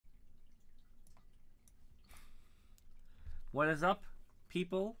What is up,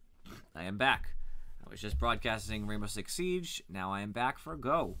 people? I am back. I was just broadcasting Rainbow Six Siege. Now I am back for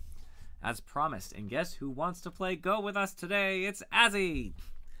Go, as promised. And guess who wants to play Go with us today? It's Azzy!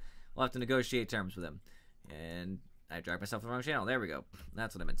 We'll have to negotiate terms with him. And I dragged myself to the wrong channel. There we go.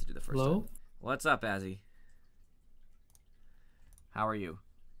 That's what I meant to do the first time. What's up, Azzy? How are you?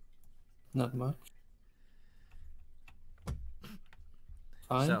 Not much.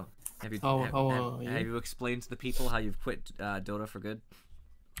 Fine. So, have you explained to the people how you've quit Dota for good?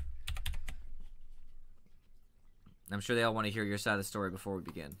 I'm sure they all want to hear your side of the story before we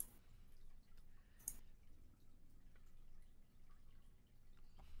begin.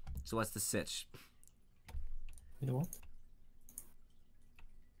 So what's the sitch? You know what?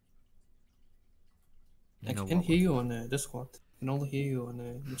 You know I can what? hear you on Discord. I can only hear you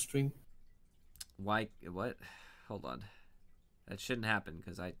on the stream. Why? What? Hold on. That shouldn't happen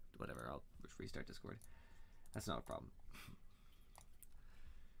because whatever. I'll restart Discord. That's not a problem.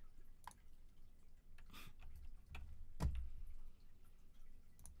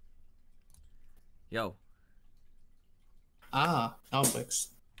 Yo. Ah, Outbreaks.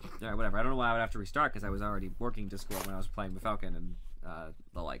 Alright, whatever. I don't know why I would have to restart because I was already working Discord when I was playing with Falcon and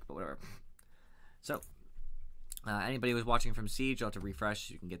the like, but whatever. So, anybody who's watching from Siege, you'll have to refresh.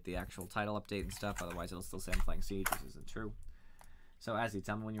 You can get the actual title update and stuff. Otherwise, it'll still say I'm playing Siege, which isn't true. So, Azzy,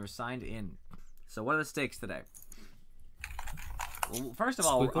 tell me when you were signed in. So, what are the stakes today? Well, first of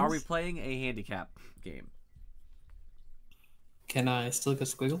all, are we playing a handicap game? Can I still get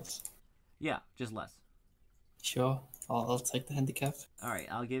squiggles? Yeah, just less. Sure. I'll take the handicap. Alright,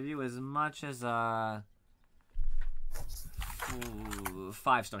 I'll give you as much as 5-stone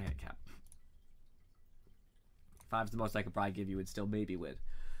handicap. 5's the most I could probably give you and still maybe win.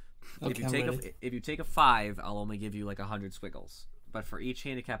 Okay, if you take a 5, I'll only give you like 100 squiggles. But for each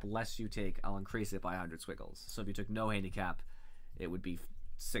handicap less you take, I'll increase it by 100 squiggles. So if you took no handicap, it would be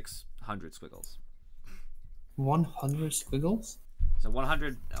 600 squiggles. 100 squiggles? So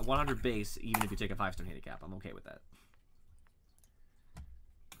 100 base, even if you take a 5-stone handicap. I'm okay with that.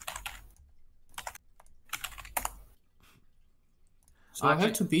 So I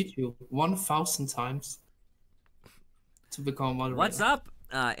have to beat you 1,000 times to become moderator. What's up,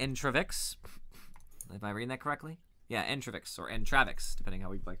 Entravix? Am I reading that correctly? Yeah, Entravix, or Entravix, depending how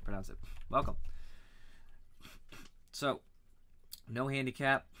we like to pronounce it. Welcome. So, no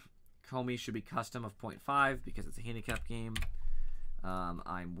handicap. Comey should be custom of 0.5 because it's a handicap game.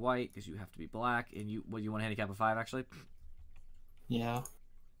 I'm white because you have to be black. And you want a handicap of 5, actually? Yeah.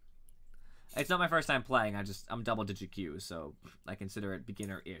 It's not my first time playing. I'm double-digit Q, so I consider it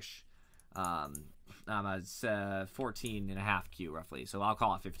beginner-ish. I'm a 14.5 Q, roughly. So I'll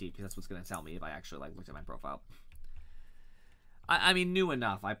call it 15 because that's what's going to tell me if I actually looked at my profile. I mean, new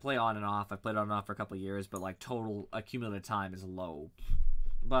enough. I play on and off. I played on and off for a couple of years, but total accumulated time is low.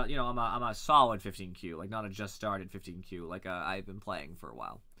 But I'm a solid 15Q, not a just started 15Q. I've been playing for a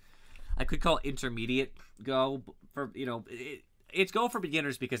while. I could call intermediate Go for it's Go for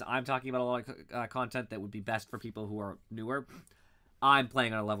beginners because I'm talking about a lot of content that would be best for people who are newer. I'm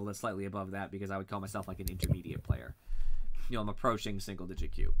playing on a level that's slightly above that because I would call myself an intermediate player. I'm approaching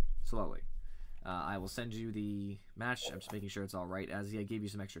single-digit Q slowly. I will send you the match. I'm just making sure it's all right. As I gave you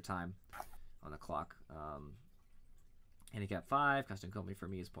some extra time on the clock. Handicap 5. Custom Comey for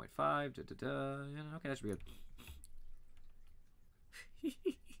me is 0.5. Okay, that should be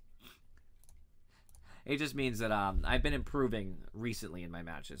good. It just means that I've been improving recently in my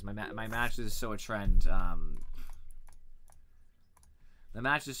matches. My matches show a trend. The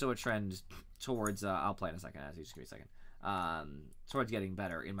match is so a trend towards. I'll play in a second. As just give me a second. Towards getting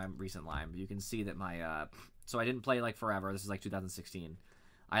better in my recent line. You can see that my. So I didn't play forever. This is 2016.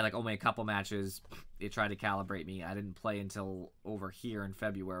 I had only a couple matches. It tried to calibrate me. I didn't play until over here in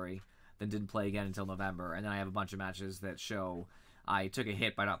February. Then didn't play again until November. And then I have a bunch of matches that show I took a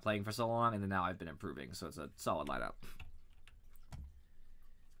hit by not playing for so long, and then now I've been improving. So it's a solid lineup.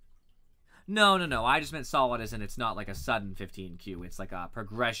 No. I just meant solid as in it's not a sudden 15Q. It's a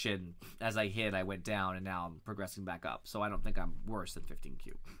progression. As I hit, I went down, and now I'm progressing back up. So I don't think I'm worse than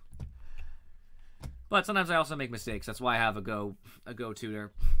 15Q. But sometimes I also make mistakes. That's why I have a Go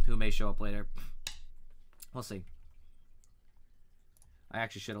tutor who may show up later. We'll see. I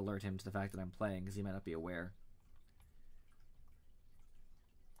actually should alert him to the fact that I'm playing because he might not be aware.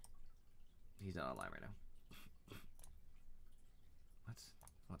 He's not online right now.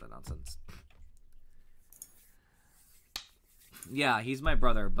 What the nonsense? Yeah, he's my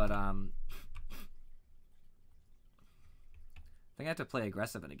brother, but I think I have to play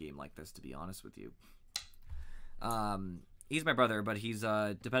aggressive in a game like this, to be honest with you. He's my brother, but he's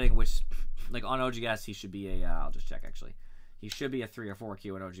depending on which, on OGS he should be a. I'll just check actually. He should be a 3 or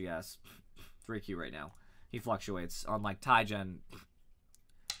 4Q in OGS. 3Q right now. He fluctuates. Unlike Tygen,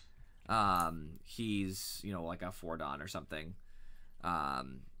 he's, you know, like a 4 Don or something.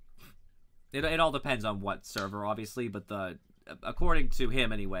 It all depends on what server, obviously, but according to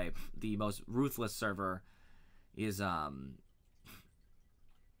him anyway, the most ruthless server is OGS.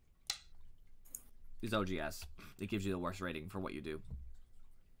 It gives you the worst rating for what you do.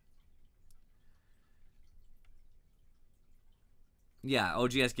 Yeah,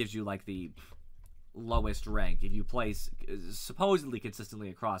 OGS gives you like the lowest rank if you play supposedly consistently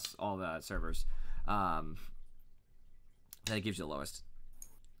across all the servers. Then it gives you the lowest.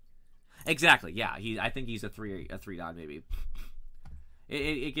 Exactly. Yeah, I think he's a 3 Don maybe.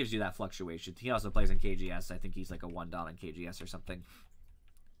 It gives you that fluctuation. He also plays in KGS. I think he's like a 1 Don in KGS or something.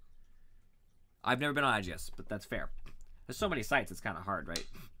 I've never been on IGS, but that's fair. There's so many sites, it's kind of hard, right?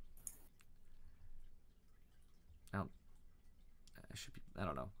 I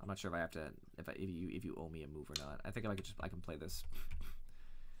don't know. I'm not sure if I have to if you owe me a move or not. I think I can play this.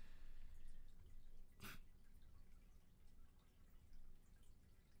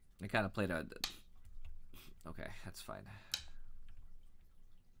 I kind of played a. Okay, that's fine.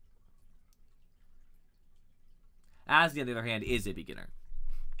 Asni, on the other hand, is a beginner.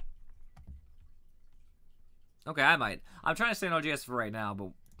 Okay, I might. I'm trying to stay on OGS for right now, but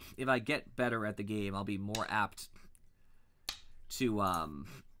if I get better at the game, I'll be more apt to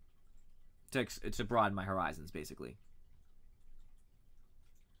broaden my horizons, basically.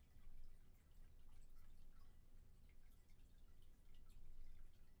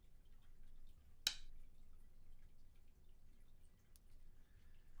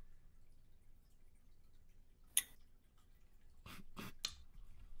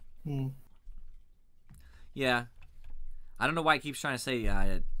 Yeah. I don't know why it keeps trying to say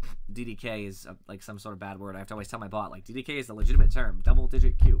DDK is like some sort of bad word. I have to always tell my bot, like, DDK is a legitimate term.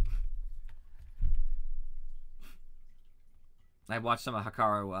 Double-digit Q. I watched some of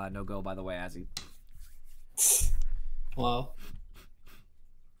Hikaru no Go, by the way, as he... Wow.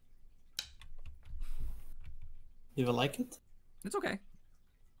 You ever like it? It's okay.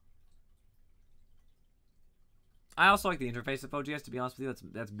 I also like the interface of OGS, to be honest with you.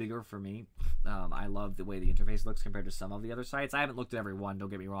 That's bigger for me. I love the way the interface looks compared to some of the other sites. I haven't looked at every one, don't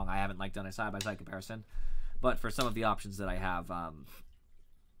get me wrong. I haven't like done a side-by-side comparison. But for some of the options that I have,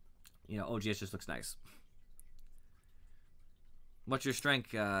 you know, OGS just looks nice. What's your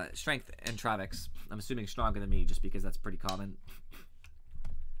strength and Travix? I'm assuming stronger than me, just because that's pretty common.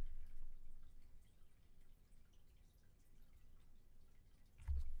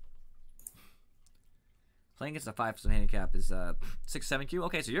 Playing against a 5% handicap is 6-7 Q.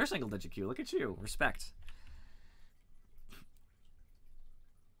 Okay, so you're a single-digit Q. Look at you. Respect.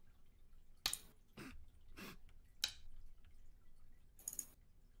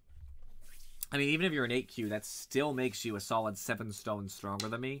 I mean, even if you're an 8Q, that still makes you a solid 7 stone stronger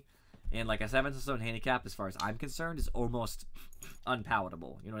than me. And like a 7 stone handicap, as far as I'm concerned, is almost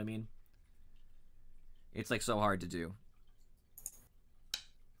unpalatable. You know what I mean? It's like so hard to do.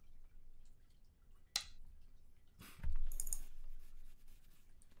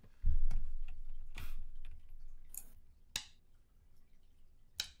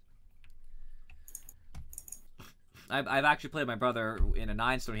 I've actually played my brother in a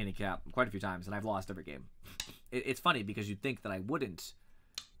 9 stone handicap quite a few times, and I've lost every game. It's funny because you'd think that I wouldn't,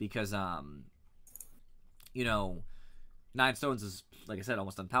 because you know, 9 stones is, like I said,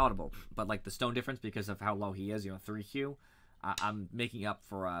 almost unpalatable. But like the stone difference, because of how low he is, you know, 3Q, I'm making up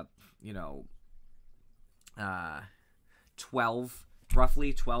for you know,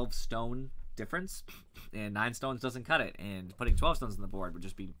 roughly 12 stone difference, and 9 stones doesn't cut it. And putting 12 stones on the board would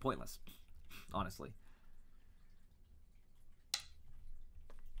just be pointless, honestly.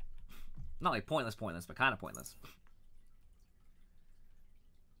 Not like pointless, but kind of pointless.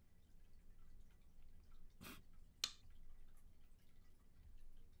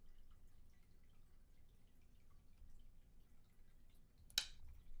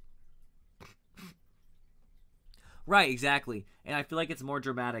 Right, exactly. And I feel like it's more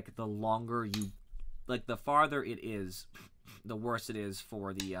dramatic the longer you... Like, the farther it is, the worse it is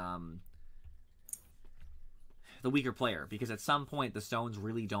for the weaker player. Because at some point, the stones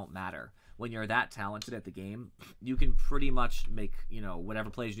really don't matter. When you're that talented at the game, you can pretty much make, you know,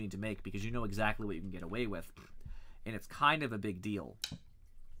 whatever plays you need to make because you know exactly what you can get away with. And it's kind of a big deal.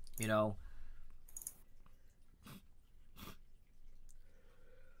 You know?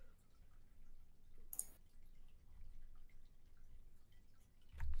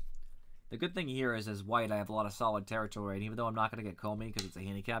 The good thing here is, as white, I have a lot of solid territory. And even though I'm not going to get Comey because it's a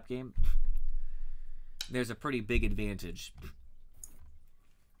handicap game, there's a pretty big advantage.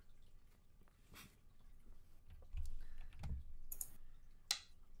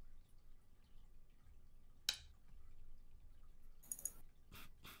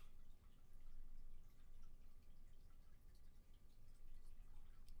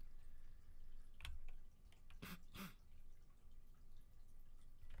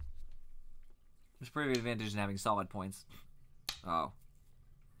 There's a pretty big advantage in having solid points. Oh.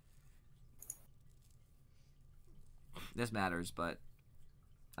 This matters, but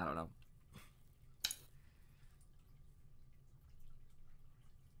I don't know.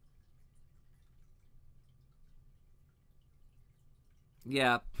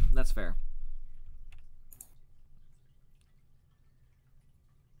 Yeah, that's fair.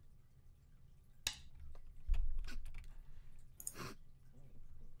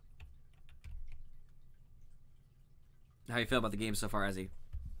 How you feel about the game so far, Ezzy?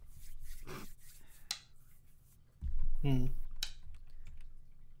 I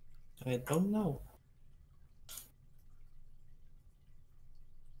don't know.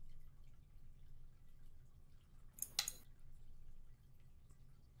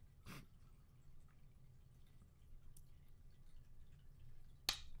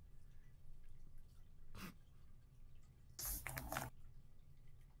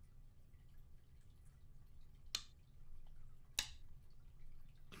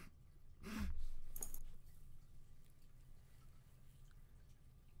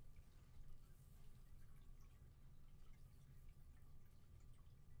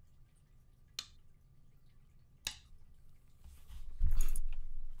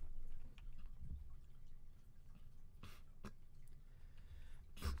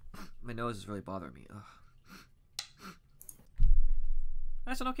 My nose is really bothering me. Ugh.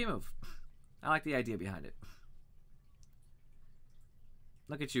 That's an okay move. I like the idea behind it.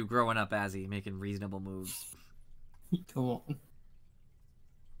 Look at you growing up, Azzy, making reasonable moves. Come on.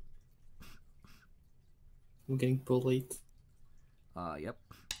 I'm getting bullied. Yep.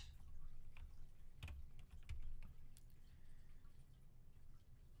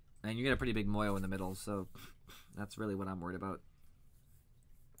 And you get a pretty big Moyo in the middle, so that's really what I'm worried about.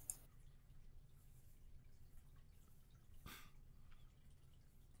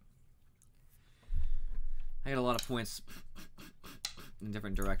 I got a lot of points in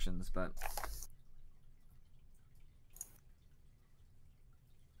different directions, but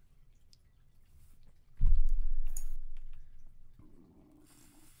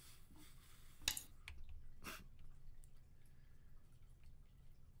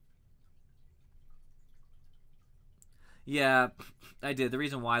yeah, I did. The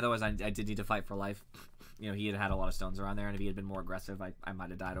reason why, though, is I did need to fight for life. You know, he had a lot of stones around there, and if he had been more aggressive, I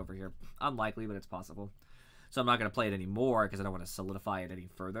might have died over here. Unlikely, but it's possible. So I'm not going to play it anymore because I don't want to solidify it any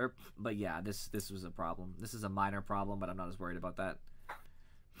further. But yeah, this was a problem. This is a minor problem, but I'm not as worried about that.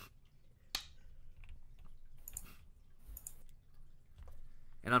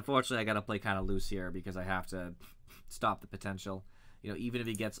 And unfortunately, I got to play kind of loose here because I have to stop the potential. You know, even if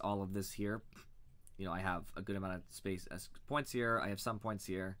he gets all of this here, you know, I have a good amount of space as points here. I have some points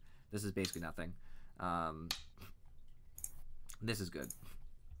here. This is basically nothing. This is good.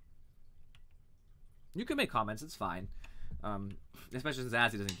 You can make comments, it's fine. Especially since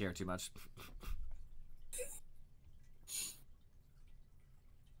Azzy doesn't care too much.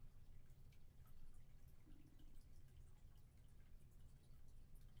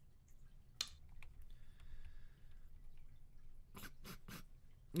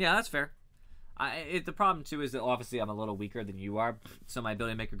 Yeah, that's fair. The problem, too, is that obviously I'm a little weaker than you are. So my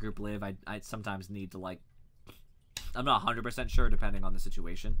ability to make a group live, I sometimes need to, like... I'm not 100% sure, depending on the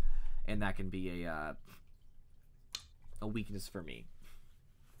situation. And that can be a weakness for me.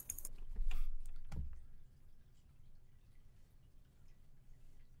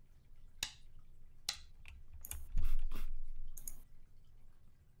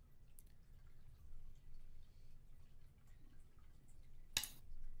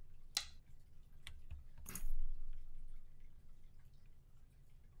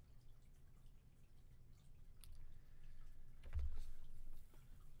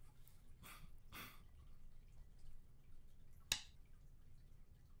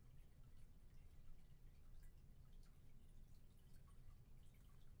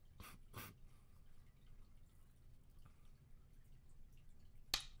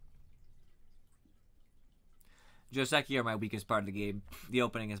 Joseki are my weakest part of the game. The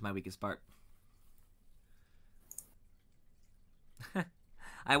opening is my weakest part.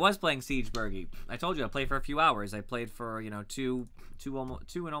 I was playing Siege Bergie. I told you I played for a few hours. I played for, you know, two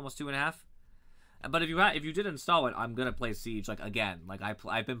and almost 2.5. But if you did install it, I'm gonna play Siege like again. Like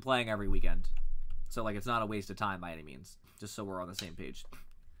I've been playing every weekend. So, like, it's not a waste of time by any means. Just so we're on the same page.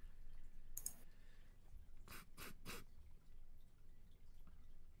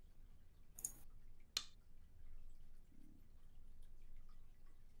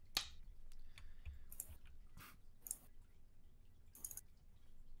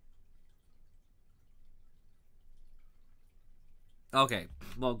 Okay,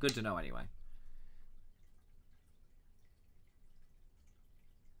 well, good to know anyway.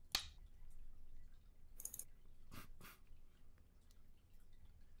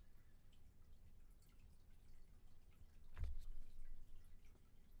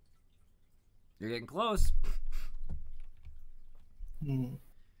 You're getting close. Hmm.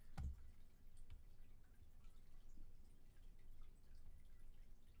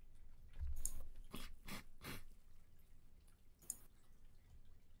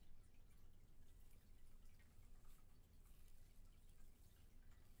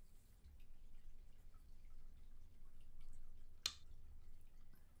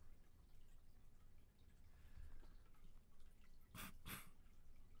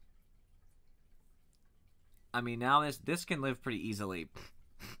 I mean, now this can live pretty easily.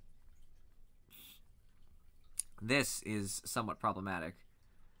 This is somewhat problematic.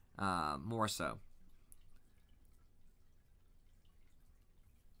 More so.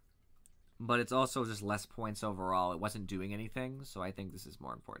 But it's also just less points overall. It wasn't doing anything, so I think this is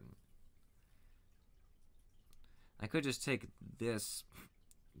more important. I could just take this,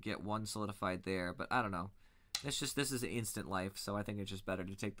 get one solidified there, but I don't know. This is an instant life, so I think it's just better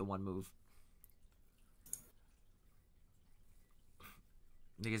to take the one move.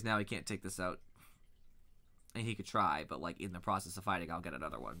 Because now he can't take this out. And he could try, but like in the process of fighting, I'll get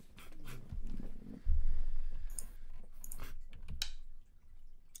another one.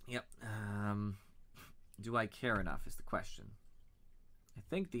 Yep. Do I care enough is the question. I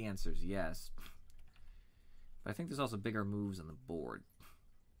think the answer is yes. But I think there's also bigger moves on the board.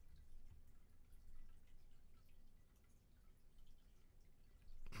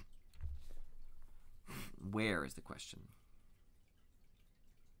 Where is the question?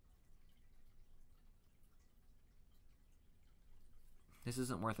 This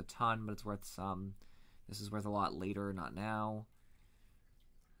isn't worth a ton, but it's worth some. This is worth a lot later, not now.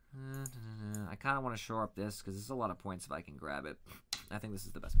 I kind of want to shore up this because there's a lot of points if I can grab it. I think this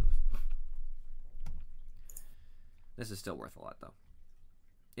is the best move. This is still worth a lot, though.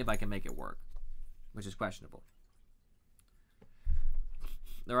 If I can make it work, which is questionable.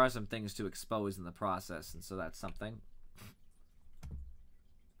 There are some things to expose in the process, and so that's something.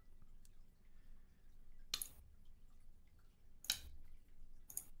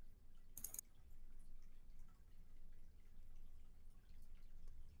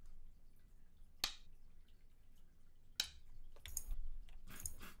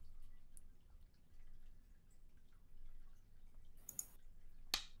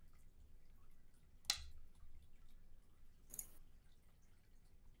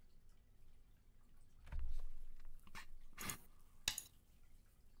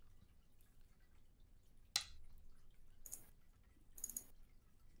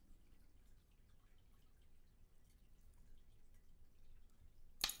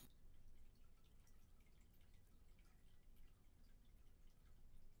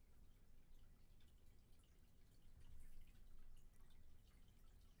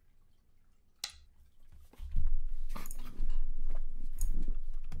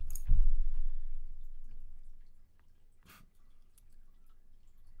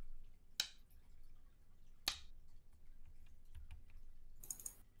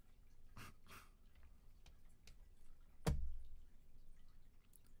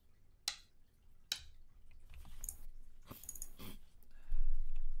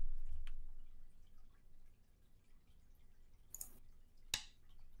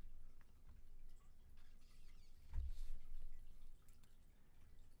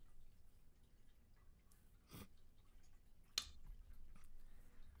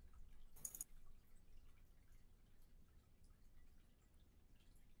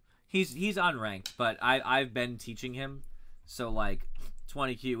 He's unranked, but I've been teaching him, so like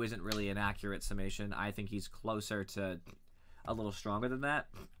 20Q isn't really an accurate summation. I think he's closer to a little stronger than that,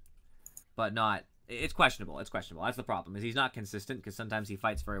 but not. It's questionable. It's questionable. That's the problem. Is he's not consistent because sometimes he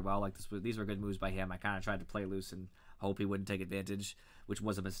fights very well. Like these were good moves by him. I kind of tried to play loose and hope he wouldn't take advantage, which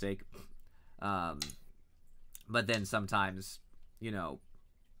was a mistake. But then sometimes, you know,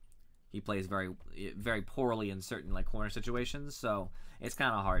 he plays very poorly in certain like corner situations. So it's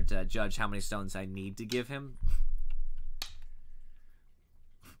kind of hard to judge how many stones I need to give him.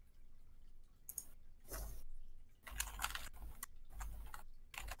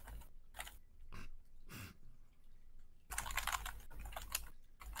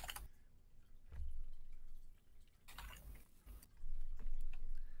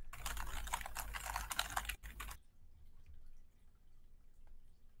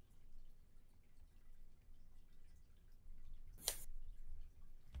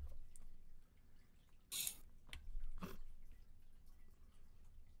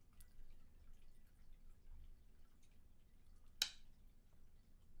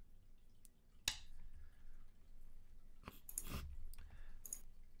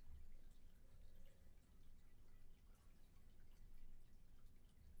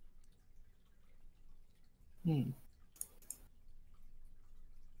 Hmm.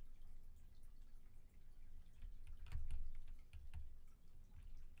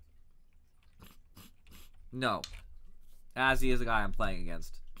 No. Azzy is the guy I'm playing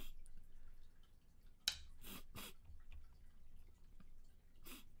against.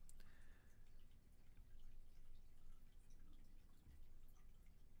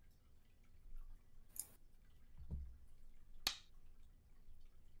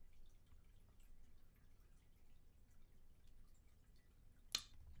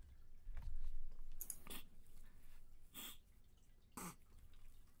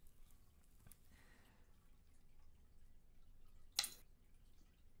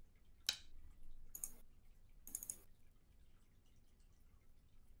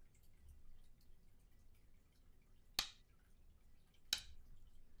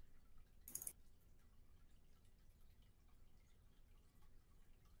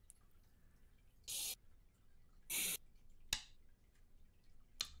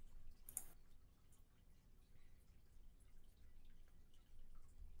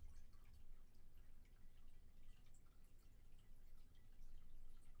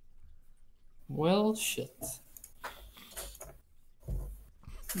 Well, shit.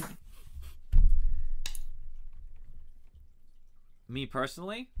 Me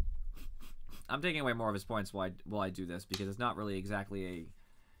personally, I'm taking away more of his points while I do this, because it's not really exactly a...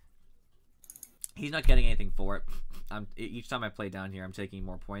 He's not getting anything for it. Each time I play down here, I'm taking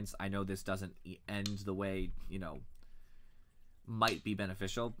more points. I know this doesn't end the way, you know, might be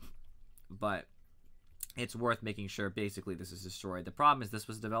beneficial, but it's worth making sure basically this is destroyed. The problem is this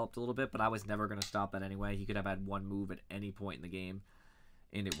was developed a little bit, but I was never going to stop that anyway. He could have had one move at any point in the game,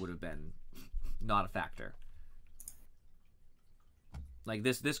 and it would have been not a factor. Like,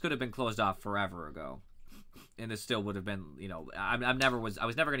 this could have been closed off forever ago, and this still would have been, you know, I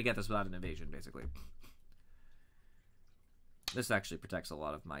was never going to get this without an invasion, basically. This actually protects a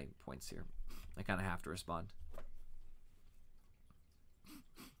lot of my points here. I kind of have to respond.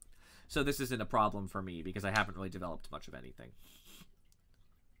 So this isn't a problem for me, because I haven't really developed much of anything.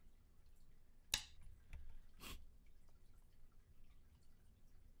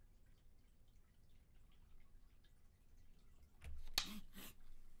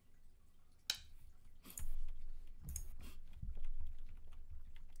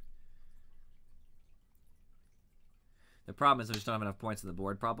 The problem is I just don't have enough points on the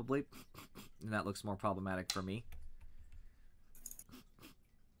board, probably. And that looks more problematic for me.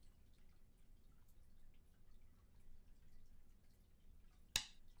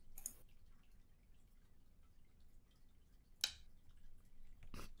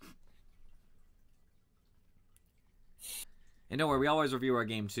 And don't worry, we always review our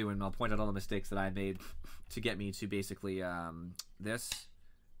game too, and I'll point out all the mistakes that I made to get me to basically this,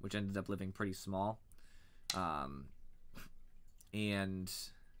 which ended up living pretty small. And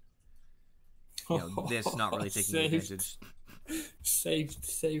you know, this not really taking advantage. Saved.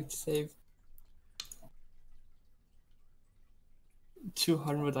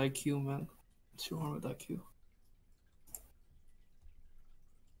 200 IQ, man. 200 IQ.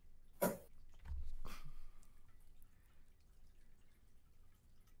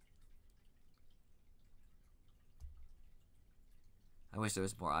 I wish there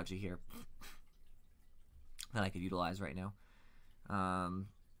was more Aji here that I could utilize right now.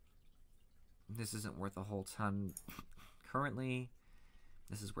 This isn't worth a whole ton currently.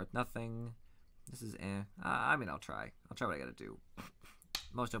 This is worth nothing. This is eh. I mean, I'll try. I'll try what I gotta do.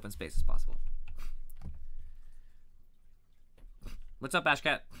 Most open space as possible. What's up,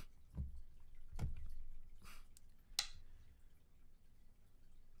 Ashcat?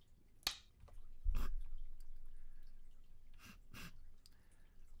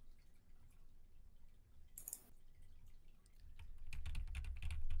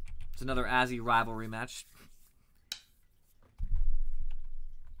 It's another Azzy rivalry match.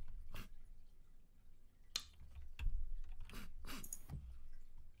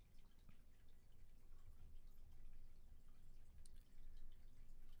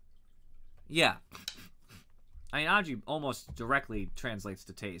 Yeah. I mean, Aji almost directly translates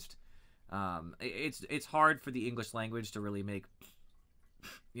to taste. It's hard for the English language to really make,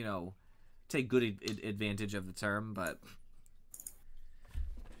 you know, take good advantage of the term, but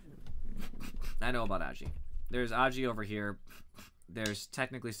I know about Aji. There's Aji over here. There's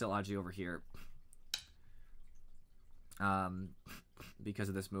technically still Aji over here. Because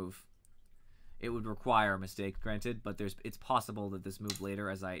of this move. It would require a mistake, granted, but it's possible that this move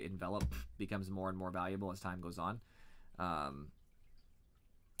later, as I envelop, becomes more and more valuable as time goes on.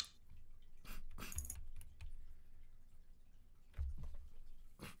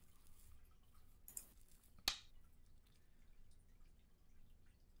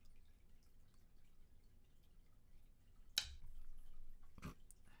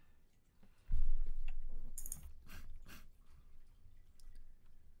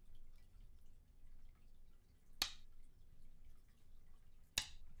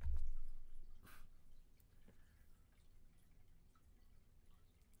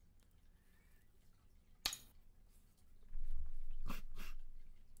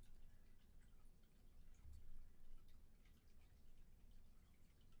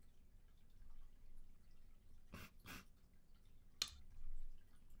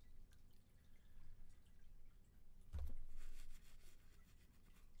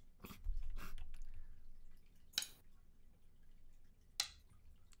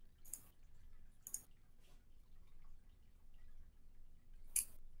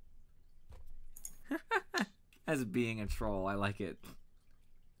 as being a troll. I like it.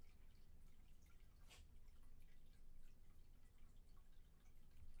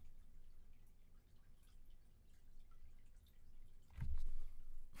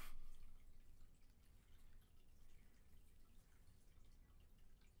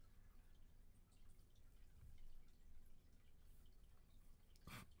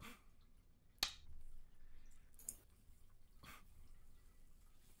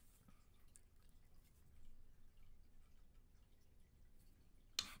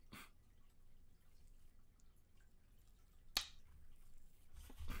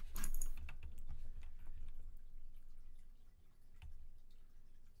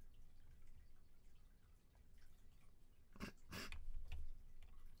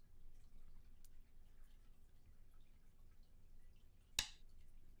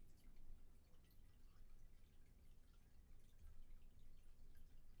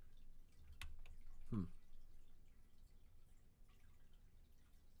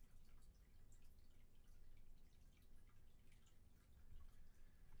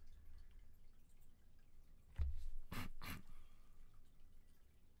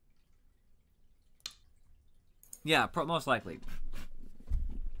 Yeah, most likely.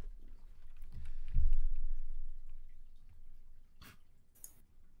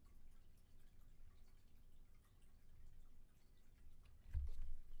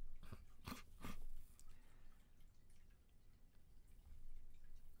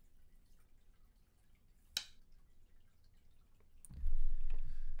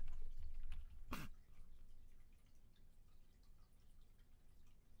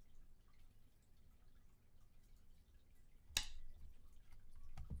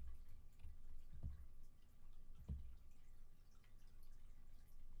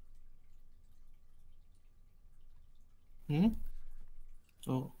 Hmm?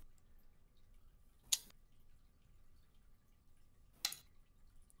 Oh.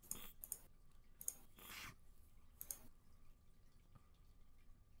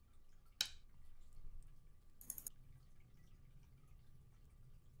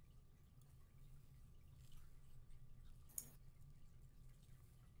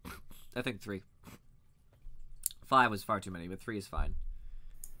 I think 3. 5 was far too many, but 3 is fine.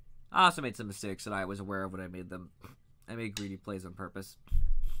 I also made some mistakes, and I was aware of when I made them. I made greedy plays on purpose,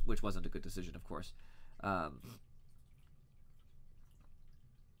 which wasn't a good decision, of course.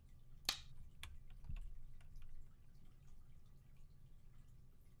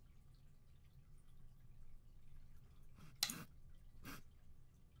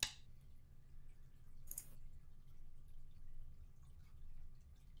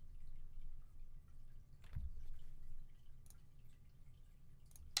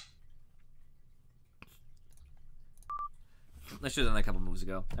 I should have done that a couple moves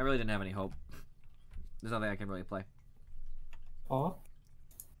ago. I really didn't have any hope. There's nothing I can really play. Oh.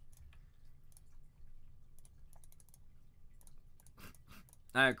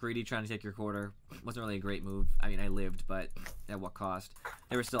 Greedy trying to take your quarter. Wasn't really a great move. I mean, I lived, but at what cost?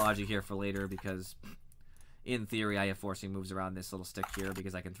 They were still Aji here for later because, in theory, I have forcing moves around this little stick here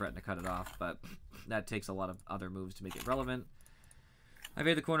because I can threaten to cut it off, but that takes a lot of other moves to make it relevant. I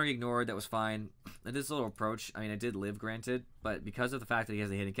made the corner he ignored. That was fine. And this little approach, I mean, I did live, granted, but because of the fact that he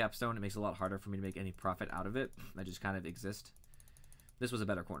has a handicap stone, it makes it a lot harder for me to make any profit out of it. I just kind of exist. This was a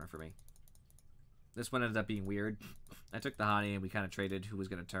better corner for me. This one ended up being weird. I took the Hani and we kind of traded who was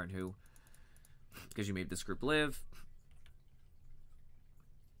going to turn who. Because you made this group live.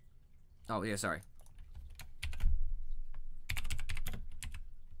 Oh, yeah, sorry.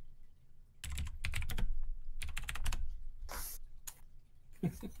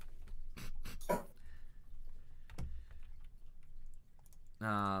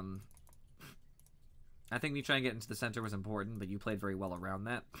 I think me trying to get into the center was important, but you played very well around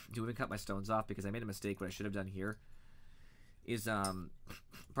that. You even cut my stones off because I made a mistake. What I should have done here is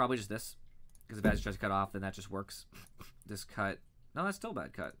probably just this. Because if I just try to cut off, then that just works. This cut. No, that's still a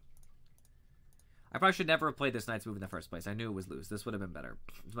bad cut. I probably should never have played this knight's move in the first place. I knew it was loose. This would have been better.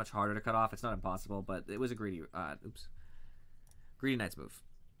 It's much harder to cut off. It's not impossible, but it was a greedy, greedy knight's move.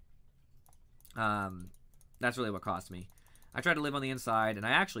 That's really what cost me. I tried to live on the inside, and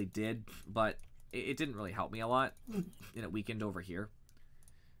I actually did, but it didn't really help me a lot. And it weakened over here.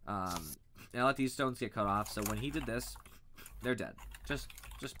 And I let these stones get cut off, so when he did this, they're dead. Just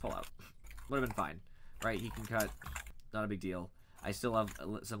pull out. Would have been fine. Right, he can cut. Not a big deal. I still have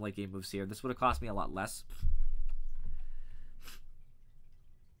some late game moves here. This would have cost me a lot less.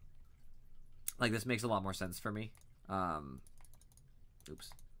 Like, this makes a lot more sense for me. Oops.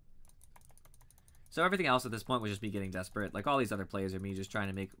 So everything else at this point was just me getting desperate. Like all these other plays are me just trying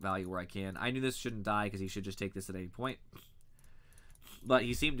to make value where I can. I knew this shouldn't die because he should just take this at any point. But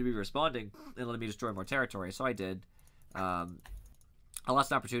he seemed to be responding and letting me destroy more territory, so I did. I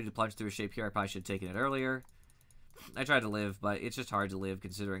lost an opportunity to plunge through a shape here. I probably should have taken it earlier. I tried to live, but it's just hard to live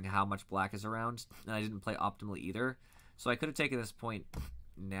considering how much black is around. And I didn't play optimally either. So I could have taken this point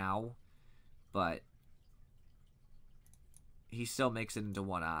now, but he still makes it into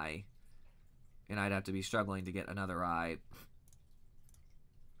one eye. And I'd have to be struggling to get another eye.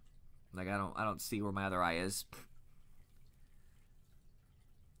 Like I don't see where my other eye is.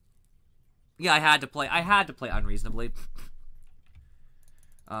 Yeah, I had to play unreasonably.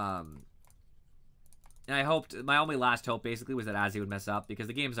 And I hoped, my only last hope basically was that Azzy would mess up because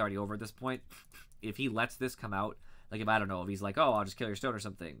the game's already over at this point. If he lets this come out, like if I don't know, if he's like, oh, I'll just kill your stone or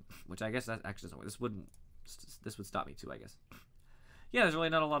something, which I guess that actually doesn't work. This would stop me too, I guess. Yeah, there's really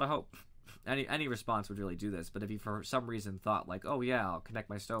not a lot of hope. Any response would really do this, but if he for some reason thought like, oh yeah, I'll connect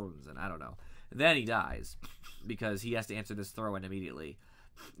my stones, and I don't know, then he dies because he has to answer this throw-in immediately.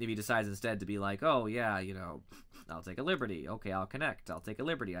 If he decides instead to be like, oh yeah, you know, I'll take a liberty. Okay, I'll connect. I'll take a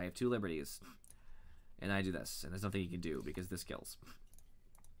liberty. I have 2 liberties. And I do this, and there's nothing he can do because this kills.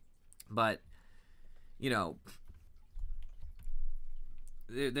 But, you know,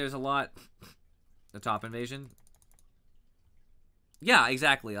 there's a lot. The top invasion. Yeah,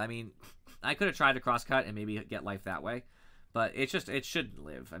 exactly. I mean, I could have tried to crosscut and maybe get life that way, but it shouldn't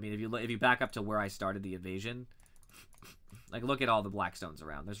live. I mean, if you back up to where I started the invasion, like look at all the black stones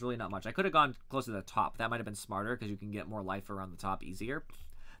around. There's really not much. I could have gone closer to the top. That might have been smarter because you can get more life around the top easier.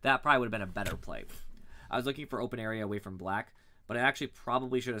 That probably would have been a better play. I was looking for open area away from black, but I actually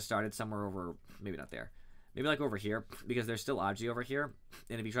probably should have started somewhere over, maybe not there, maybe like over here, because there's still Aji over here,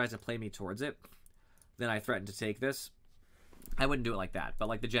 and if he tries to play me towards it, then I threaten to take this. I wouldn't do it like that, but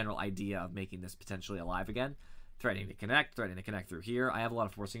like the general idea of making this potentially alive again, threatening to connect through here. I have a lot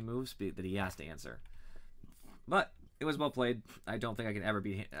of forcing moves that he has to answer. But it was well played. I don't think I can ever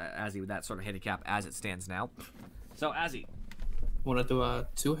beat Azzy with that sort of handicap as it stands now. So, Azzy. Want to do a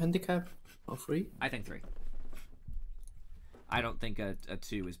 2 handicap or 3? I think 3. I don't think a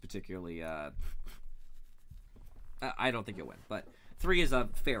 2 is particularly... I don't think you'll win, but 3 is a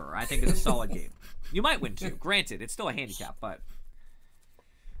fairer. I think it's a solid game. You might win 2. Granted, it's still a handicap, but...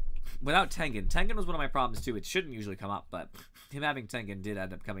 Without Tengen. Tengen was one of my problems, too. It shouldn't usually come up, but him having Tengen did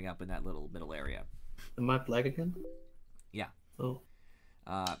end up coming up in that little middle area. Am I black again? Yeah. Oh.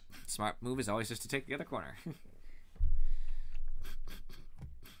 Smart move is always just to take the other corner.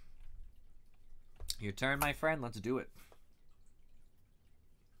 Your turn, my friend. Let's do it.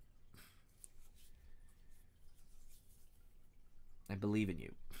 I believe in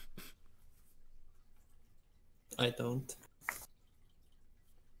you. I don't.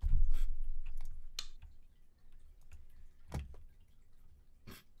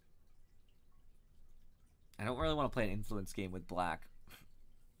 I don't really want to play an influence game with black.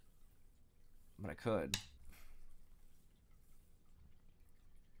 But I could.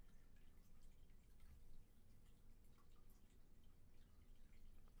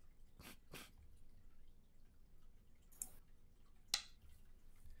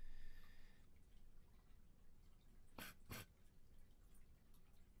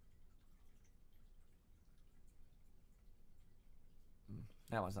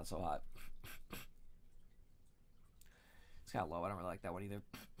 That one's not so hot. It's kind of low. I don't really like that one either.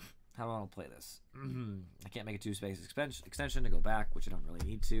 How do I want to play this? I can't make a 2-space extension to go back, which I don't really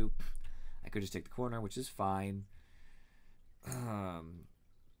need to. I could just take the corner, which is fine. I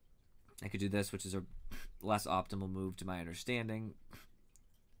could do this, which is a less optimal move to my understanding.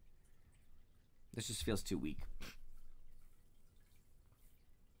 This just feels too weak.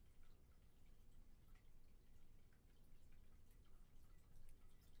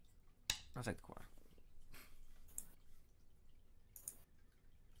 I'll take the corner.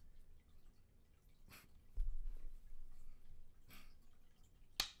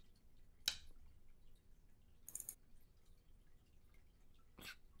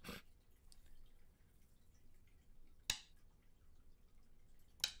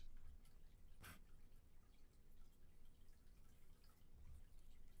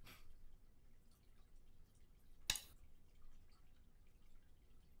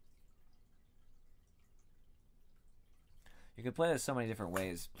 You can play this so many different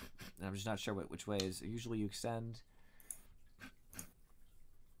ways, and I'm just not sure which ways. Usually you extend.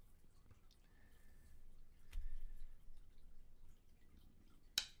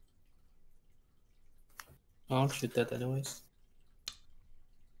 I'll shoot that anyways.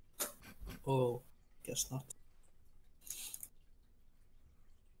 Oh, guess not.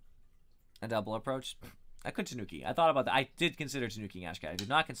 A double approach? I could Tanuki. I thought about that. I did consider Tanuki Ashcat. I did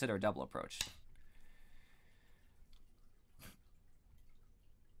not consider a double approach.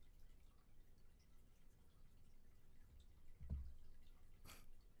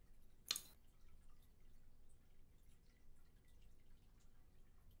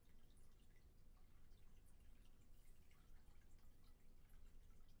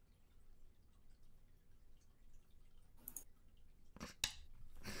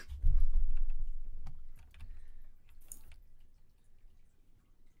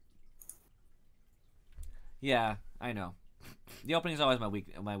 Yeah, I know. The opening is always my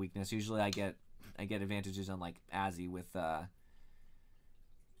weakness. Usually I get advantages on like Azzy with the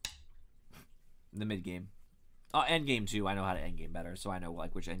mid game. End game too. I know how to end game better, so I know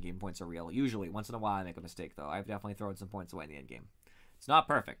like which end game points are real. Usually, once in a while I make a mistake though. I've definitely thrown some points away in the end game. It's not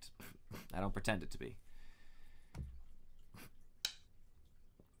perfect. I don't pretend it to be.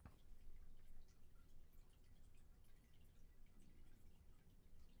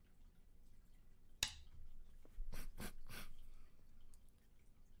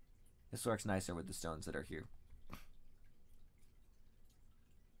 This works nicer with the stones that are here.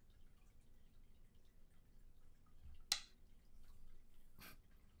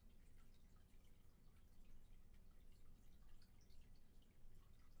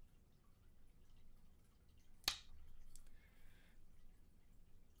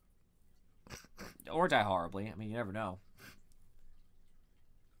 Or die horribly. I mean, you never know.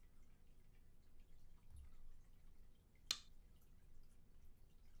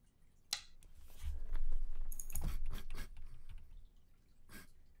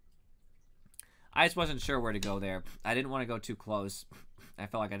 I just wasn't sure where to go there. I didn't want to go too close. I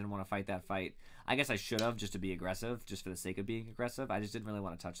felt like I didn't want to fight that fight. I guess I should have, just to be aggressive, just for the sake of being aggressive. I just didn't really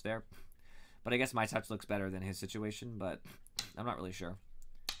want to touch there. But I guess my touch looks better than his situation, but I'm not really sure.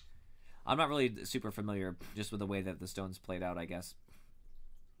 I'm not really super familiar just with the way that the stones played out, I guess.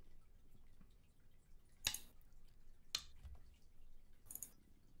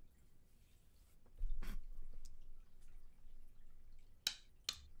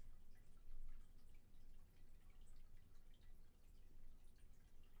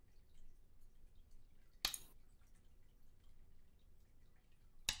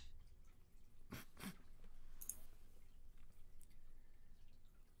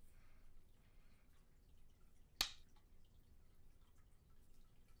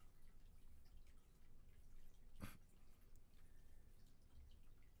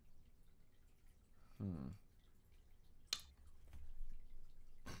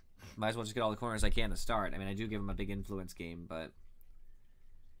 Might as well just get all the corners I can to start. I mean, I do give him a big influence game, but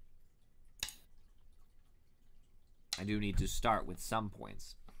I do need to start with some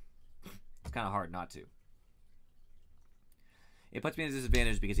points. It's kind of hard not to. It puts me at a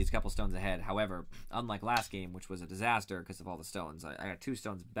disadvantage because he's a couple stones ahead. However, unlike last game, which was a disaster because of all the stones, I got 2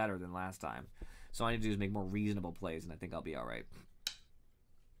 stones better than last time. So all I need to do is make more reasonable plays, and I think I'll be alright.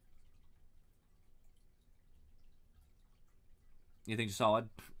 You think you're solid?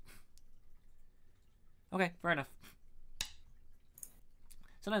 Okay, fair enough.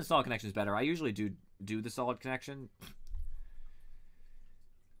 Sometimes the solid connection is better. I usually do the solid connection.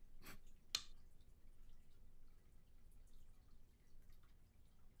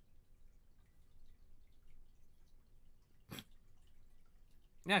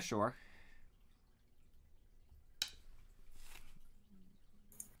 Yeah, sure.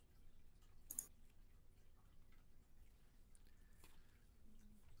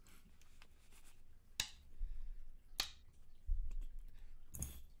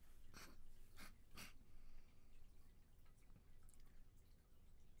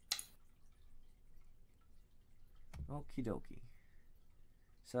 Okie dokie.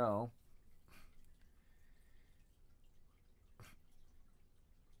 So,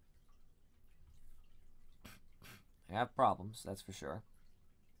 I have problems, that's for sure.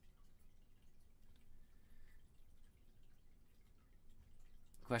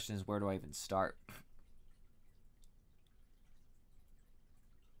 The question is, where do I even start?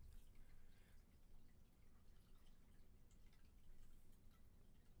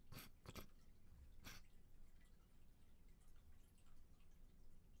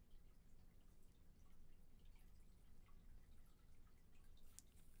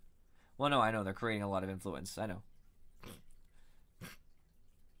 Well, no, I know. They're creating a lot of influence. I know.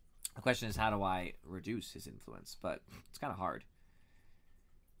 The question is, how do I reduce his influence? But it's kind of hard.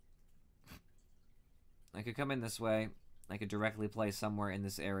 I could come in this way. I could directly play somewhere in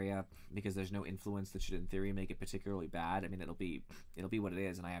this area because there's no influence that should, in theory, make it particularly bad. I mean, it'll be what it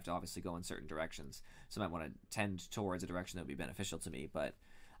is, and I have to obviously go in certain directions. So I might want to tend towards a direction that would be beneficial to me. But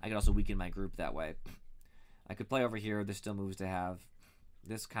I could also weaken my group that way. I could play over here. There's still moves to have.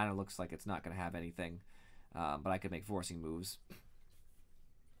 This kind of looks like it's not going to have anything. But I could make forcing moves.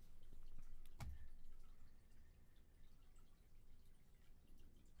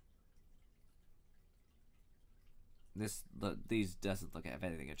 These doesn't look have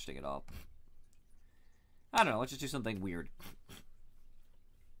anything interesting at all. I don't know. Let's just do something weird.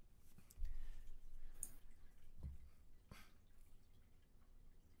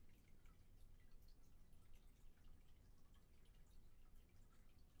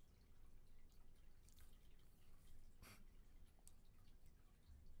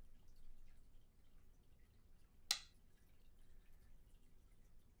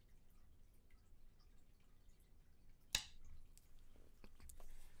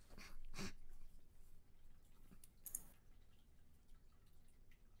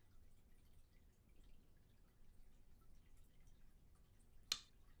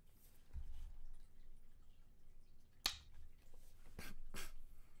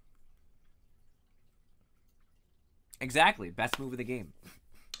 Exactly. Best move of the game.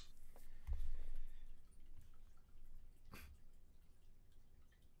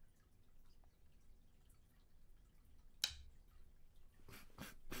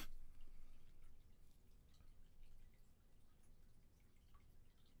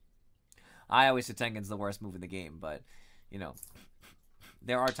 I always say Tengen's the worst move in the game, but, you know,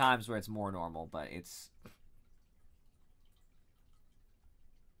 there are times where it's more normal, but it's...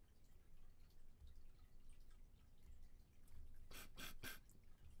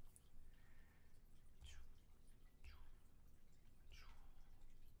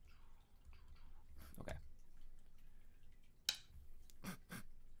 Okay.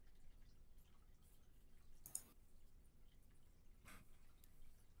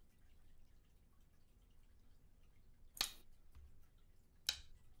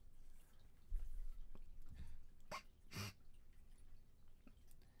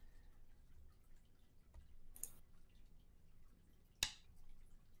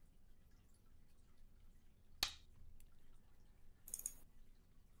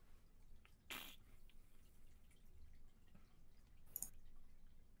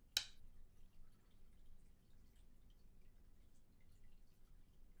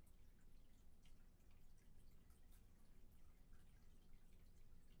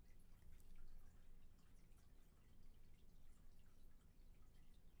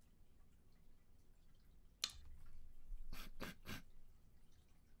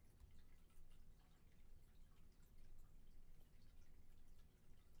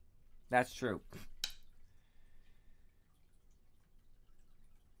 That's true.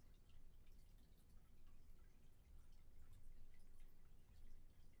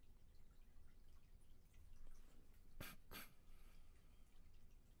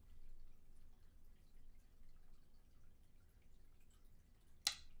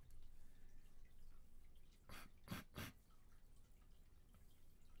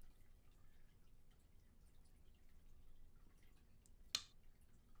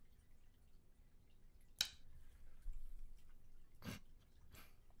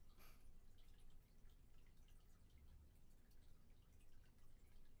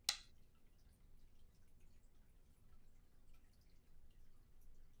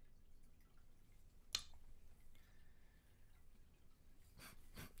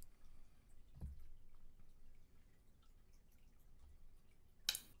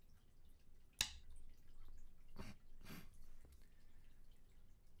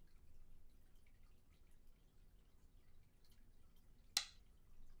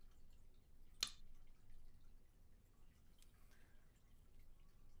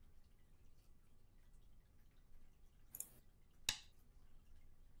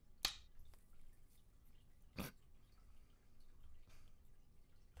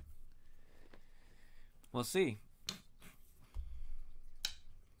 We'll see.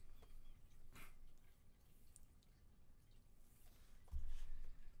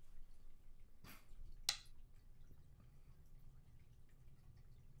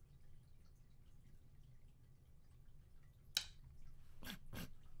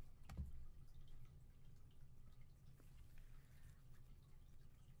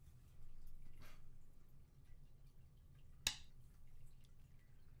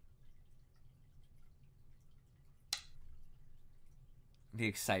 The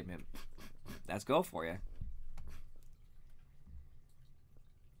excitement. Let's go for you.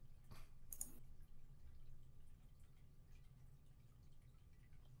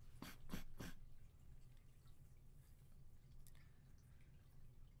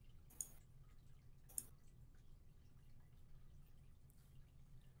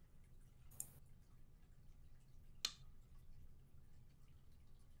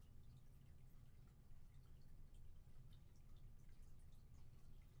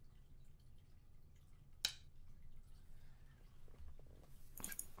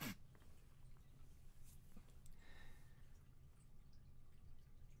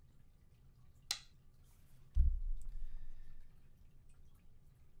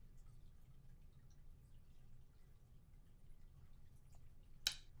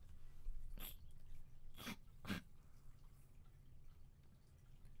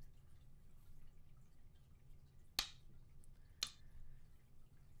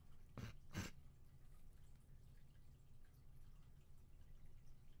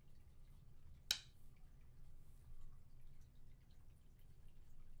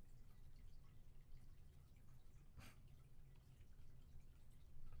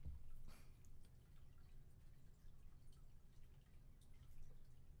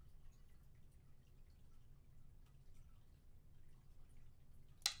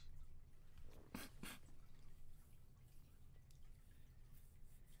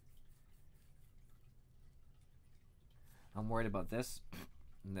 I'm worried about this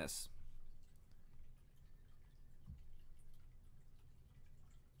and this.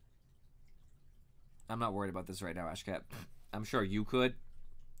 I'm not worried about this right now, Ashcat. I'm sure you could.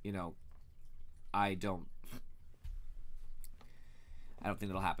 You know, I don't think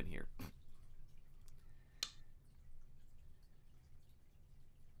it'll happen here.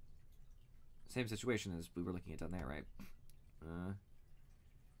 Same situation as we were looking at down there, right?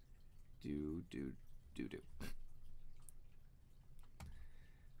 Do.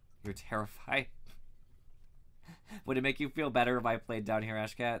 You're terrified. Would it make you feel better if I played down here,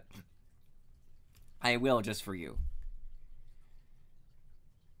 Ashcat? I will, just for you.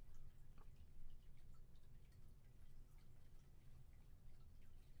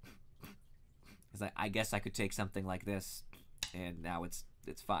 Because I guess I could take something like this, and now it's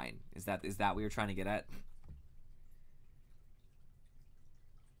fine. Is that what you're trying to get at?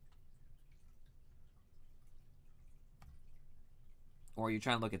 Or are you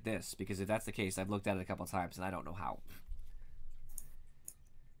trying to look at this? Because if that's the case, I've looked at it a couple times and I don't know how.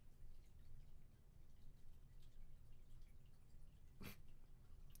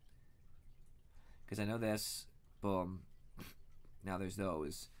 Because I know this. Boom. Now there's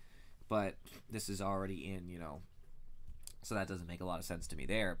those. But this is already in, you know. So that doesn't make a lot of sense to me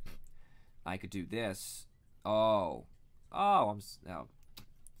there. I could do this. Oh. Oh, no.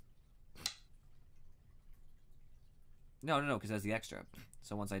 No, because that's the extra.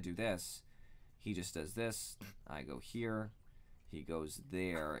 So once I do this, he just does this. I go here. He goes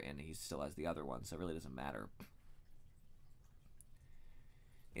there, and he still has the other one, so it really doesn't matter.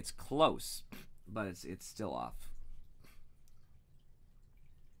 It's close, but it's still off.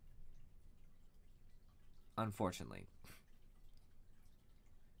 Unfortunately.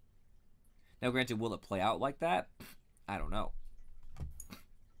 Now, granted, will it play out like that? I don't know.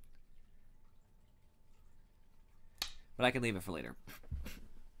 But I can leave it for later.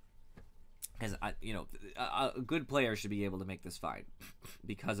 Because, you know, a good player should be able to make this fine.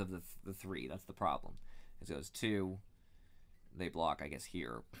 Because of the 3. That's the problem. It goes 2. They block, I guess,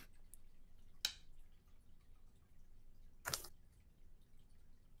 here.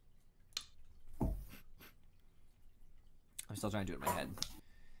 I'm still trying to do it in my head.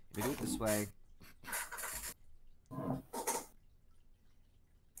 If we do it this way...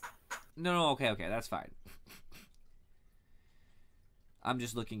 No, okay, that's fine. I'm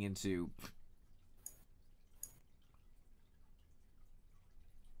just looking into...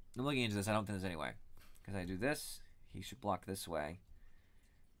 I'm looking into this. I don't think there's any way. Because I do this, he should block this way.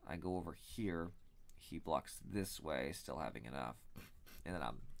 I go over here, he blocks this way, still having enough. And then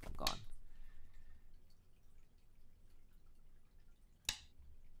I'm gone.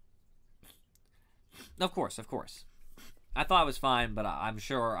 Of course. I thought it was fine, but I'm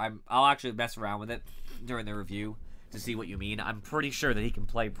sure I'll actually mess around with it during the review to see what you mean. I'm pretty sure that he can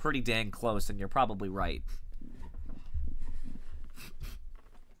play pretty dang close, and you're probably right.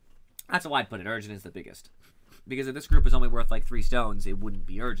 That's why I'd put it. Urgent is the biggest. Because if this group is only worth like 3 stones, it wouldn't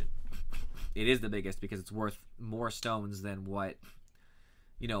be urgent. It is the biggest because it's worth more stones than what,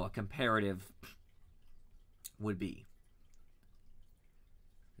 you know, a comparative would be.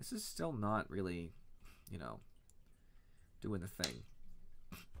 This is still not really, you know, doing the thing.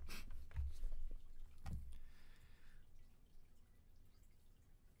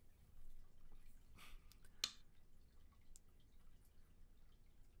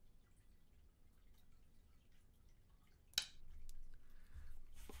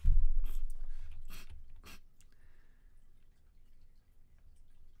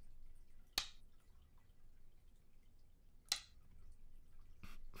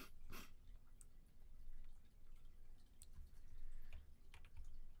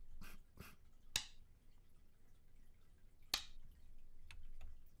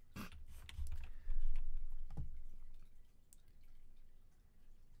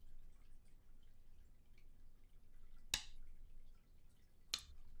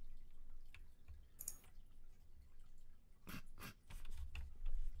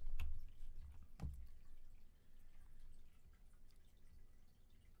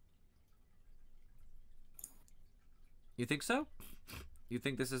 You think so? You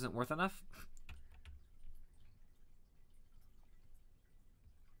think this isn't worth enough?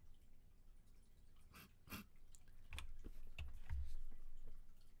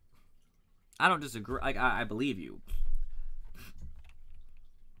 I don't disagree. I believe you.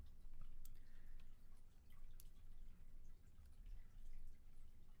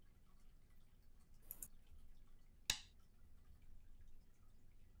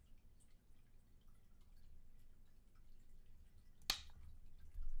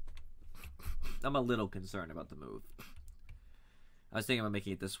 I'm a little concerned about the move. I was thinking about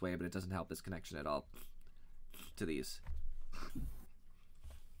making it this way, but it doesn't help this connection at all to these.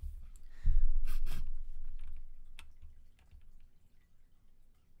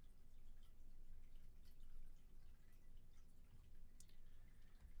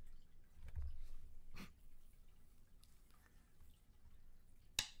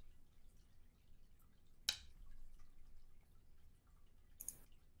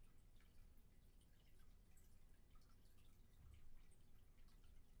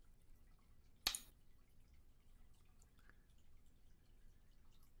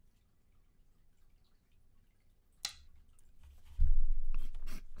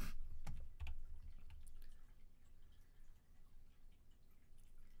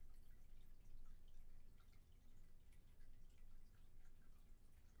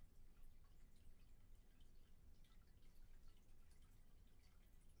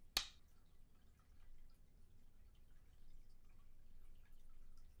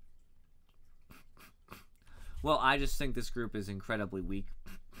 Well, I just think this group is incredibly weak.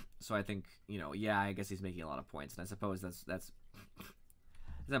 So I think, you know, yeah, I guess he's making a lot of points, and I suppose that's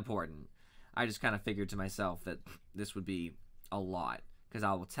important. I just kind of figured to myself that this would be a lot, because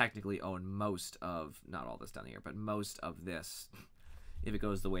I will technically own most of, not all this down here, but most of this, if it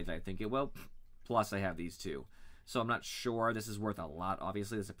goes the way that I think it will. Plus, I have these two. So I'm not sure this is worth a lot.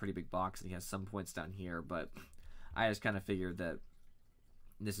 Obviously, this is a pretty big box, and he has some points down here, but I just kind of figured that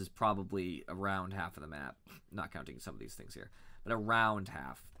this is probably around half of the map, not counting some of these things here, but around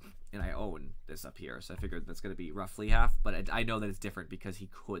half, and I own this up here, so I figured that's going to be roughly half, but I know that it's different because he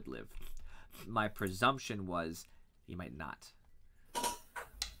could live. My presumption was he might not.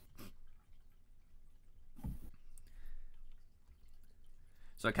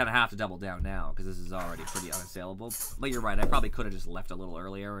 So I kind of have to double down now, because this is already pretty unassailable. But you're right, I probably could have just left a little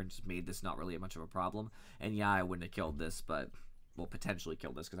earlier and just made this not really much of a problem. And yeah, I wouldn't have killed this, but... well, potentially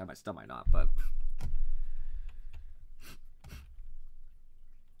kill this, because I still might not, but...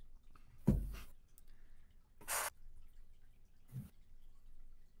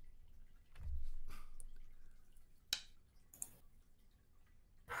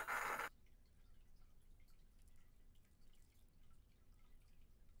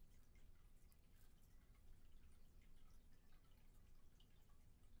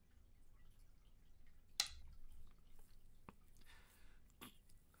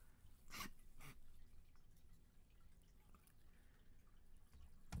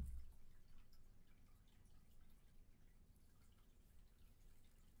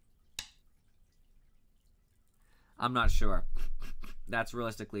 I'm not sure. That's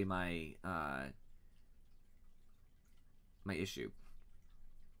realistically my my issue.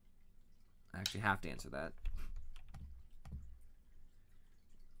 I actually have to answer that.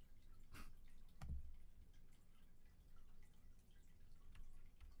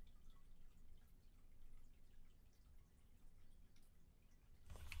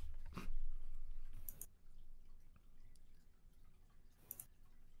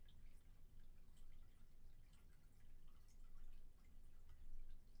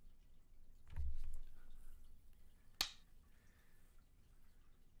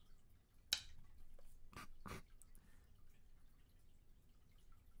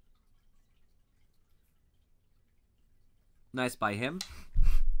 Nice by him.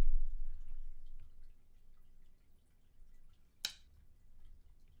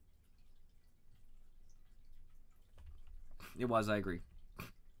 It was, I agree.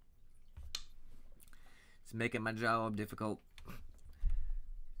 It's making my job difficult.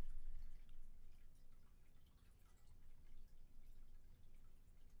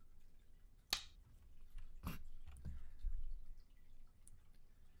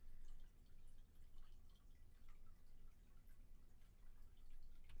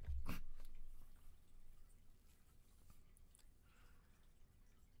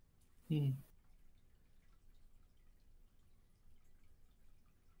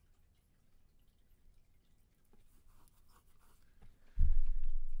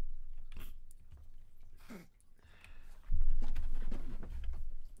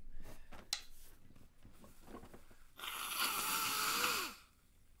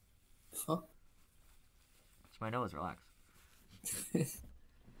 Fuck. It's my nose, relax. It's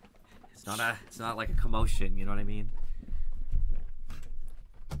not like a commotion, you know what I mean?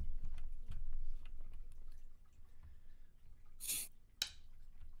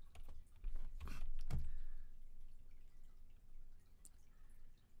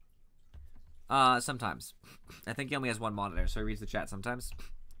 Sometimes. I think he only has one monitor, so he reads the chat sometimes.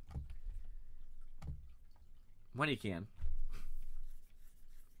 When he can.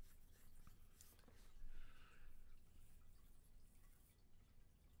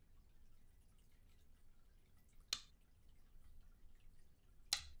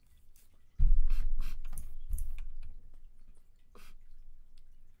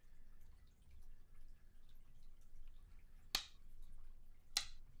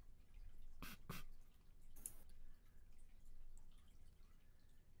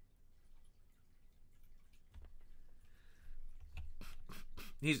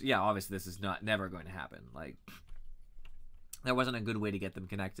 Yeah, obviously this is never going to happen. Like, there wasn't a good way to get them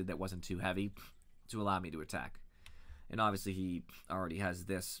connected that wasn't too heavy to allow me to attack. And obviously he already has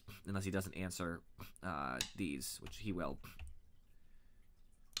this, unless he doesn't answer these, which he will.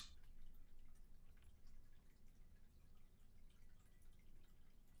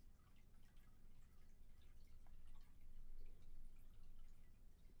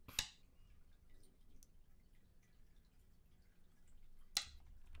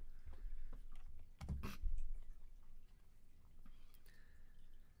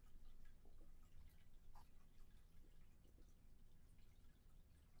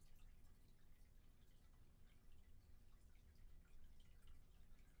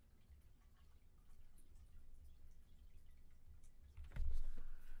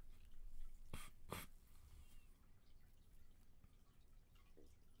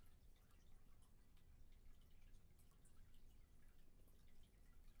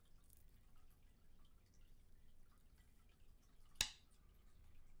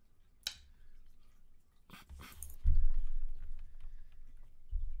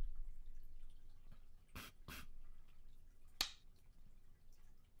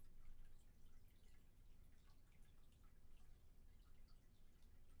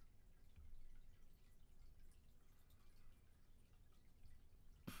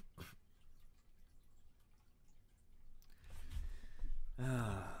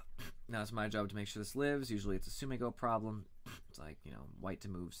 Now it's my job to make sure this lives. Usually it's a Sumego problem. It's like, you know, white to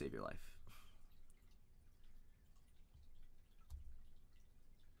move, save your life.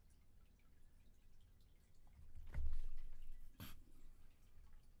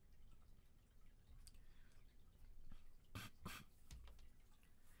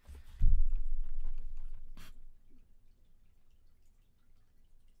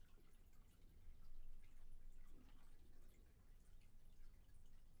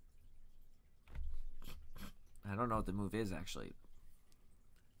 I don't know what the move is, actually.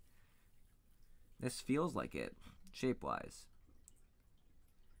 This feels like it, shape-wise.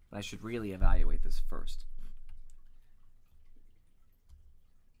 But I should really evaluate this first.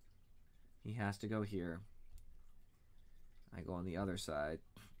 He has to go here. I go on the other side.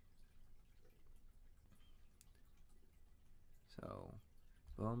 So,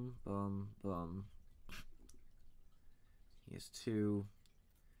 boom, boom, boom. He has 2.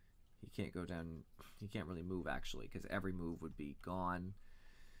 He can't go down. He can't really move, actually, because every move would be gone.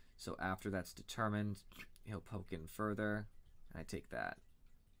 So after that's determined, he'll poke in further. And I take that.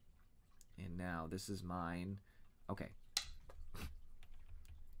 And now this is mine. Okay.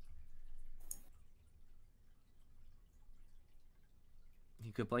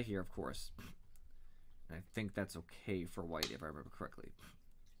 He could play here, of course. And I think that's okay for white, if I remember correctly.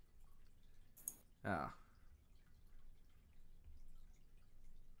 Ah.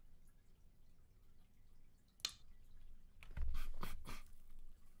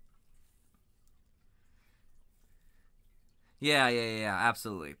 Yeah,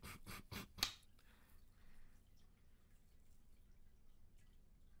 absolutely.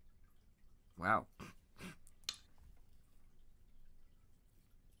 Wow.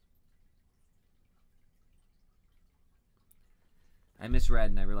 I misread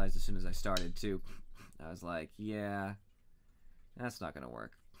and I realized as soon as I started too. I was like, yeah, that's not gonna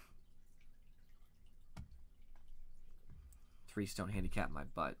work. 3 stone handicap my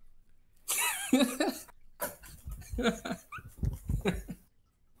butt.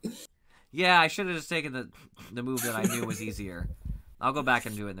 Yeah, I should have just taken the move that I knew was easier. I'll go back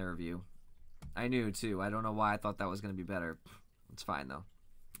and do it in the review. I knew too. I don't know why I thought that was going to be better. It's fine though.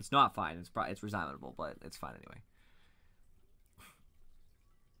 It's not fine. It's resignable, but it's fine anyway.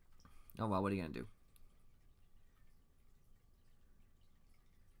 Oh well, what are you gonna do?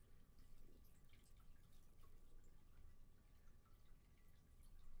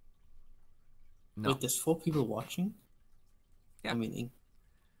 No. Wait, there's 4 people watching? Yeah. I mean,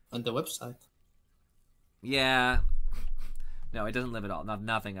 on the website. Yeah. No, it doesn't live at all.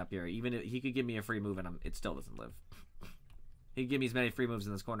 Nothing up here. Even if he could give me a free move and it still doesn't live. He could give me as many free moves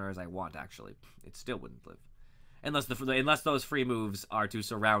in this corner as I want, actually. It still wouldn't live. Unless those free moves are to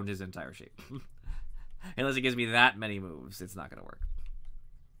surround his entire shape. Unless it gives me that many moves, it's not going to work.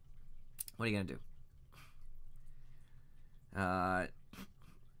 What are you going to do? I'm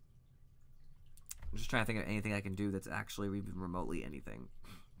just trying to think of anything I can do that's actually even remotely anything.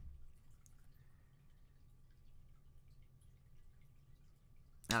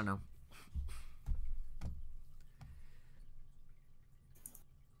 I don't know.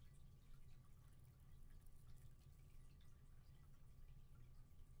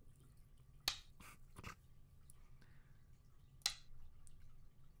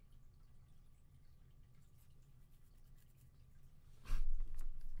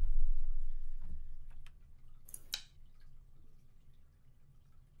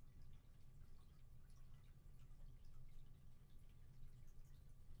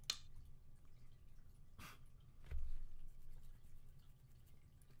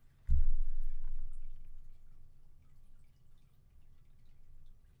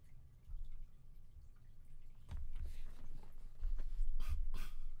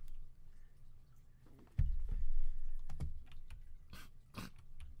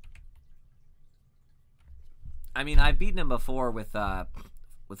 I mean, I've beaten him before with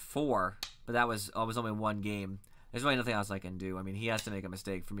 4, but that was only one game. There's really nothing else I can do. I mean, he has to make a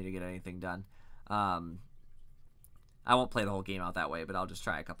mistake for me to get anything done. I won't play the whole game out that way, but I'll just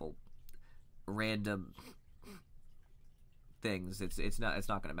try a couple random things. It's not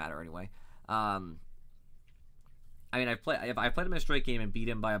going to matter anyway. I mean, I played him in a straight game and beat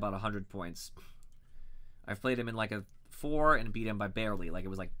him by about 100 points. I've played him in like a 4 and beat him by barely, like it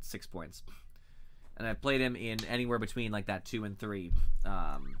was like 6 points. And I played him in anywhere between like that 2 and 3.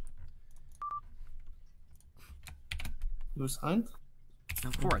 You signed?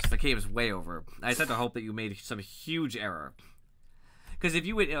 Of course, the game is way over. I just had to hope that you made some huge error. Because if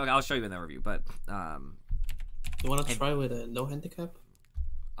you would, I'll show you in the review. But You want to try with a no handicap?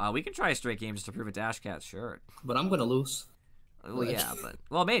 we can try a straight game just to prove it to Ashcat, sure. But I'm gonna lose. Well, yeah, but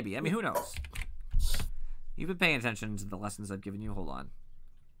well, maybe. I mean, who knows? You've been paying attention to the lessons I've given you. Hold on.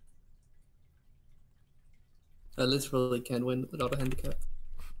 I literally can't win without a handicap.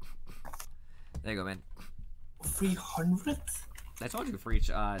 There you go, man. 300? I told you for each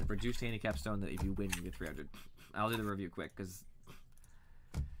reduced handicap stone that if you win, you get 300. I'll do the review quick because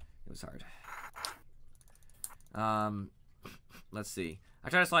it was hard. Let's see. I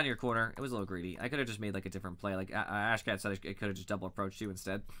tried to slide in your corner. It was a little greedy. I could have just made like a different play. Like Ashcat said, it could have just double approached you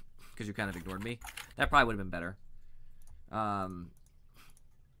instead because you kind of ignored me. That probably would have been better.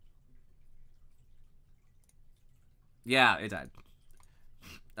 Yeah, it died.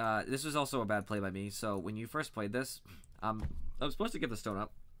 This was also a bad play by me. So when you first played this, I was supposed to give the stone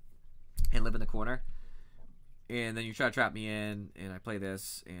up and live in the corner. And then you try to trap me in, and I play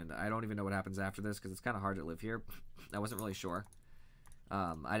this, and I don't even know what happens after this because it's kind of hard to live here. I wasn't really sure.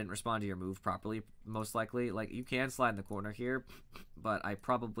 I didn't respond to your move properly, most likely. Like, you can slide in the corner here, but I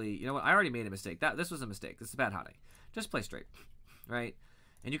probably... You know what? I already made a mistake. This was a mistake. This is bad Hane. Just play straight, right?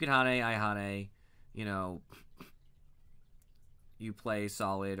 And you can Hane, I Hane, you know... You play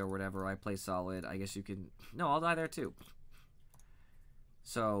solid or whatever. I play solid. I guess you can... No, I'll die there too.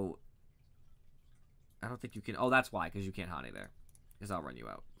 So... I don't think you can... Oh, that's why, because you can't Hane there. Because I'll run you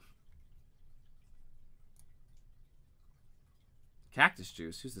out. Cactus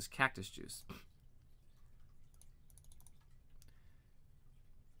Juice? Who's this Cactus Juice?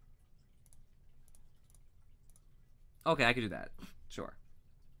 Okay, I can do that. Sure.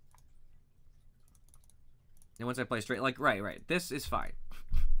 And once I play straight... Like, right. This is fine.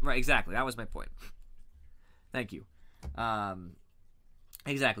 Right, exactly. That was my point. Thank you.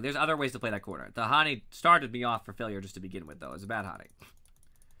 Exactly. There's other ways to play that corner. The Hane started me off for failure just to begin with, though. It's a bad Hane.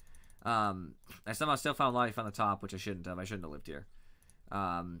 I somehow still found life on the top, which I shouldn't have. I shouldn't have lived here.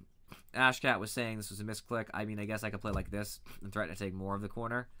 Ashcat was saying this was a misclick. I mean, I guess I could play like this and threaten to take more of the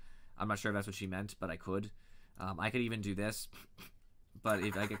corner. I'm not sure if that's what she meant, but I could. I could even do this. But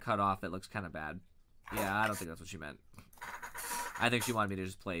if I get cut off, it looks kind of bad. Yeah, I don't think that's what she meant. I think she wanted me to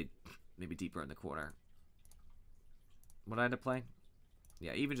just play maybe deeper in the corner. What did I end up playing?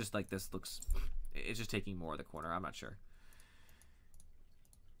 Yeah, even just like this looks... It's just taking more of the corner. I'm not sure.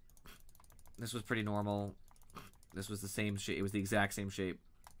 This was pretty normal. This was the same shape. It was the exact same shape.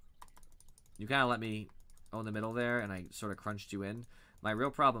 You kind of let me own the middle there, and I sort of crunched you in. My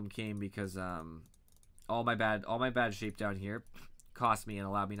real problem came because all my bad shape down here cost me and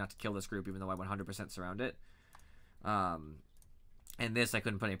allowed me not to kill this group, even though I 100% surround it. And this I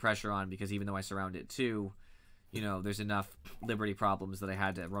couldn't put any pressure on because even though I surround it too, you know, there's enough Liberty problems that I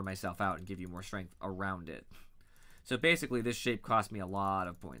had to run myself out and give you more strength around it. So basically, this shape cost me a lot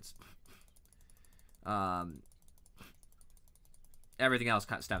of points. Everything else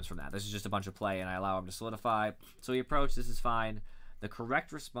kind of stems from that. This is just a bunch of play, and I allow him to solidify. So he approached. This is fine. The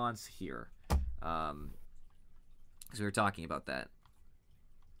correct response here, because we were talking about that.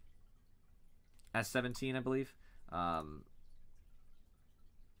 S17, I believe.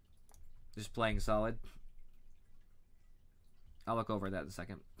 Just playing solid. I'll look over that in a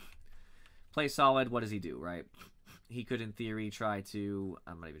second. Play solid. What does he do, right? He could, in theory, try to...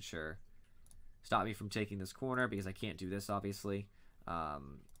 I'm not even sure. Stop me from taking this corner because I can't do this, obviously. I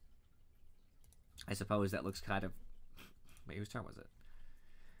suppose that looks kind of... Wait, whose turn was it?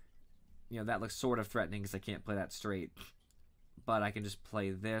 You know, that looks sort of threatening because I can't play that straight. But I can just play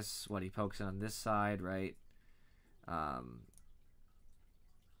this when he pokes on this side, right?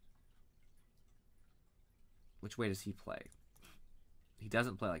 Which way does he play? He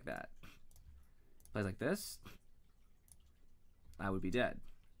doesn't play like that. Plays like this. I would be dead.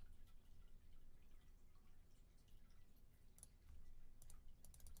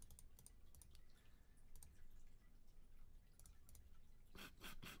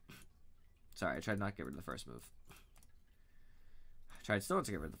 Sorry, I tried not to get rid of the first move. I tried still not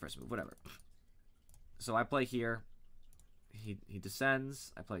to get rid of the first move, whatever. So I play here. He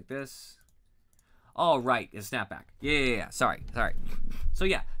descends. I play like this. Oh, right. It's snapback. Yeah. Sorry. So,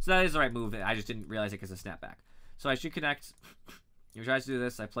 yeah. So that is the right move. I just didn't realize it because of snapback. So I should connect. He tries to do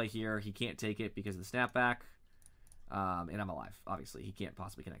this. I play here. He can't take it because of the snapback. And I'm alive. Obviously, he can't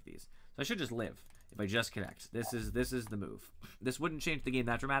possibly connect these. So I should just live if I just connect. This is the move. This wouldn't change the game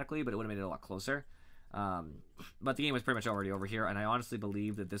that dramatically, but it would have made it a lot closer. But the game was pretty much already over here, and I honestly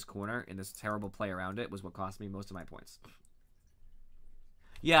believe that this corner and this terrible play around it was what cost me most of my points.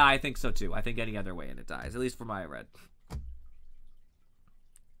 Yeah, I think so too. I think any other way and it dies, at least for my red.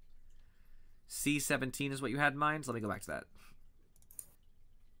 C17 is what you had in mind? So let me go back to that.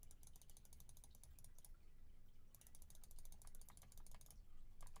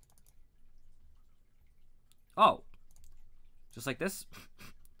 Oh. Just like this?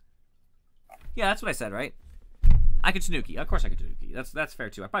 Yeah, that's what I said, right? I could Tanuki. Of course I could Tanuki. That's fair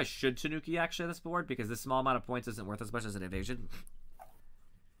too. I probably should Tanuki actually this board because this small amount of points isn't worth as much as an evasion.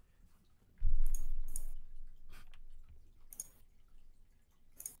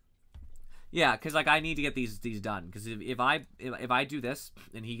 Yeah, because like I need to get these done. Because if I do this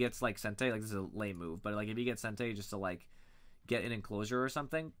and he gets like Sente, like this is a lame move, but like if he gets Sente just to like get an enclosure or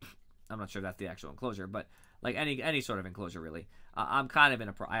something, I'm not sure if that's the actual enclosure, but like any sort of enclosure really, I'm kind of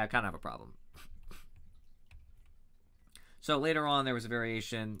I kind of have a problem. So later on there was a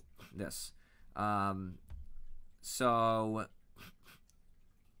variation. This, so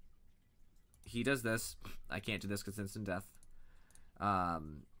he does this. I can't do this because it's instant death.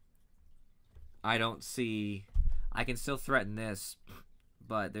 I don't see. I can still threaten this,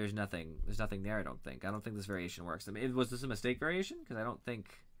 but there's nothing. There's nothing there. I don't think this variation works. I mean, was this a mistake variation? Because I don't think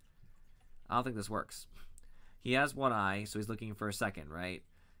this works. He has one eye, so he's looking for a second, right?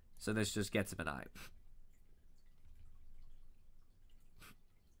 So this just gets him an eye.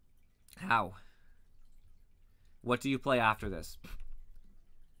 How? What do you play after this?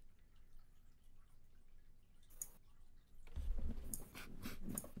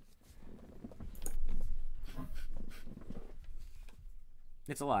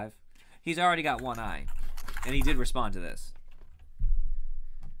 It's alive. He's already got one eye. And he did respond to this.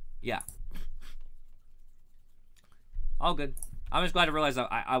 Yeah. All good. I'm just glad to realize that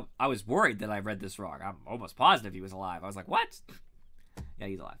I was worried that I read this wrong. I'm almost positive he was alive. I was like, what? Yeah,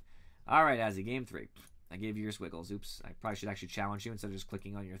 he's alive. All right, Azzy, game 3. I gave you your squiggles. Oops. I probably should actually challenge you instead of just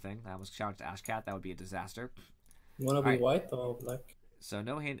clicking on your thing. I almost challenged Ashcat. That would be a disaster. You want to be white or black? So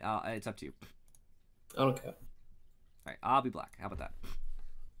no hand. It's up to you. I don't care. All right, I'll be black. How about that?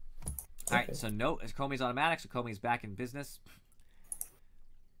 All right, so no, Komi's automatic, so Komi's back in business.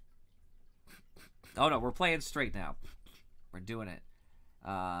 Oh no, we're playing straight now. We're doing it.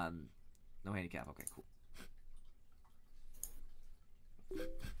 No handicap. Okay, cool.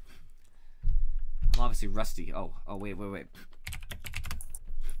 I'm obviously rusty. Oh, wait.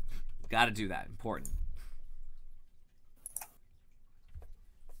 Gotta do that. Important.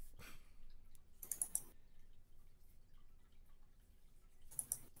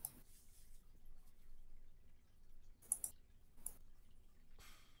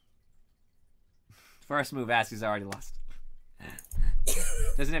 First move, Asky's already lost.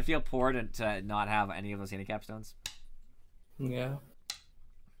 Doesn't it feel poor to not have any of those handicap stones? Yeah.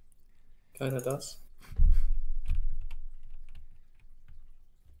 Kinda does.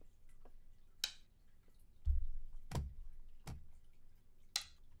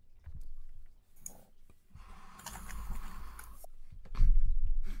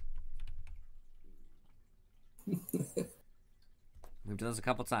 We've done this a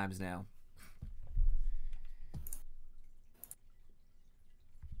couple times now.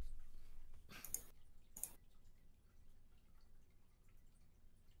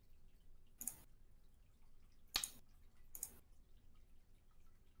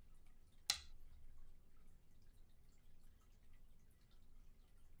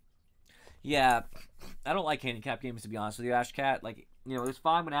 Yeah, I don't like handicap games, to be honest with you, Ashcat. Like, you know, it was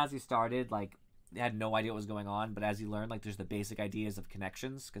fine when as he started, like, he had no idea what was going on, but as he learned, like, there's the basic ideas of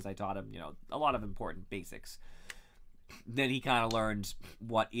connections, because I taught him, you know, a lot of important basics. Then he kind of learned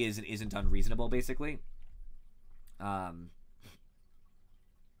what is and isn't unreasonable, basically.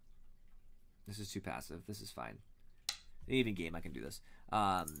 This is too passive. This is fine. Even game, I can do this.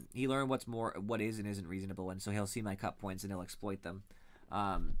 He learned what is and isn't reasonable, and so he'll see my cut points and he'll exploit them.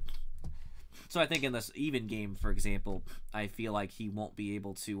 So I think in this even game, for example, I feel like he won't be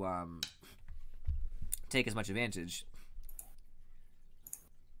able to take as much advantage.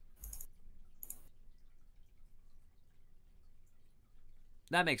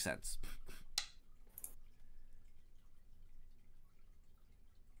 That makes sense.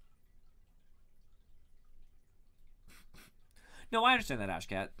 No, I understand that,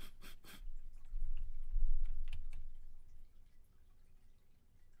 Ashcat.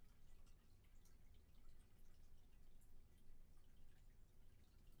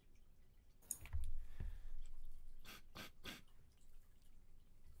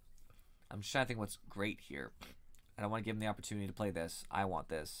 I'm just trying to think what's great here. I don't want to give him the opportunity to play this. I want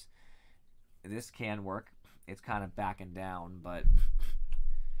this. This can work. It's kind of backing down, but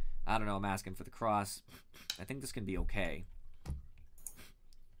I don't know. I'm asking for the cross. I think this can be okay.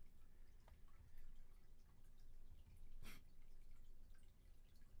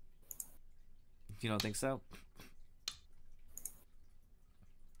 You don't think so?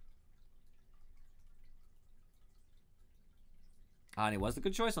 Honey, was the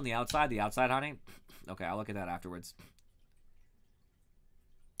good choice on the outside? The outside, honey? Okay, I'll look at that afterwards.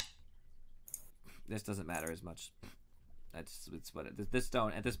 This doesn't matter as much. It's what this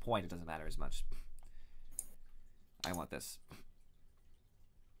stone at this point, it doesn't matter as much. I want this.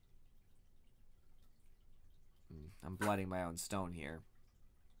 I'm blooding my own stone here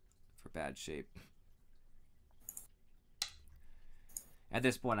for bad shape. At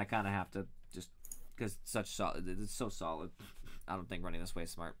this point, I kind of have to just because it's so solid. I don't think running this way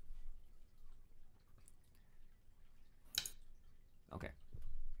is smart. Okay.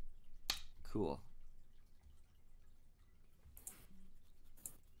 Cool.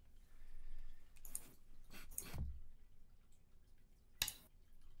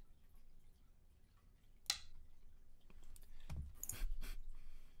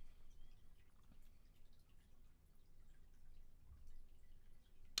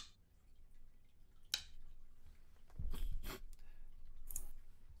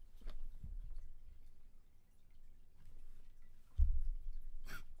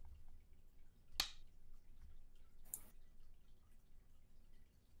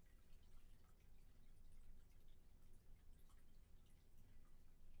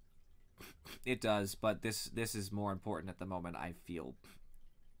 It does, but this is more important at the moment, I feel.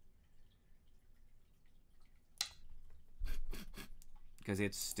 Because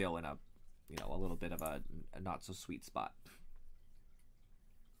it's still in a, you know, a little bit of a not so sweet spot.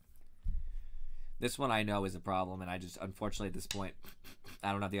 This one I know is a problem, and I just, unfortunately at this point,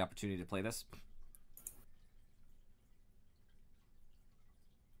 I don't have the opportunity to play this.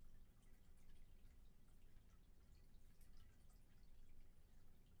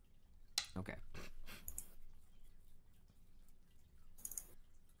 Okay.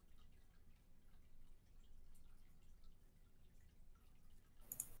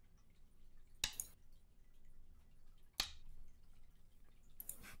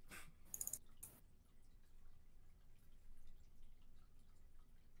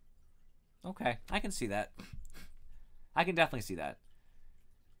 Okay, I can see that. I can definitely see that.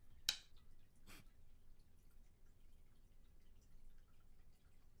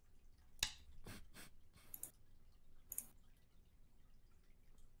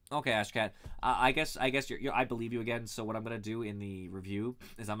 Okay, Ashcat. I guess I believe you again. So what I'm gonna do in the review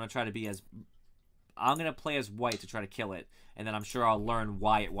is I'm gonna play as white to try to kill it, and then I'm sure I'll learn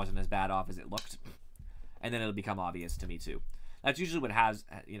why it wasn't as bad off as it looked, and then it'll become obvious to me too. That's usually what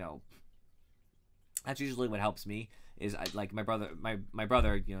that's usually what helps me. Is like my brother,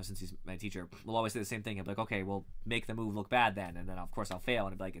 you know, since he's my teacher, will always say the same thing. He'll be like, okay, well, make the move look bad then, and then of course I'll fail,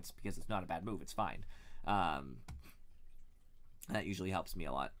 and I'll be like, it's because it's not a bad move, it's fine. That usually helps me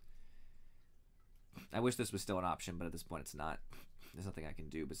a lot. I wish this was still an option, but at this point it's not. There's nothing I can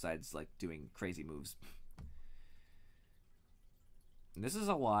do besides like doing crazy moves. And this is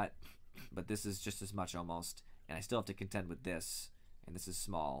a lot, but this is just as much almost, and I still have to contend with this, and this is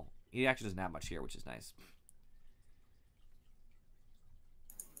small. He actually doesn't have much here, which is nice.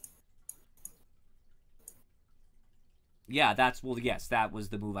 Yeah, yes, that was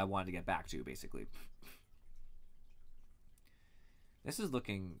the move I wanted to get back to, basically. This is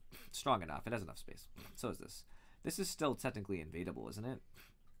looking strong enough. It has enough space. So is this. This is still technically invadable, isn't it?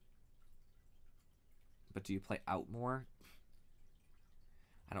 But do you play out more?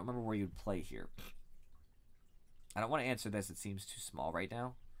 I don't remember where you'd play here. I don't want to answer this. It seems too small right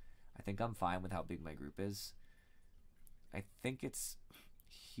now. I think I'm fine with how big my group is. I think it's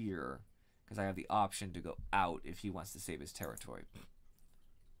here because I have the option to go out if he wants to save his territory.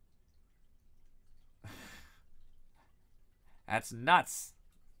 That's nuts.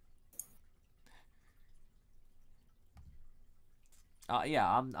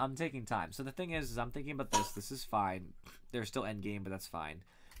 Yeah, I'm taking time. So the thing is I'm thinking about this. This is fine. They're still endgame, but that's fine.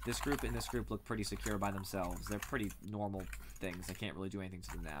 This group and this group look pretty secure by themselves. They're pretty normal things. I can't really do anything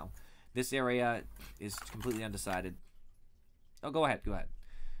to them now. This area is completely undecided. Oh, go ahead. Go ahead.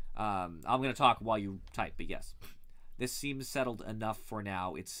 I'm going to talk while you type, but yes. This seems settled enough for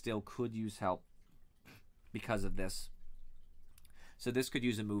now. It still could use help because of this. So this could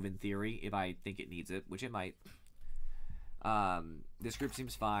use a move in theory if I think it needs it, which it might. This group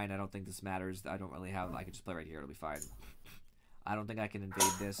seems fine. I don't think this matters. I don't really have... I can just play right here. It'll be fine. I don't think I can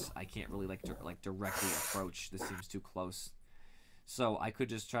invade this. I can't really like directly approach. This seems too close. So I could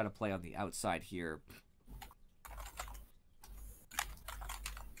just try to play on the outside here.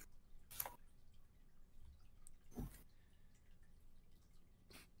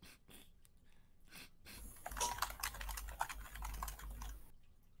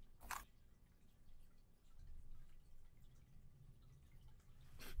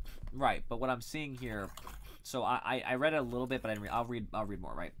 Right, but what I'm seeing here, so I read it a little bit, but I didn't read, I'll read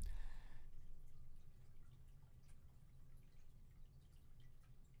more, right?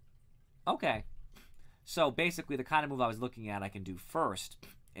 Okay. So basically the kind of move I was looking at I can do first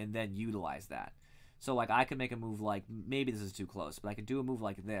and then utilize that. So like I could make a move like, maybe this is too close, but I could do a move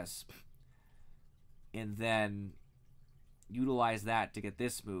like this and then utilize that to get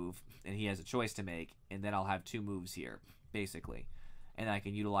this move, and he has a choice to make, and then I'll have two moves here, basically. And I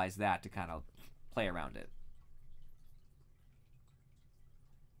can utilize that to kind of play around it.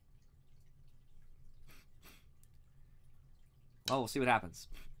 Well, we'll see what happens.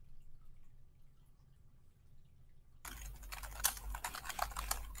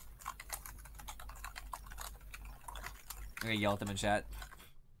 I'm gonna yell at them in chat.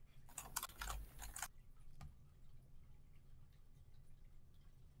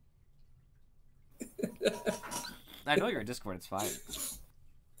 I know you're in Discord, it's fine.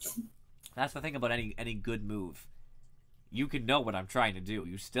 That's the thing about any good move. You can know what I'm trying to do.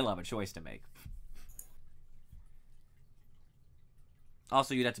 You still have a choice to make.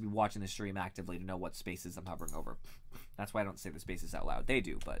 Also, you'd have to be watching the stream actively to know what spaces I'm hovering over. That's why I don't say the spaces out loud. They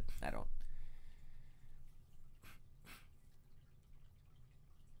do, but I don't.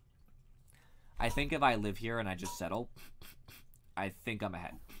 I think if I live here and I just settle, I think I'm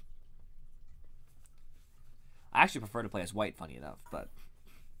ahead. I actually prefer to play as white, funny enough, but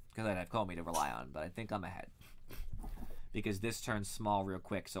because I'd have Comey to rely on, but I think I'm ahead. Because this turns small real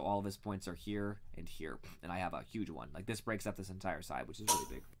quick, so all of his points are here and here, and I have a huge one. Like, this breaks up this entire side, which is really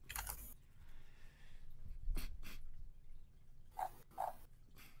big.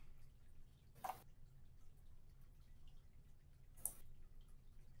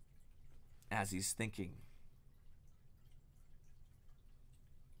 As he's thinking.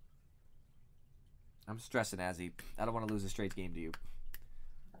 I'm stressing, Azzy. I don't want to lose a straight game to you.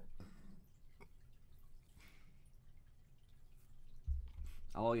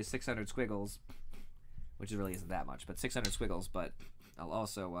 I'll owe you 600 squiggles, which really isn't that much, but 600 squiggles, but I'll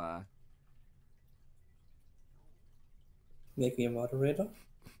also, Make me a moderator.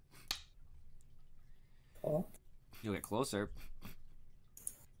 Oh. You'll get closer.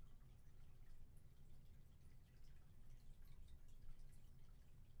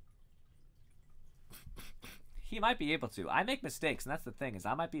 He might be able to. I make mistakes, and that's the thing, is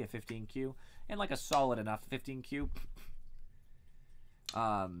I might be a 15Q, and like a solid enough 15Q.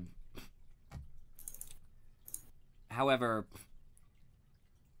 However,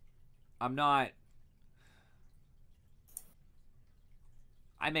 I'm not...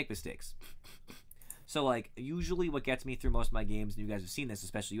 I make mistakes. So, like, usually what gets me through most of my games, and you guys have seen this,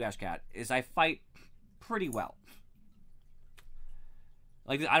 especially you, Ashcat, is I fight pretty well.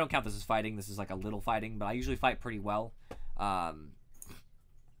 Like, I don't count this as fighting. This is like a little fighting, but I usually fight pretty well. But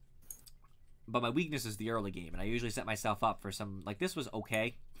my weakness is the early game, and I usually set myself up for some... Like, this was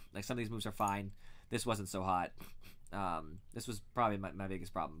okay. Like, some of these moves are fine. This wasn't so hot. This was probably my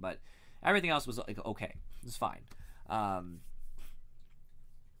biggest problem, but everything else was, like, okay. It was fine.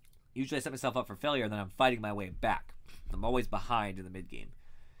 Usually I set myself up for failure, and then I'm fighting my way back. I'm always behind in the mid-game.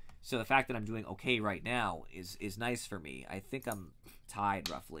 So the fact that I'm doing okay right now is nice for me. I think I'm tied,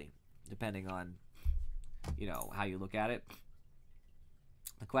 roughly, depending on, you know, how you look at it.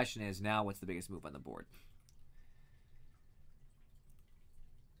 The question is, now what's the biggest move on the board?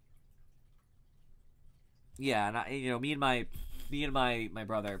 Yeah, and you know, me and my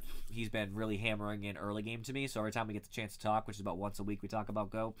brother, he's been really hammering in early game to me. So every time we get the chance to talk, which is about once a week, we talk about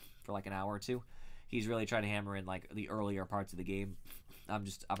Go for like an hour or two. He's really trying to hammer in like the earlier parts of the game. I'm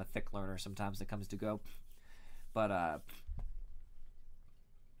a thick learner sometimes when it comes to Go, but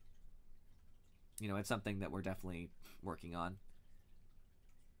you know, it's something that we're definitely working on.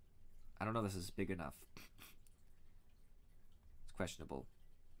 I don't know if this is big enough. It's questionable,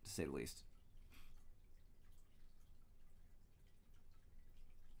 to say the least.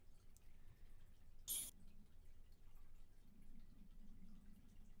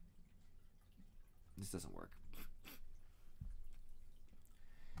 This doesn't work.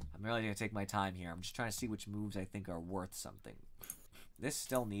 I'm really going to take my time here. I'm just trying to see which moves I think are worth something. This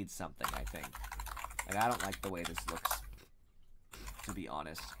still needs something, I think. Like, I don't like the way this looks, to be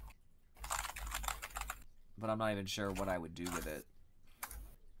honest. But I'm not even sure what I would do with it.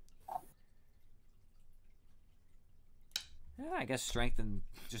 Yeah, I guess strength and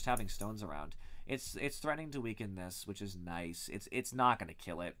just having stones around. It's threatening to weaken this, which is nice. It's not going to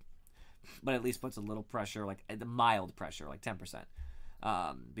kill it, but at least puts a little pressure, like the mild pressure, like 10%.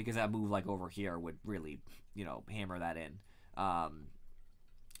 Because that move like over here would really, you know, hammer that in.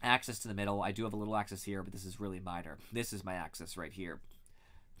 Access to the middle. I do have a little access here, but this is really minor. This is my access right here.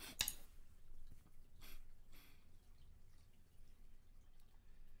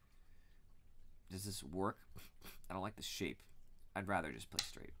 Does this work? I don't like the shape. I'd rather just play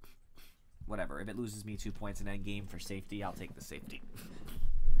straight. Whatever. If it loses me 2 points in endgame for safety, I'll take the safety.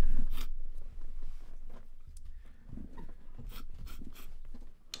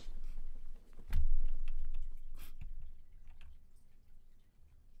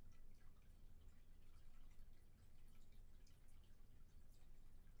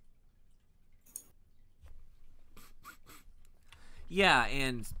 Yeah,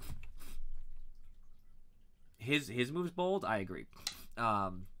 and his move's bold. I agree.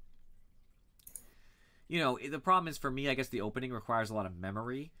 You know, the problem is for me, I guess the opening requires a lot of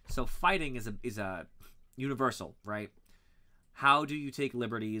memory. So fighting is a universal, right? How do you take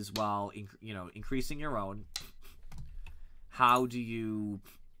liberties while you know, increasing your own? How do you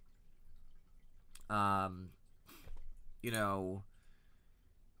you know,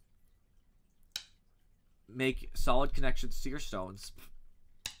 make solid connections to your stones?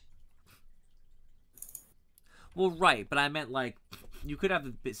 Well, right, but I meant like you could have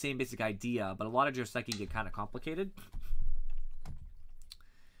the same basic idea, but a lot of Joseki get kind of complicated.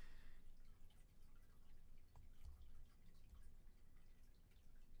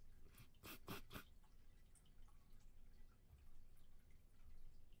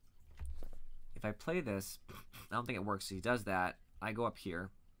 If I play this, I don't think it works. So he does that. I go up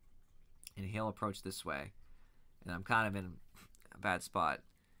here, and he'll approach this way, and I'm kind of in a bad spot.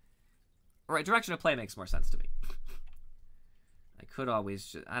 All right, direction of play makes more sense to me. I could always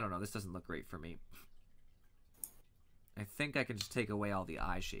just, I don't know, this doesn't look great for me. I think I can just take away all the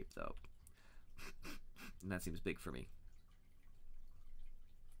eye shape, though. And that seems big for me.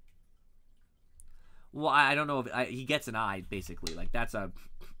 Well, I don't know if he gets an eye, basically. Like, that's a...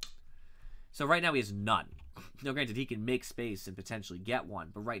 So right now he has none. Now, granted, he can make space and potentially get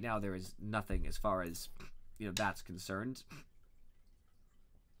one, but right now there is nothing as far as, you know, that's concerned.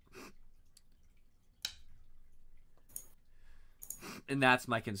 And that's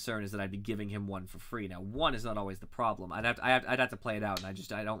my concern, is that I'd be giving him one for free. Now, one is not always the problem. I'd have to play it out, and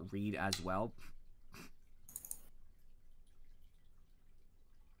I don't read as well.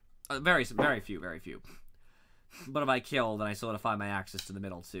 Very few. But if I kill, then I solidify my access to the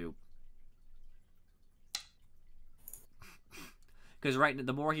middle too. Because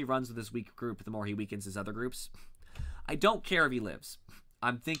the more he runs with this weak group, the more he weakens his other groups. I don't care if he lives.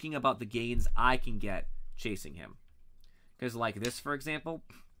 I'm thinking about the gains I can get chasing him. Because like this, for example,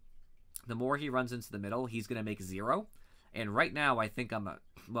 the more he runs into the middle, he's going to make 0. And right now, I think I'm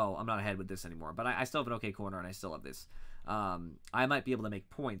not ahead with this anymore. But I still have an okay corner, and I still have this. I might be able to make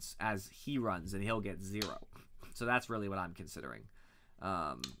points as he runs, and he'll get 0. So that's really what I'm considering.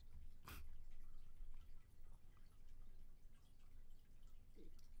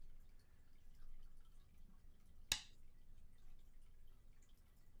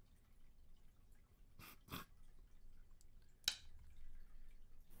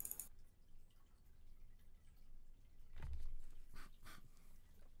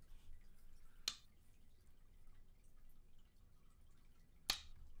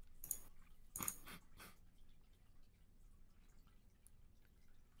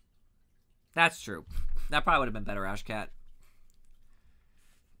 That's true. That probably would have been better, Ashcat.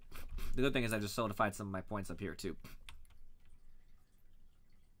 The good thing is I just solidified some of my points up here, too.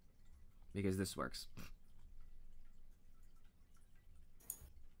 Because this works.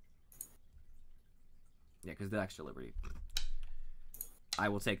 Yeah, because the extra liberty. I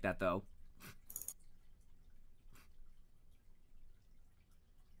will take that, though.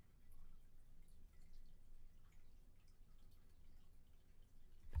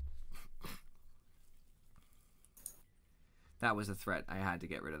 That was a threat. I had to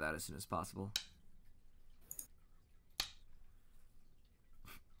get rid of that as soon as possible.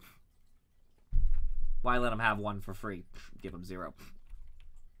 Why let him have one for free? Give him 0.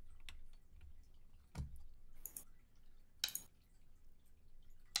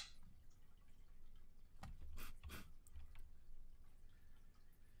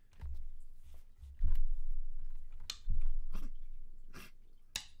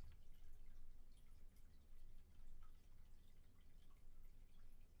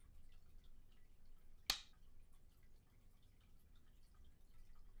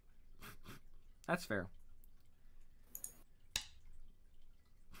 That's fair.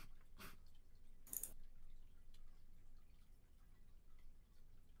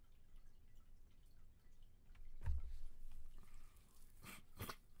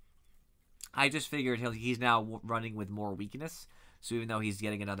 I just figured he's now running with more weakness, so even though he's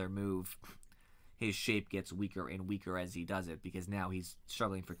getting another move, his shape gets weaker and weaker as he does it, because now he's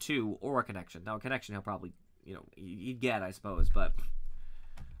struggling for 2 or a connection. Now a connection he'll probably, he'd get, I suppose, but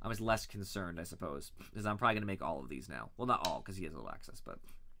I was less concerned, I suppose, because I'm probably going to make all of these now. Well, not all, because he has a little access, but...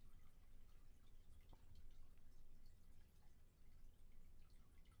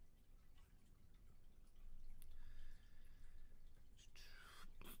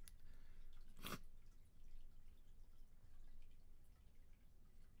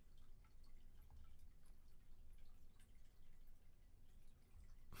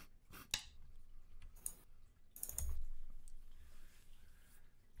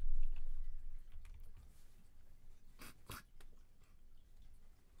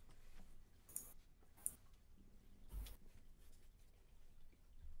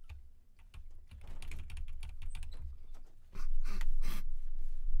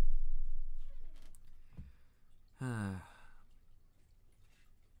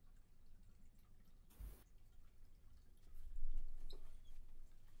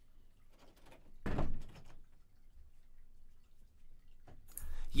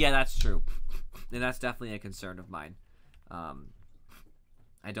 Yeah, that's true. And that's definitely a concern of mine.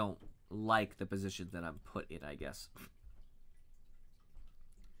 I don't like the position that I'm put in, I guess.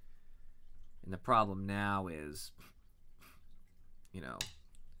 And the problem now is,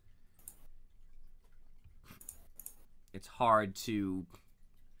 it's hard to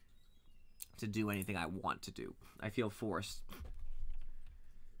do anything I want to do. I feel forced.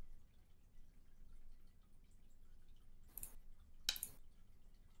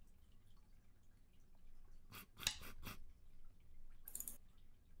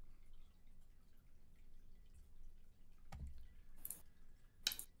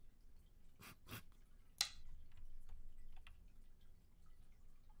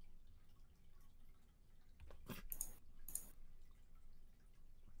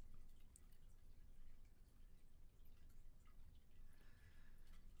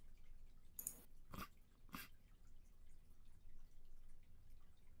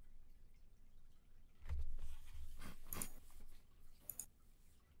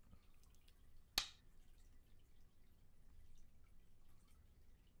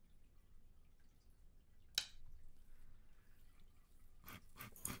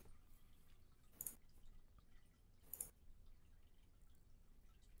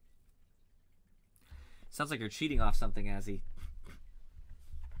 Sounds like you're cheating off something, Azzy.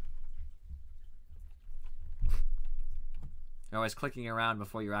 You're always clicking around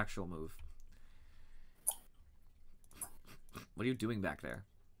before your actual move. What are you doing back there?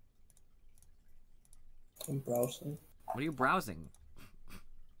 I'm browsing. What are you browsing?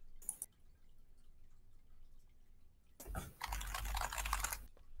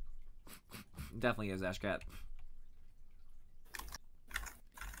 Definitely is, Ashcat.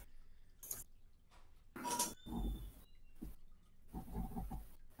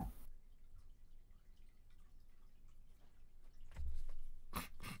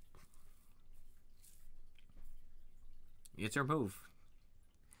 It's your move.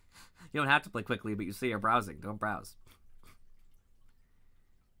 You don't have to play quickly, but you say you're browsing. Don't browse.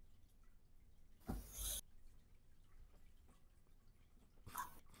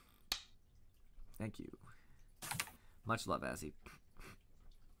 Thank you. Much love, Azzy.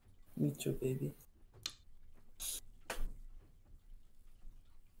 Me too, baby.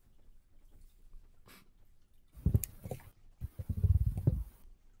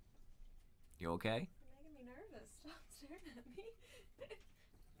 You okay? You're making me nervous. Stop staring at me.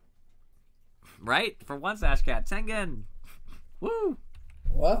 Right? For once, Ashcat. Tengen! Woo!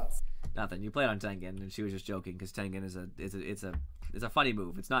 What? Nothing. You played on Tengen, and she was just joking because Tengen is a funny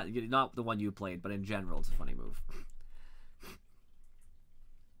move. It's not the one you played, but in general, it's a funny move. Can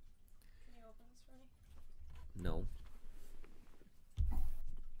you open this for me? No.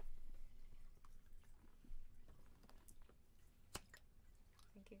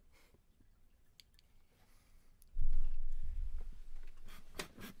 Thank you.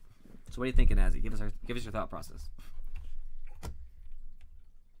 So what are you thinking, Azzy? Give us your thought process.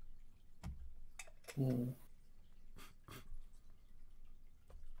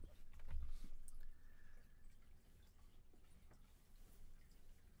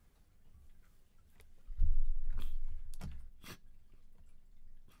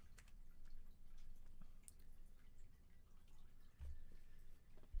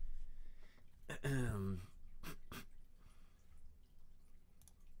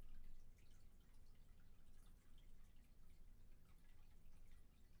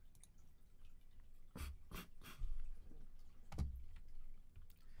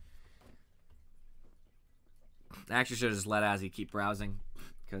 I actually should have just let Azzy keep browsing,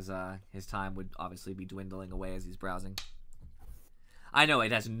 because his time would obviously be dwindling away as he's browsing. I know,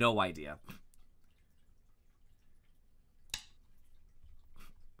 it has no idea.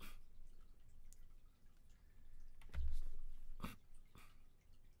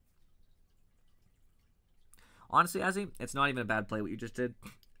 Honestly, Azzy, it's not even a bad play what you just did.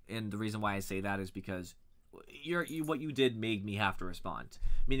 And the reason why I say that is because what you did made me have to respond.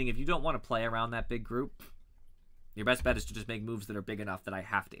 Meaning, if you don't want to play around that big group, your best bet is to just make moves that are big enough that I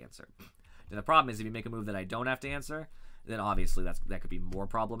have to answer. And the problem is, if you make a move that I don't have to answer, then obviously that could be more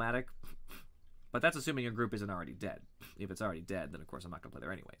problematic. But that's assuming your group isn't already dead. If it's already dead, then of course I'm not going to play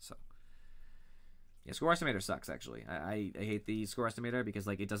there anyway. So yeah, score estimator sucks, actually. I hate the score estimator because,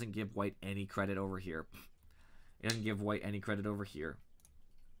 like, it doesn't give white any credit over here. It doesn't give white any credit over here.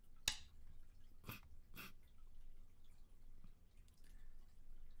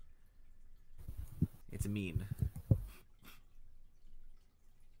 It's mean.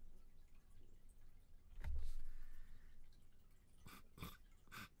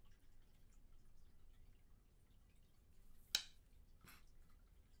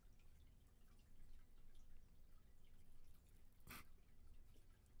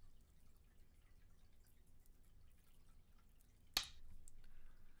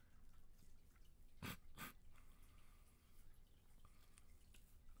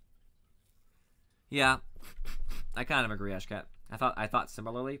 Yeah, I kind of agree, Ashcat. I thought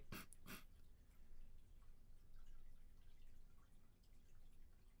similarly.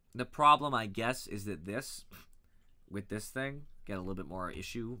 The problem, I guess, is that with this thing, get a little bit more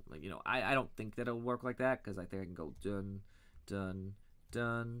issue. Like, you know, I don't think that it'll work like that, because I think I can go done, done,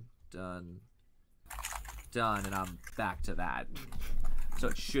 done, done, done, and I'm back to that. So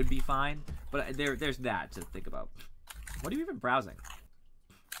it should be fine. But there's that to think about. What are you even browsing?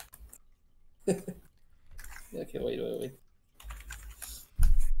 Okay, wait.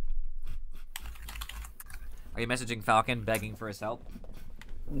 Are you messaging Falcon begging for his help?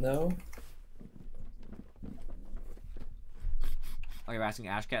 No. Oh, you're asking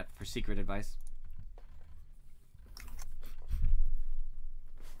Ashcat for secret advice?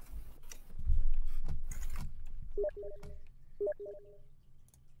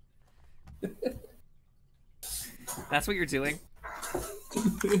 That's what you're doing?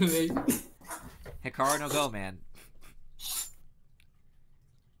 Hikaru no go, man.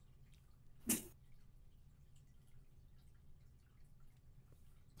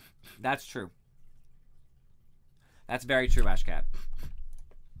 That's true. That's very true, Ashcat.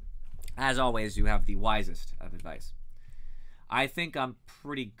 As always, you have the wisest of advice. I think I'm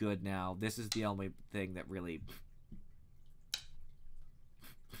pretty good now. This is the only thing that really...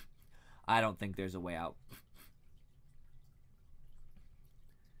 I don't think there's a way out.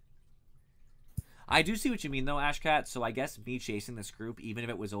 I do see what you mean, though, Ashcat. So I guess me chasing this group, even if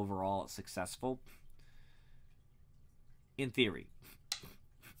it was overall successful, in theory,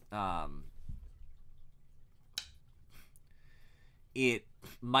 it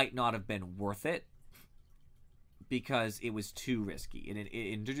might not have been worth it because it was too risky. It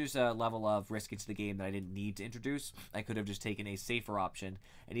introduced a level of risk into the game that I didn't need to introduce. I could have just taken a safer option,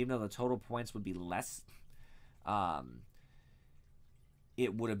 and even though the total points would be less,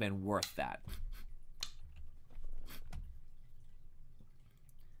 it would have been worth that.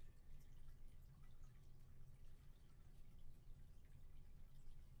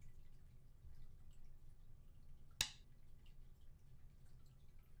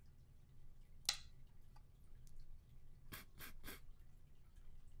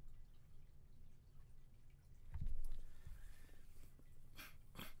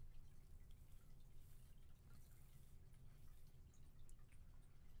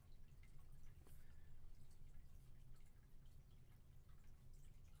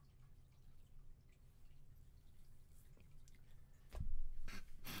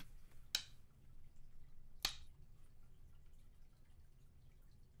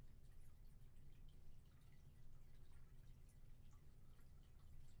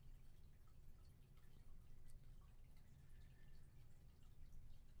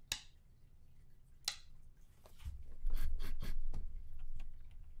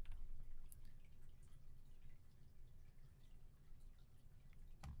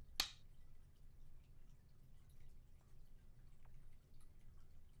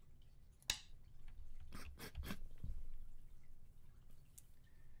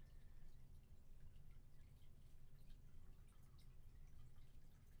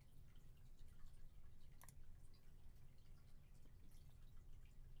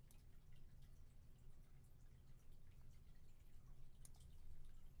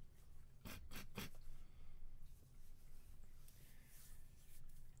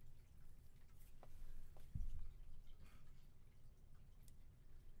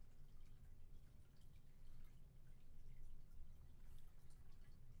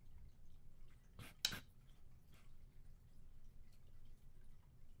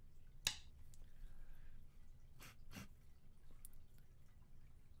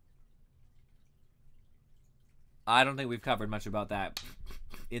 I don't think we've covered much about that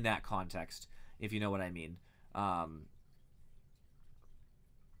in that context, if you know what I mean.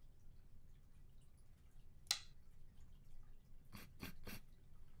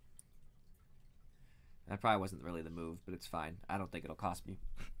 That probably wasn't really the move, but it's fine. I don't think it'll cost me.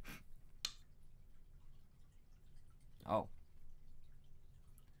 Oh.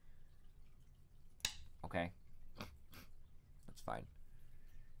 Okay. That's fine.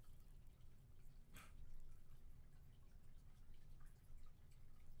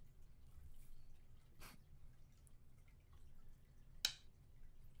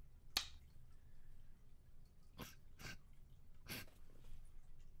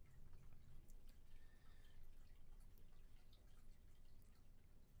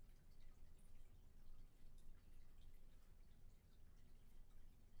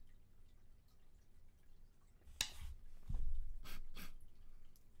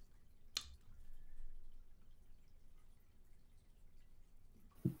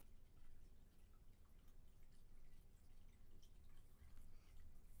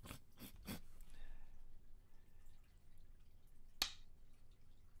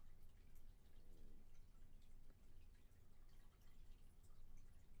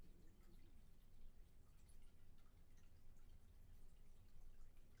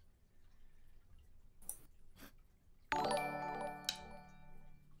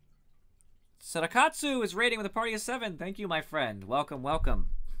 Sadakatsu is raiding with a party of 7. Thank you, my friend. Welcome, welcome.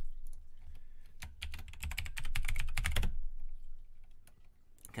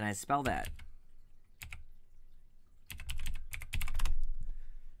 Can I spell that?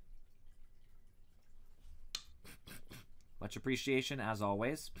 Much appreciation, as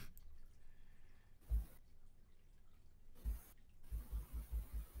always.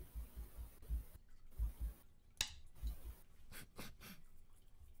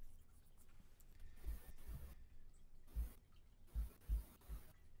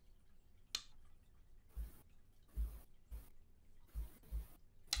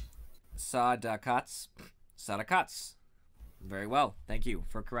 Sadakats. Sadakats. Very well. Thank you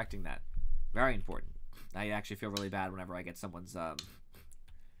for correcting that. Very important. I actually feel really bad whenever I get someone's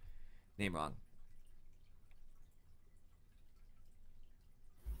name wrong.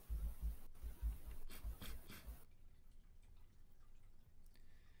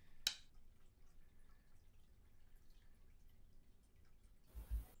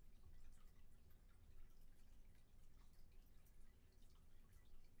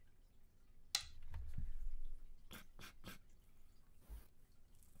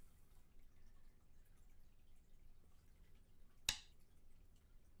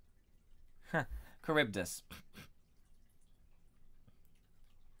 Charybdis.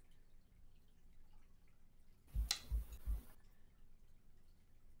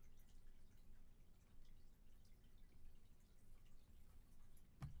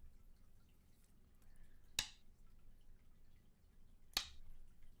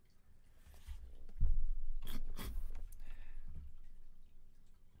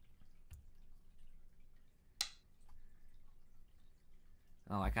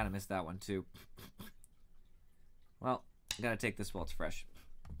 Oh, I kind of missed that one too. Well, I gotta take this while it's fresh.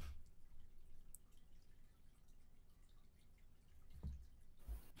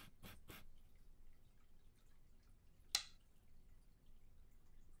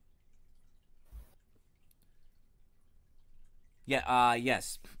 Yeah,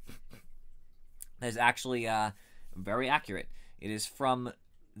 yes. That is actually very accurate. It is from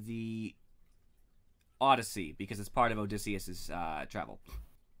the Odyssey, because it's part of Odysseus's travel.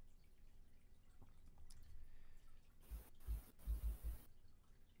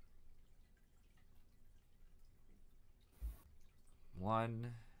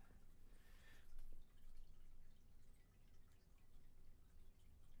 One.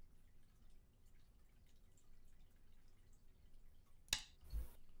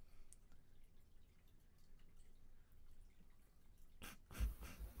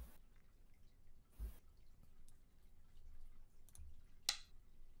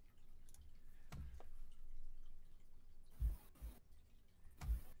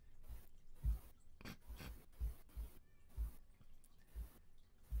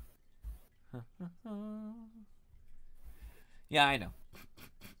 Yeah, I know.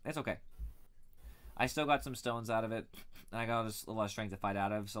 It's okay. I still got some stones out of it. I got a lot of strength to fight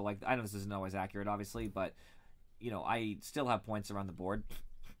out of. So, like, I know this isn't always accurate, obviously, but, you know, I still have points around the board.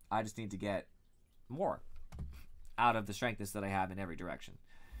 I just need to get more out of the strengthness that I have in every direction.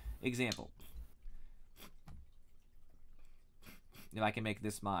 Example. If I can make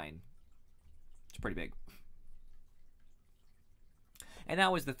this mine, it's pretty big. And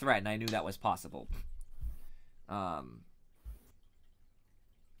that was the threat, and I knew that was possible. Um,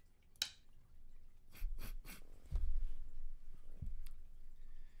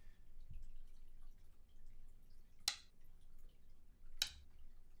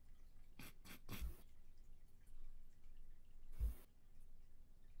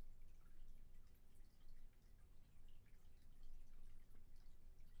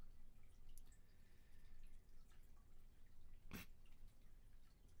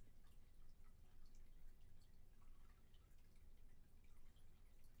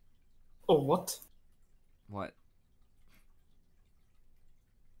 Oh, what? what?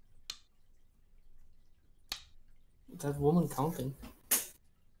 That woman counting.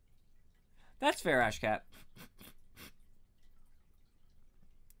 That's fair, Ashcat.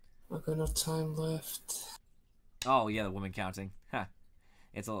 I got no time left. Oh, yeah, the woman counting. Huh.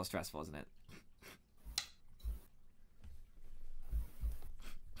 It's a little stressful, isn't it?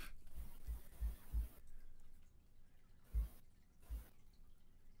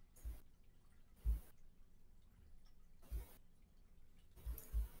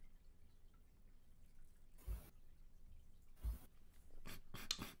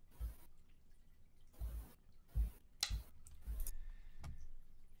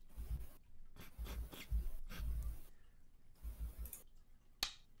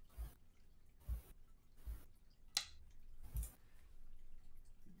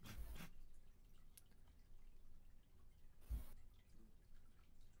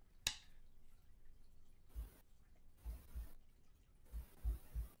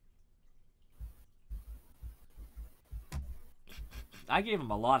 I gave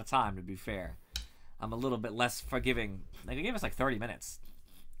him a lot of time, to be fair. I'm a little bit less forgiving. Like, he gave us like 30 minutes.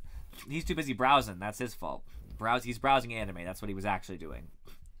 He's too busy browsing. That's his fault. He's browsing anime. That's what he was actually doing.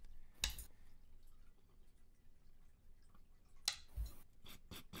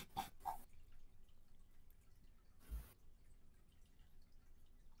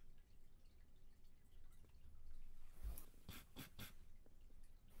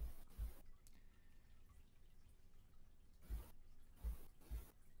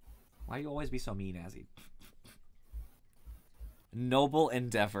 Why do you always be so mean, Azzy? Noble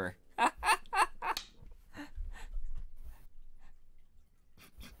endeavor.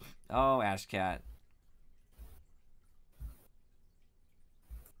 Oh, Ashcat.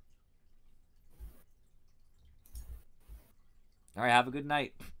 All right, have a good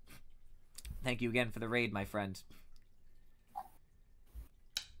night. Thank you again for the raid, my friend.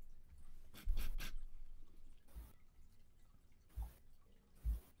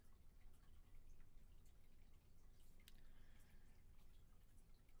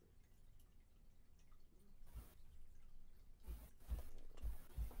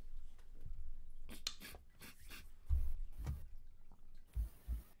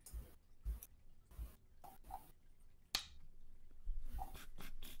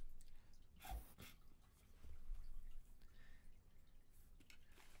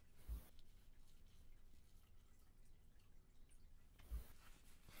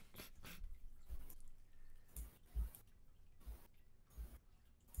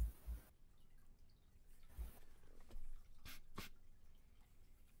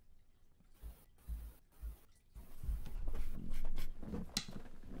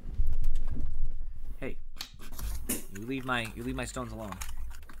 Hey, you leave my stones alone.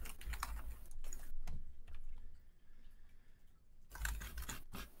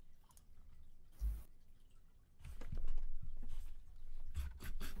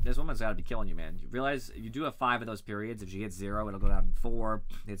 This woman's got to be killing you, man. You realize you do have 5 of those periods. If she hits 0, it'll go down 4,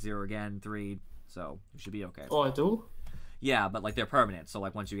 hit 0 again, 3. So you should be okay. Oh, I do? Yeah, but like they're permanent. So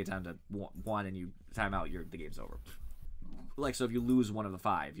like once you get down to 1 and you time out, the game's over. Like, so if you lose 1 of the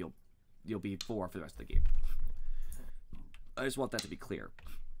 5, you'll be 4 for the rest of the game. I just want that to be clear.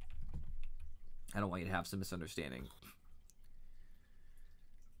 I don't want you to have some misunderstanding.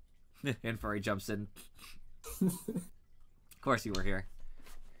 And Furry jumps in. Of course you were here.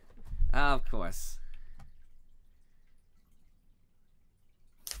 Of course.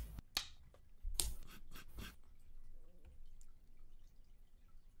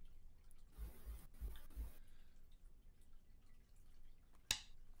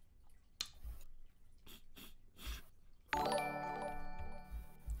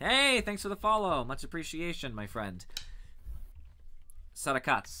 Hey, thanks for the follow. Much appreciation, my friend.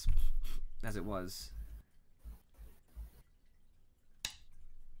 Sarakats, as it was.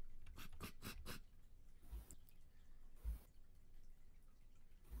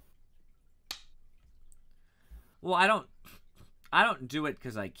 Well, I don't do it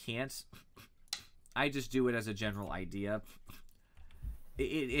because I can't. I just do it as a general idea.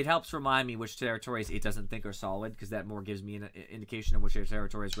 it helps remind me which territories it doesn't think are solid, because that more gives me an indication of which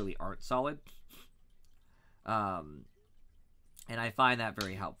territories really aren't solid. And I find that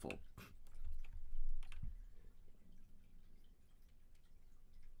very helpful.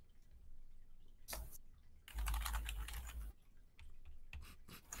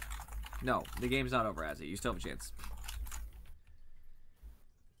 No, the game's not over, Azzy. You still have a chance.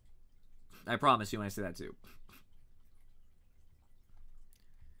 I promise you when I say that too.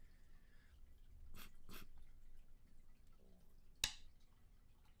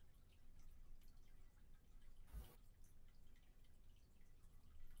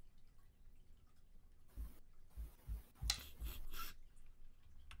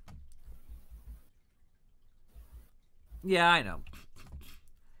 Yeah, I know.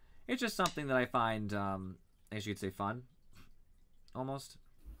 It's just something that I find, as you could say, fun. Almost.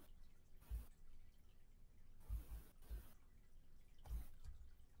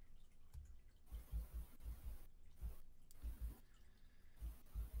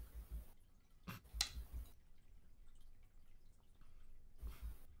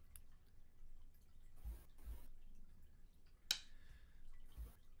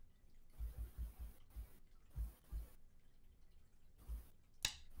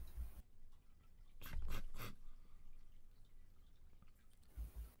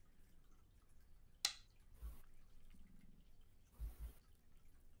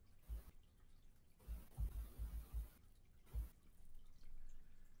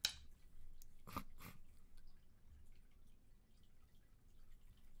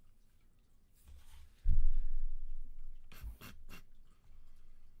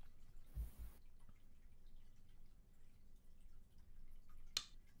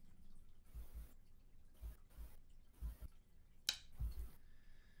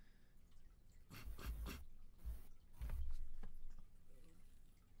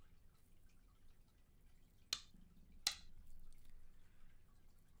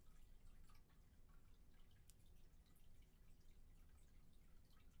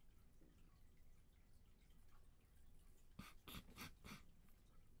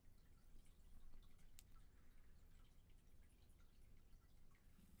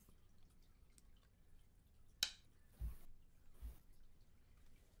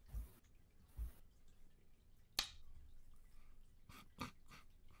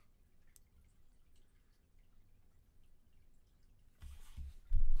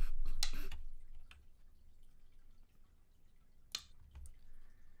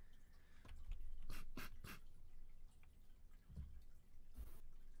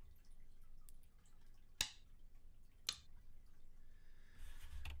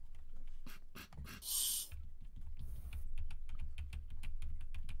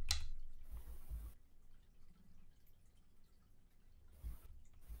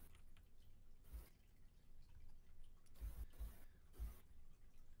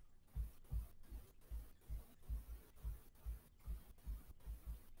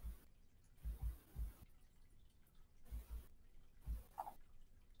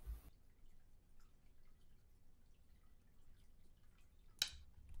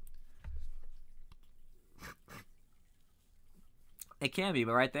 It can be,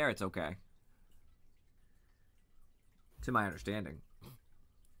 but right there, it's okay. To my understanding.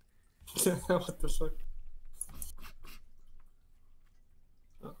 What the fuck?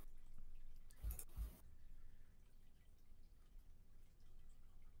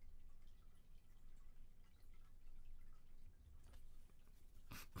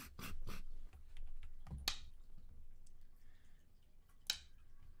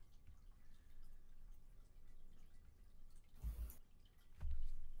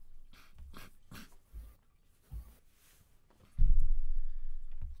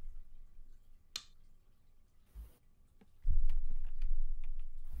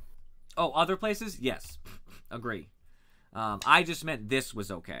 Oh, other places? Yes. Agree. I just meant this was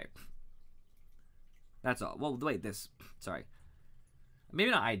okay. That's all. Well, wait, this. Sorry.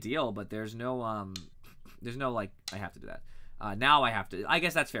 Maybe not ideal, but there's no, like, I have to do that. Now I have to. I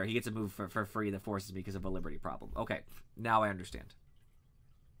guess that's fair. He gets a move for free that forces me because of a liberty problem. Okay. Now I understand.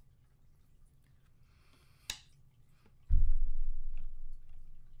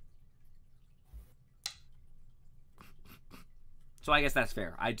 So I guess that's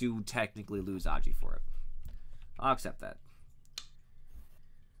fair. I do technically lose Aji for it. I'll accept that.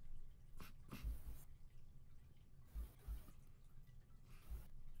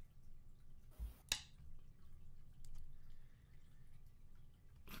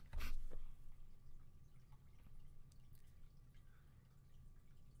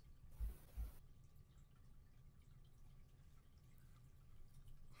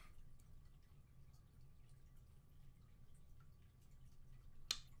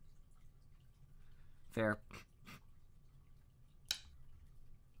 Fair.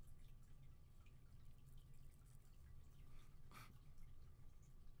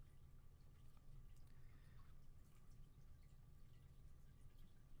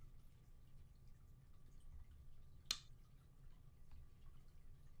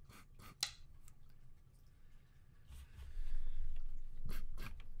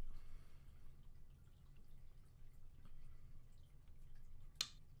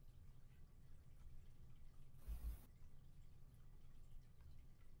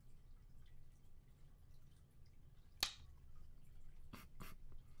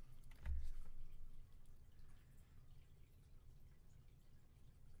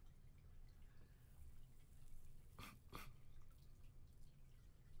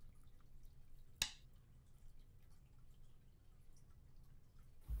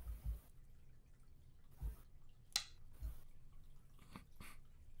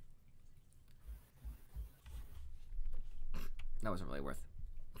 That wasn't really worth.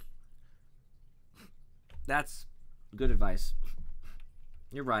 That's good advice.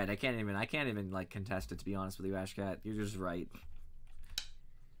 You're right. I can't even like contest it, to be honest with you, Ashcat. You're just right.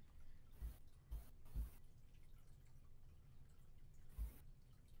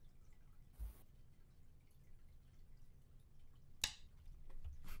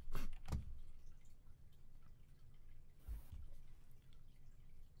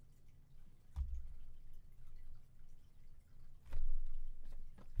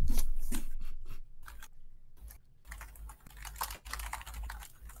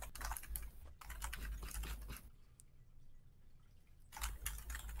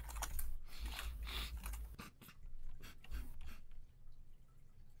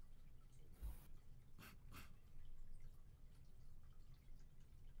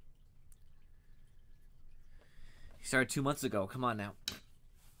 He started 2 months ago. Come on now.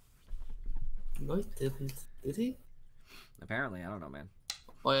 No, he didn't. Did he? Apparently, I don't know, man.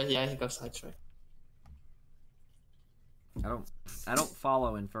 Oh yeah, he got sidetracked. I don't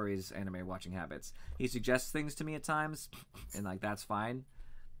follow in Furry's anime watching habits. He suggests things to me at times, and like that's fine.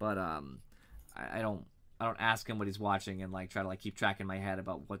 But I don't ask him what he's watching and like try to like keep track in my head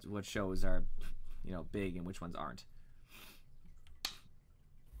about what shows are, you know, big and which ones aren't.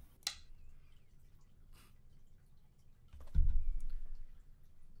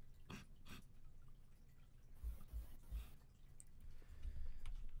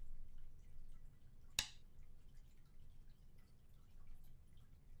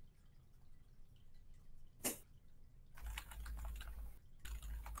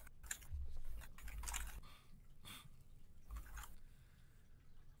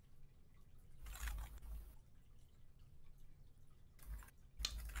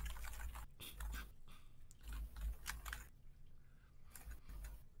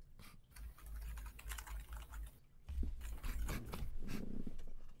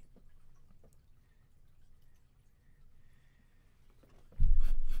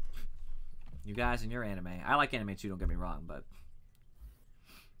 You guys and your anime. I like anime too, don't get me wrong, but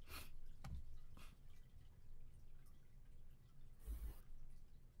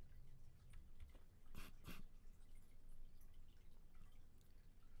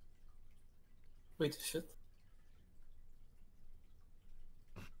Wait, shit.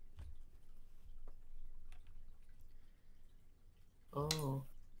 Oh.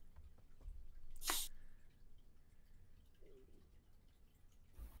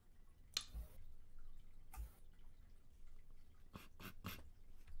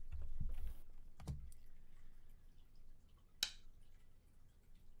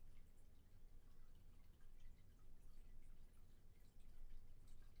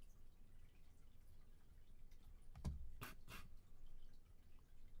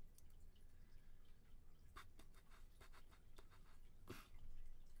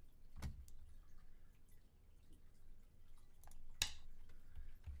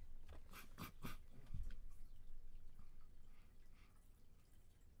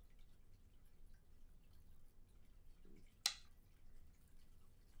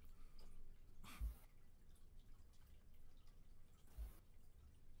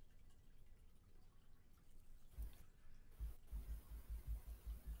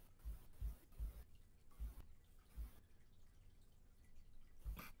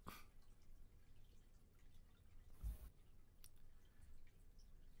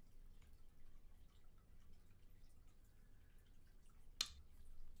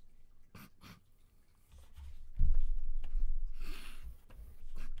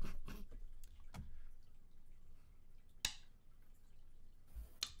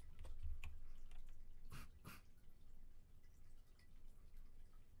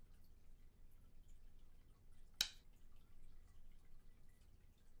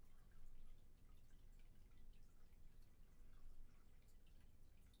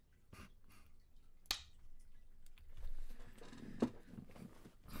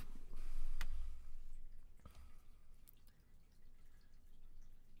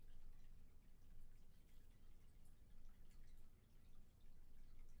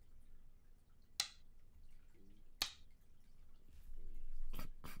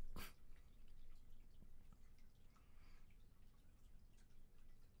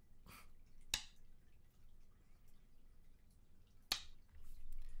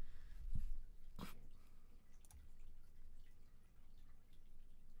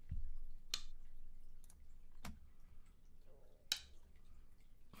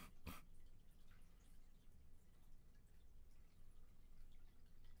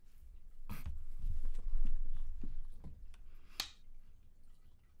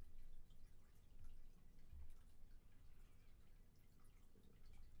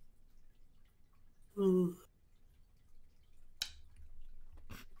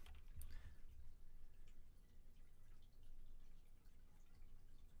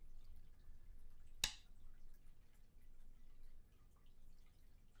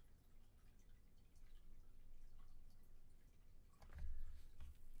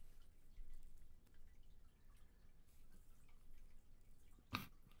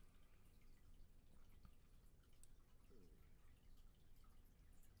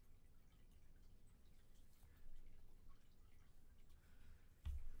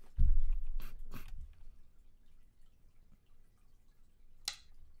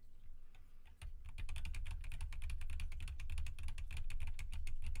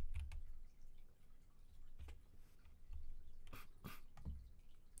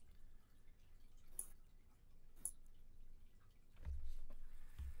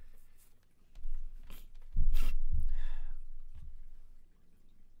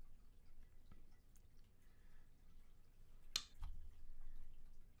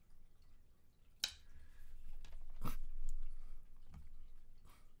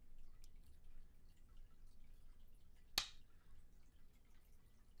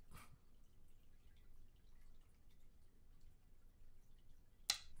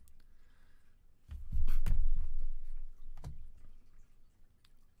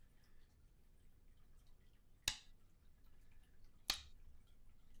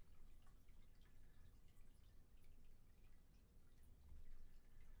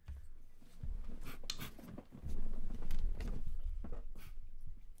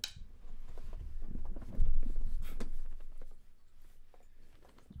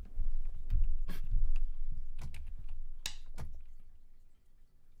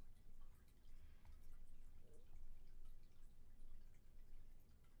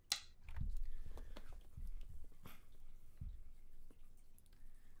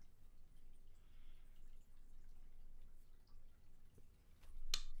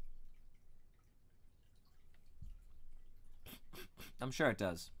 I'm sure it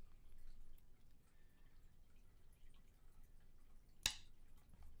does.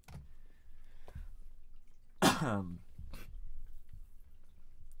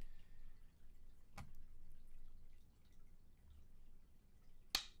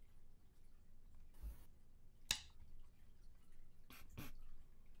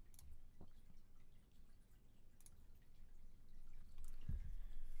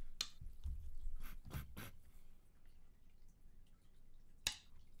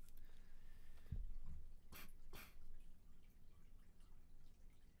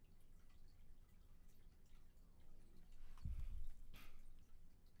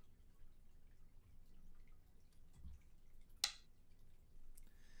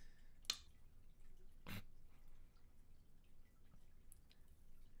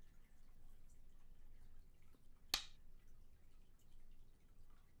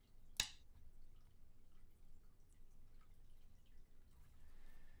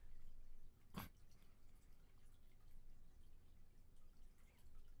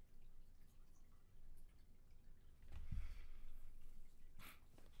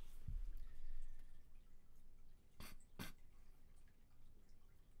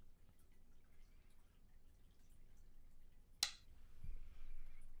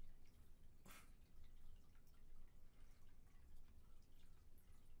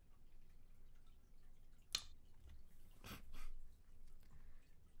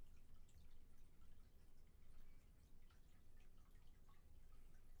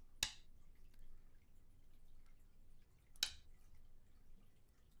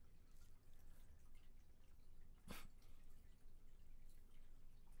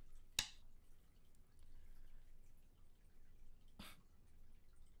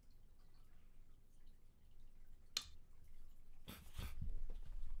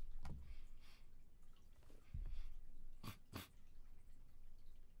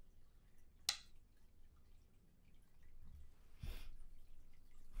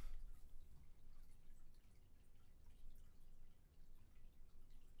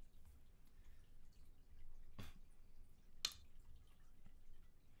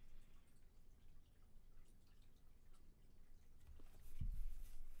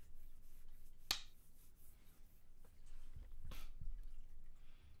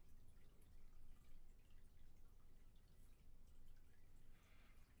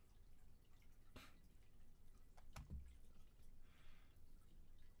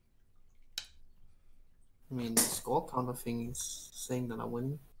 I mean, the score counter thing is saying that I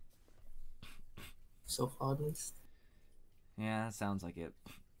win. So far, at least. Yeah, that sounds like it.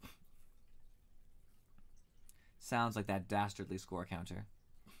 Sounds like that dastardly score counter.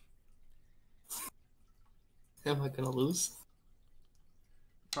 Am I gonna lose?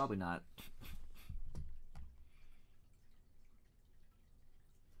 Probably not.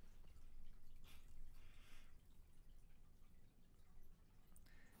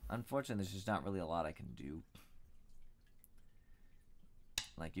 Unfortunately, there's just not really a lot I can do.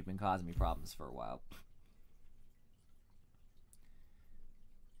 Like, you've been causing me problems for a while.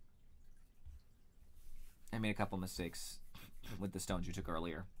 I made a couple mistakes with the stones you took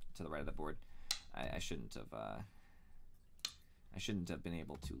earlier to the right of the board. I shouldn't have. I shouldn't have been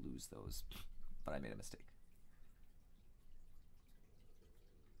able to lose those, but I made a mistake.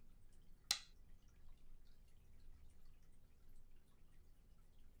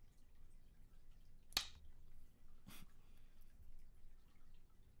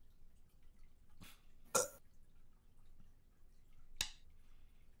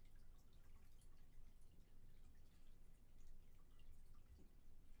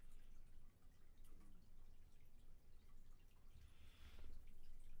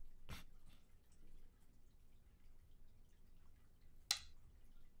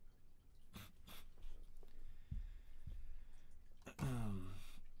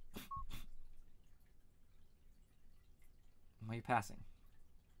 Why are you passing?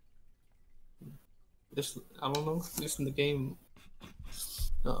 Just, I don't know. Just in the game.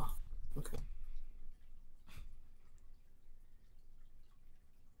 Oh, okay.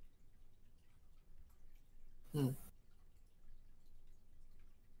 Hmm.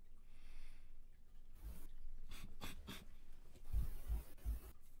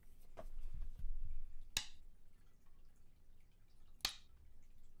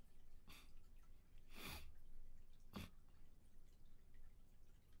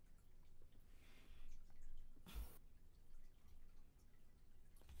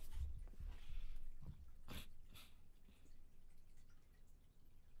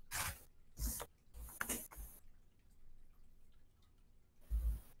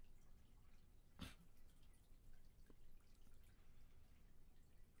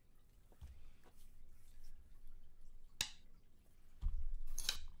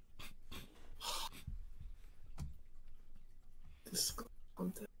 this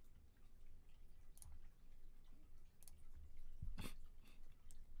content.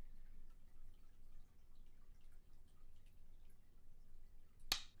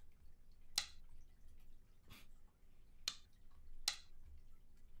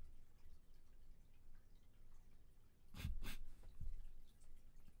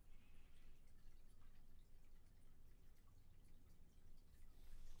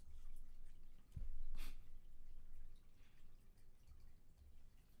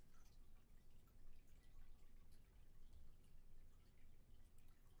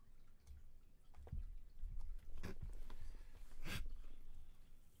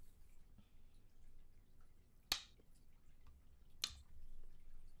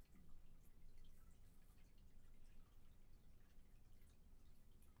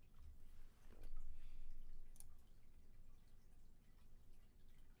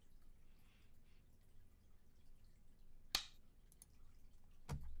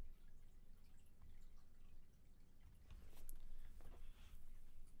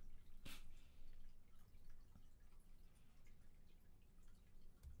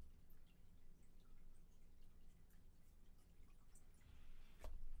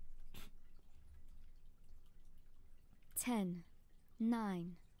 Ten,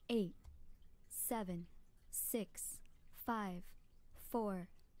 9, 8, 7, 6, 5, 4,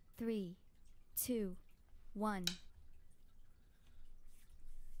 3, 2, 1.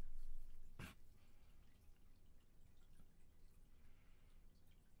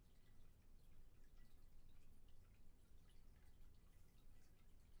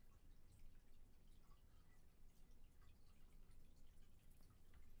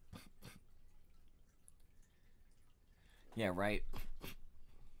 Yeah, right.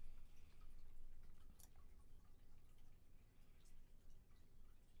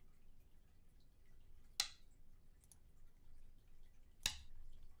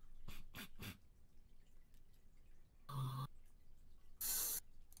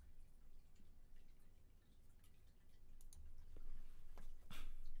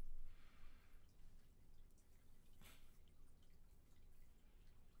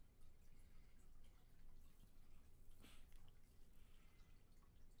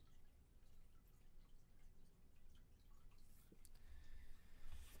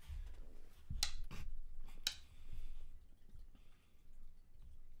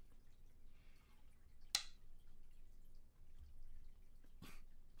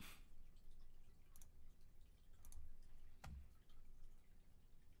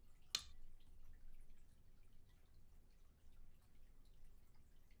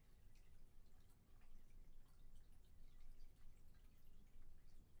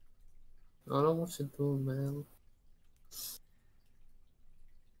 I don't know what to do, man.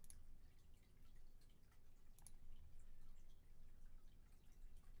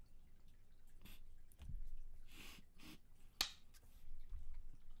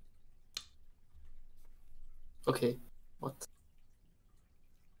 Okay, what?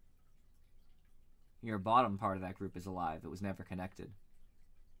 Your bottom part of that group is alive. It was never connected.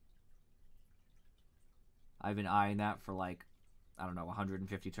 I've been eyeing that for like, I don't know,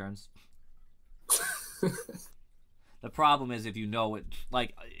 150 turns. The problem is if you know it,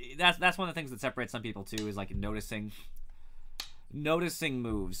 like, that's one of the things that separates some people too, is like noticing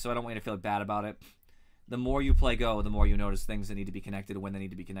moves. So I don't want you to feel bad about it. The more you play Go, the more you notice things that need to be connected when they need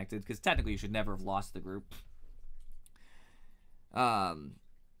to be connected. Because technically you should never have lost the group. But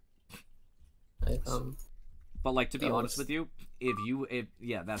like, to be honest with you,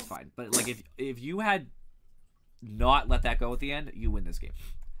 yeah, that's fine. But like, if you had not let that go at the end, you win this game.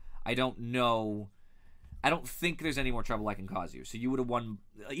 I don't think there's any more trouble I can cause you. So you would have won,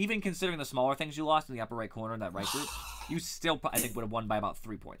 even considering the smaller things you lost in the upper right corner in that right group. You still, I think, would have won by about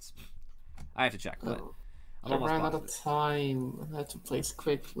 3 points. I have to check, but I ran out of time. I had to place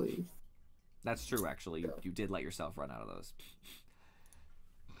quickly. That's true, actually. You did let yourself run out of those.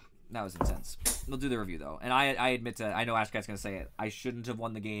 That was intense. We'll do the review, though. And I admit to, I know Ashcat's going to say it. I shouldn't have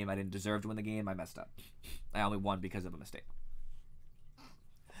won the game. I didn't deserve to win the game. I messed up. I only won because of a mistake.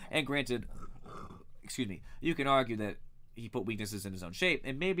 And granted, excuse me, you can argue that he put weaknesses in his own shape,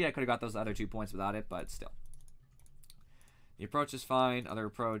 and maybe I could have got those other 2 points without it, but still. The approach is fine. Other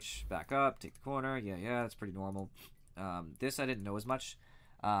approach, back up, take the corner. Yeah, that's pretty normal. This I didn't know as much.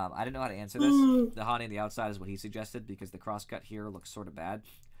 I didn't know how to answer this. The Hani on the outside is what he suggested, because the crosscut here looks sort of bad.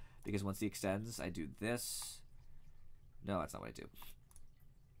 Because once he extends, I do this. No, that's not what I do.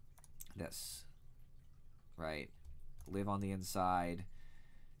 This. Right. Live on the inside.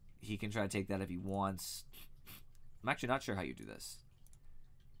 He can try to take that if he wants. I'm actually not sure how you do this.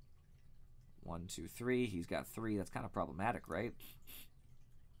 1, 2, 3. He's got 3. That's kind of problematic, right?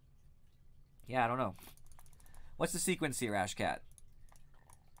 Yeah, I don't know. What's the sequence here, Ashcat?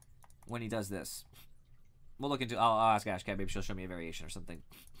 When he does this. We'll look into... I'll ask Ashcat. Maybe she'll show me a variation or something.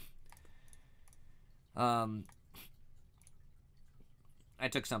 I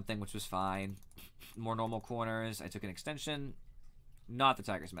took something, which was fine. More normal corners. I took an extension. Not the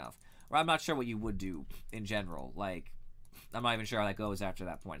tiger's mouth. Or I'm not sure what you would do in general. Like, I'm not even sure how that goes after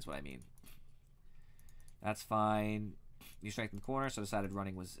that point is what I mean. That's fine. You strengthened the corner, so decided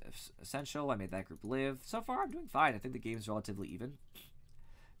running was essential. I made that group live. So far, I'm doing fine. I think the game's relatively even.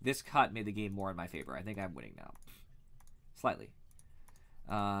 This cut made the game more in my favor. I think I'm winning now. Slightly.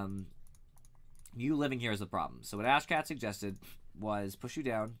 You living here is the problem. So what Ashcat suggested was push you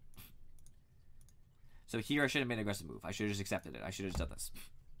down. So here I should have made an aggressive move. I should have just accepted it. I should have just done this.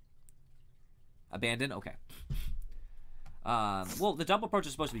 Abandon? Okay. Well, the double approach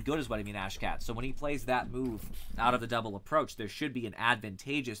is supposed to be good is what I mean, Ashcat. So when he plays that move out of the double approach, there should be an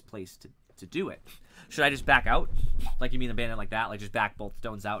advantageous place to do it. Should I just back out? Like you mean abandon like that? Like just back both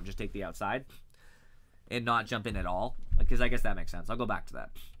stones out and just take the outside? And not jump in at all? Because I guess that makes sense. I'll go back to that.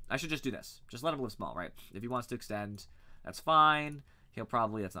 I should just do this. Just let him live small, right? If he wants to extend, that's fine. He'll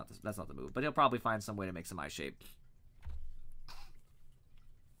probably... That's not the move. But he'll probably find some way to make some eye shape.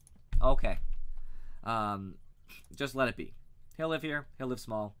 Okay. Just let it be. He'll live here. He'll live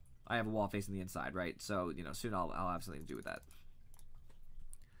small. I have a wall facing the inside, right? So, you know, soon I'll have something to do with that.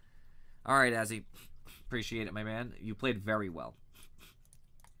 All right, Azzy. Appreciate it, my man. You played very well.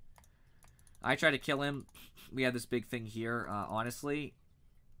 I tried to kill him. We had this big thing here. Honestly,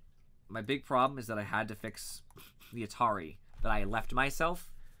 my big problem is that I had to fix the Atari that I left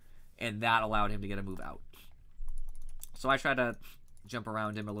myself, and that allowed him to get a move out. So I tried to jump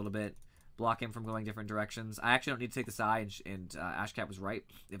around him a little bit, block him from going different directions. I actually don't need to take this eye, and Ashcat was right.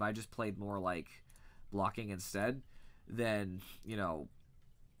 If I just played more like blocking instead, then, you know,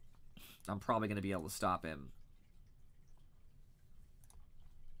 I'm probably going to be able to stop him.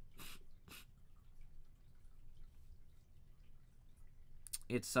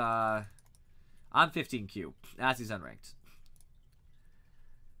 It's, I'm 15Q. Azzy's unranked.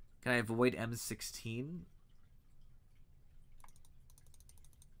 Can I avoid M16?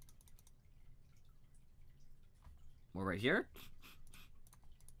 We're right here.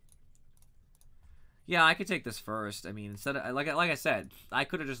 Yeah, I could take this first. I mean, instead of, like I said, I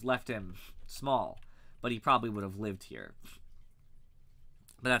could have just left him small, but he probably would have lived here.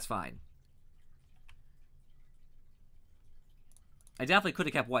 But that's fine. I definitely could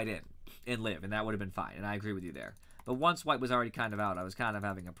have kept white in and live, and that would have been fine, and I agree with you there. But once white was already kind of out, I was kind of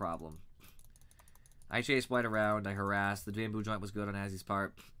having a problem. I chased white around, I harassed. The bamboo joint was good on Azzy's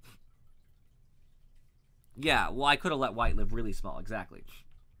part. Yeah, well, I could have let white live really small, exactly.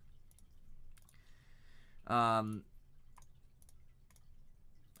 I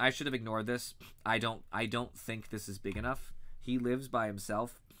should have ignored this. I don't think this is big enough. He lives by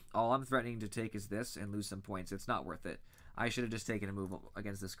himself. All I'm threatening to take is this and lose some points. It's not worth it. I should have just taken a move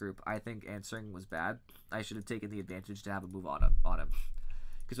against this group. I think answering was bad. I should have taken the advantage to have a move on him.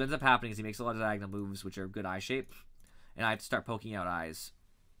 Because what ends up happening is he makes a lot of diagonal moves, which are good eye shape. And I have to start poking out eyes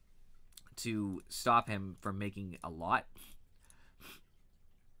to stop him from making a lot.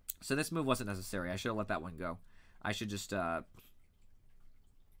 So this move wasn't necessary. I should have let that one go. I should just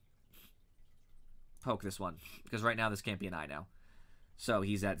poke this one. Because right now this can't be an eye now. So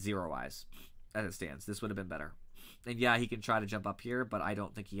he's at 0 eyes as it stands. This would have been better. And yeah, he can try to jump up here, but I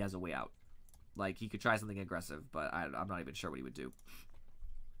don't think he has a way out. Like, he could try something aggressive, but I'm not even sure what he would do.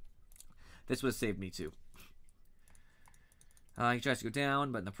 This would have saved me too. He tries to go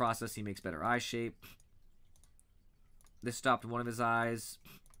down, but in the process he makes better eye shape. This stopped one of his eyes.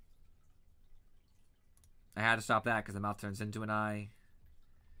 I had to stop that because the mouth turns into an eye.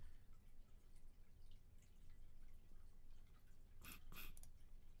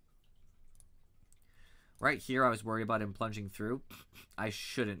 Right here, I was worried about him plunging through. I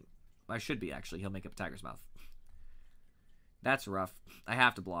shouldn't. I should be, actually. He'll make up a tiger's mouth. That's rough. I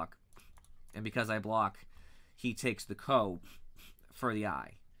have to block. And because I block, he takes the ko for the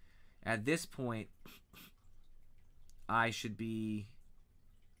eye. At this point, I should be...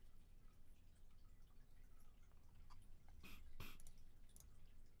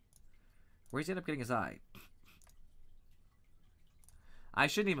 Where's he end up getting his eye? I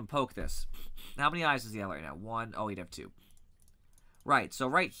shouldn't even poke this. How many eyes does he have right now? 1. Oh, he'd have 2. Right, so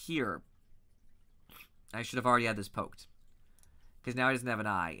right here, I should have already had this poked. Because now he doesn't have an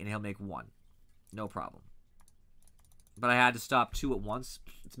eye, and he'll make 1. No problem. But I had to stop 2 at once.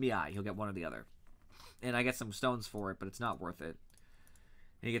 It's me eye. He'll get one or the other. And I get some stones for it, but it's not worth it.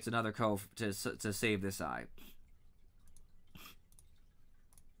 And he gets another cove to save this eye.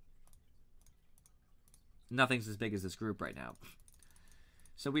 Nothing's as big as this group right now.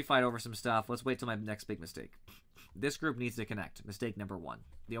 So we fight over some stuff. Let's wait till my next big mistake. This group needs to connect. Mistake number 1.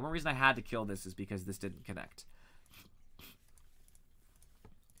 The only reason I had to kill this is because this didn't connect.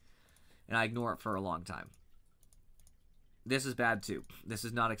 And I ignore it for a long time. This is bad too. This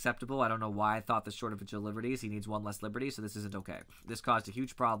is not acceptable. I don't know why I thought this short of liberties. He needs 1 less liberty, so this isn't okay. This caused a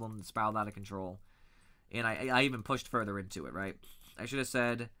huge problem. It spiraled out of control. And I even pushed further into it, right? I should have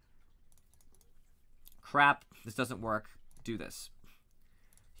said, crap, this doesn't work. Do this.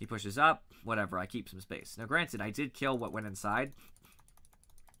 He pushes up. Whatever, I keep some space. Now, granted, I did kill what went inside.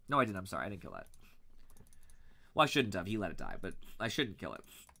 No, I didn't. I'm sorry. I didn't kill that. Well, I shouldn't have. He let it die, but I shouldn't kill it.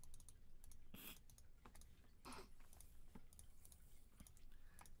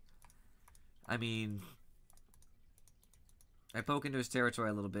 I mean, I poke into his territory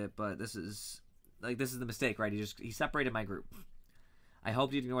a little bit, but this is the mistake, right? He separated my group. I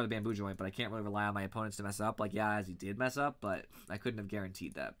hoped he'd ignore the bamboo joint, but I can't really rely on my opponents to mess up. Like, yeah, as he did mess up, but I couldn't have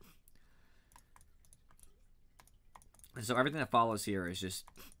guaranteed that. And so everything that follows here is just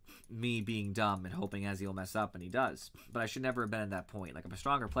me being dumb and hoping Azzy will mess up, and he does. But I should never have been at that point. Like, I'm a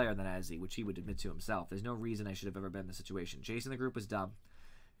stronger player than Azzy, which he would admit to himself. There's no reason I should have ever been in this situation. Chasing the group was dumb.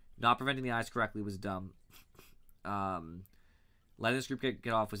 Not preventing the eyes correctly was dumb. Letting this group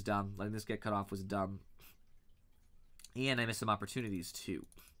get off was dumb. Letting this get cut off was dumb. And I missed some opportunities, too.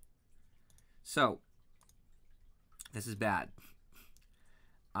 So, this is bad.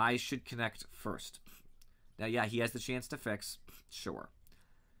 I should connect first. Now, yeah, he has the chance to fix. Sure.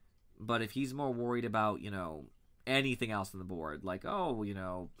 But if he's more worried about, you know, anything else on the board, like, oh, you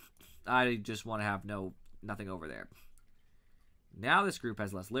know, I just want to have nothing over there. Now this group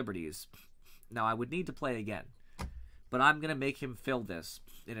has less liberties. Now, I would need to play again. But I'm going to make him fill this.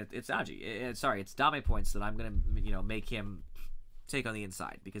 And it's Aji. Sorry, it's Dame points that I'm going to, you know, make him take on the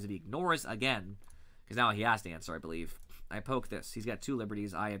inside. Because if he ignores again, because now he has to answer, I believe. I poke this. He's got 2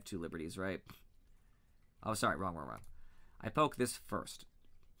 liberties. I have 2 liberties, right? Oh, sorry. Wrong. I poke this first.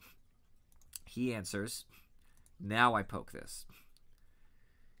 He answers. Now I poke this.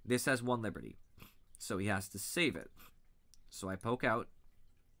 This has 1 liberty. So he has to save it. So I poke out.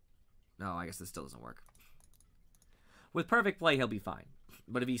 No, I guess this still doesn't work. With perfect play, he'll be fine.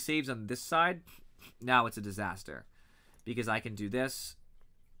 But if he saves on this side, now it's a disaster. Because I can do this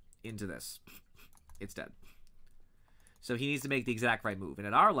into this. It's dead. So he needs to make the exact right move. And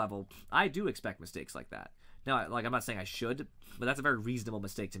at our level, I do expect mistakes like that. Now, like, I'm not saying I should, but that's a very reasonable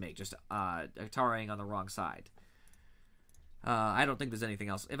mistake to make. Just Ataraing on the wrong side. I don't think there's anything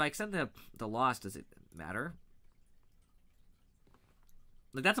else. If I extend the loss, does it matter?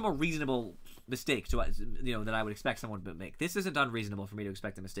 Like, that's a more reasonable mistake to, you know, that I would expect someone to make. This isn't unreasonable for me to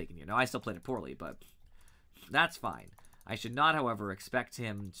expect a mistake in here. Now, I still played it poorly, but that's fine. I should not, however, expect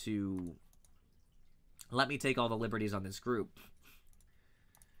him to let me take all the liberties on this group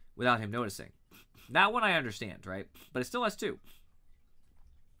without him noticing. That one I understand, right? But it still has 2.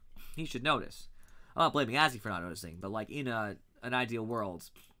 He should notice. I'm not blaming Azzy for not noticing, but like in an ideal world,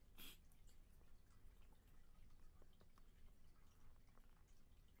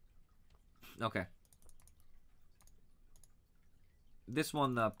 okay. This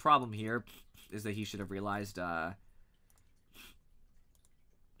one, the problem here is that he should have realized that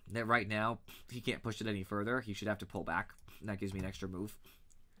right now he can't push it any further. He should have to pull back. And that gives me an extra move.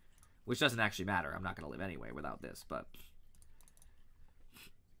 Which doesn't actually matter. I'm not going to live anyway without this, but...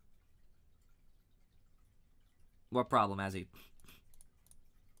 What problem, Azzy?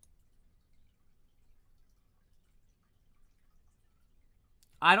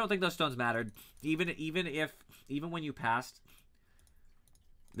 I don't think those stones mattered. Even when you passed,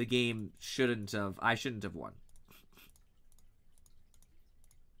 the game shouldn't have... I shouldn't have won.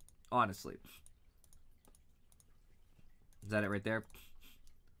 Honestly. Is that it right there?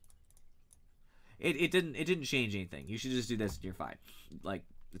 It didn't change anything. You should just do this and you're fine. Like,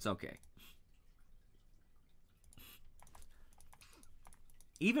 it's okay.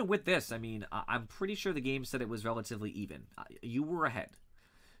 Even with this, I mean, I'm pretty sure the game said it was relatively even. You were ahead.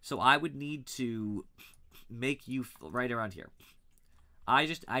 So I would need to make you right around here. I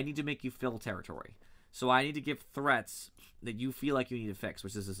need to make you fill territory. So I need to give threats that you feel like you need to fix,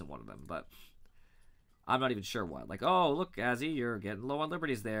 which this isn't one of them, but I'm not even sure what. Like, oh, look, Azzy, you're getting low on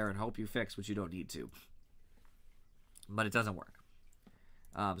liberties there and hope you fix what you don't need to. But it doesn't work.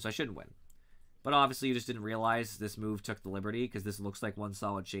 So I shouldn't win. But obviously you just didn't realize this move took the liberty because this looks like one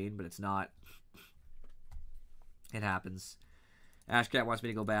solid chain, but it's not. It happens. Ashcat wants me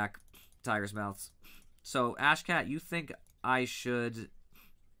to go back. Tiger's mouths. So, Ashcat, you think I should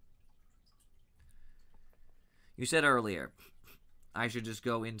You said earlier I should just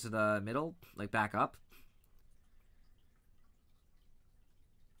go into the middle, like back up.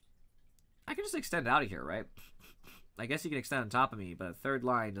 I can just extend out of here, right? I guess you can extend on top of me, but a third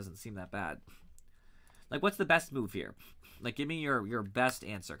line doesn't seem that bad. Like, what's the best move here? Like, give me your best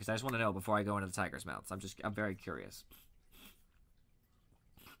answer, because I just want to know before I go into the Tiger's Mouth. I'm very curious.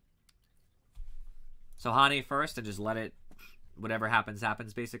 So Hane first, and just let it, whatever happens,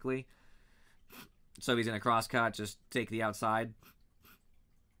 happens, basically. So he's going to cross-cut, just take the outside.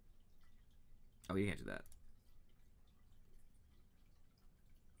 Oh, you can't do that.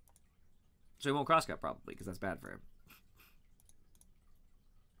 So he won't cross-cut, probably, because that's bad for him.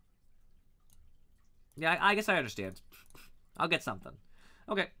 Yeah, I guess I understand. I'll get something.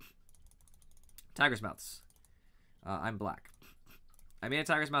 Okay. Tiger's Mouths. I'm black. I made a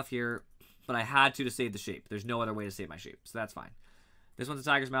Tiger's Mouth here, but I had to save the shape. There's no other way to save my shape, so that's fine. This one's a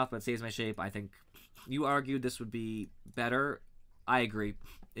Tiger's Mouth, but it saves my shape. I think you argued this would be better. I agree.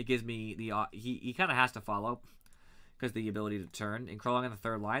 It gives me the... he kind of has to follow, because the ability to turn and crawling on the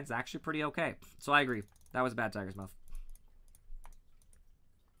third line is actually pretty okay. So I agree. That was a bad Tiger's Mouth.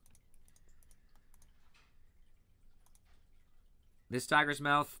 This Tiger's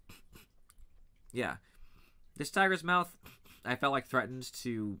Mouth, yeah. This Tiger's Mouth, I felt like threatened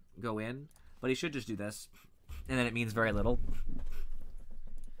to go in, but he should just do this, and then it means very little.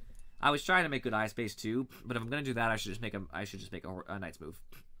 I was trying to make good eye space too, but if I'm gonna do that, I should just make a Knight's move.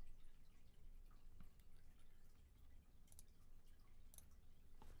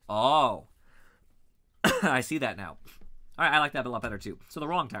 Oh, I see that now. All right, I like that a lot better too. So the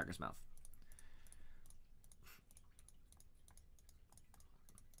wrong Tiger's Mouth.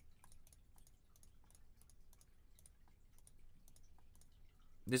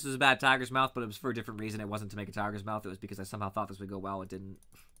 This was a bad Tiger's Mouth, but it was for a different reason. It wasn't to make a Tiger's Mouth. It was because I somehow thought this would go well. It didn't.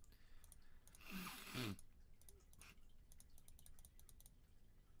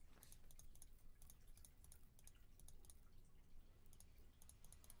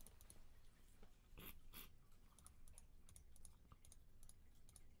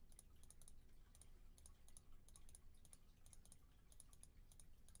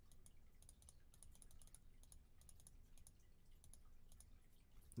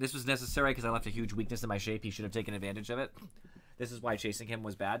 This was necessary because I left a huge weakness in my shape. He should have taken advantage of it. This is why chasing him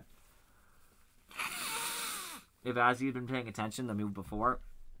was bad. If as he'd been paying attention the move before,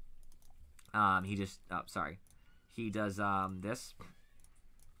 he just... Oh, sorry. He does this.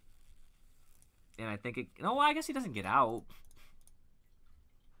 And I think it... No, I guess he doesn't get out.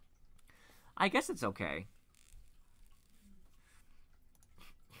 I guess it's okay.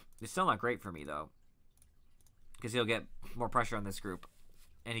 It's still not great for me, though. Because he'll get more pressure on this group.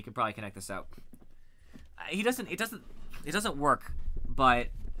 And he can probably connect this out. It doesn't work, but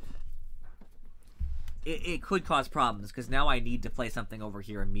it could cause problems because now I need to play something over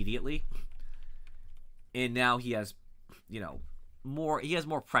here immediately. And now he has,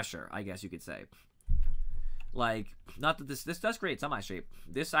 more pressure, I guess you could say. Like, not that this does great, it's on my shape.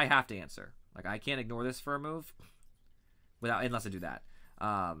 This I have to answer. Like, I can't ignore this for a move unless I do that.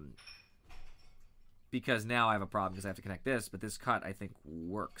 Because now I have a problem because I have to connect this, but this cut, I think,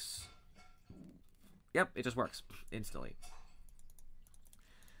 works. Yep, it just works instantly.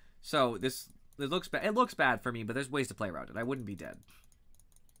 So it looks bad. It looks bad for me, but there's ways to play around it. I wouldn't be dead.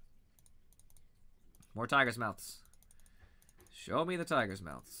 More Tiger's Mouths. Show me the Tiger's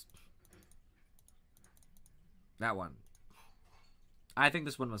Mouths. That one. I think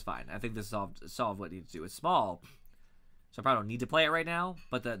this one was fine. I think this solved what it needed to do. It's small, so I probably don't need to play it right now,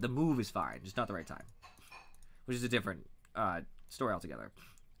 but the move is fine, just not the right time. Which is a different story altogether.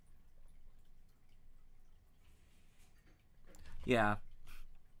 Yeah.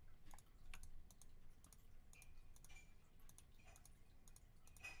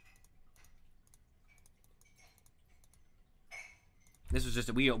 This was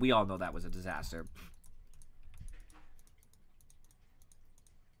just, we all know that was a disaster.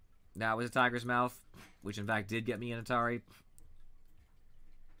 That was a Tiger's Mouth, which in fact did get me an Atari.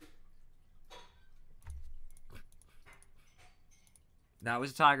 That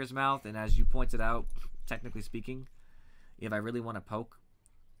was a Tiger's Mouth, and as you pointed out, technically speaking, if I really want to poke,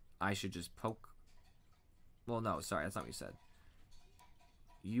 I should just poke. Well, no, sorry, that's not what you said.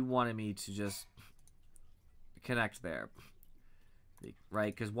 You wanted me to just connect there,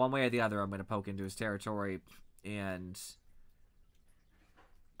 right? Because one way or the other, I'm going to poke into his territory, and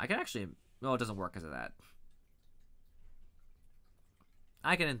I can actually... No, it doesn't work because of that.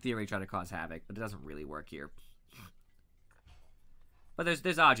 I can, in theory, try to cause havoc, but it doesn't really work here. But there's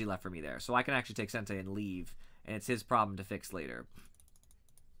Aji left for me there, so I can actually take Sente and leave, and it's his problem to fix later.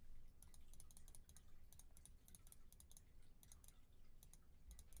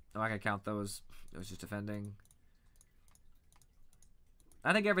 I'm not gonna count those. It was just defending.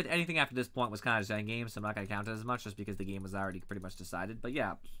 I think anything after this point was kind of just end game, so I'm not gonna count it as much just because the game was already pretty much decided. But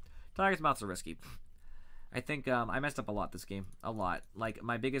yeah, Tiger's Mouths are risky. I think I messed up a lot this game. A lot. Like,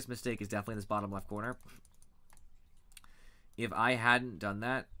 my biggest mistake is definitely in this bottom left corner. If I hadn't done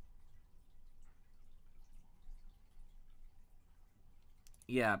that...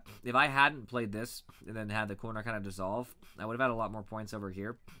 Yeah, if I hadn't played this and then had the corner kind of dissolve, I would have had a lot more points over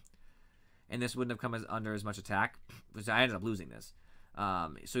here. And this wouldn't have come under as much attack, because I ended up losing this.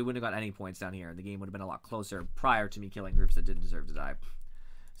 So he wouldn't have got any points down here, and the game would have been a lot closer prior to me killing groups that didn't deserve to die.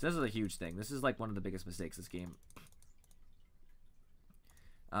 So this is a huge thing. This is like one of the biggest mistakes this game.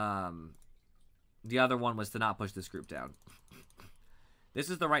 The other one was to not push this group down. This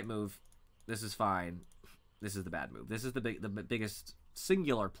is the right move. This is fine. This is the bad move. This is the biggest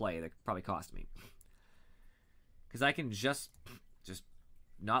singular play that probably cost me. Because I can just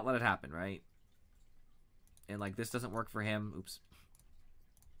not let it happen, right? And like this doesn't work for him. Oops.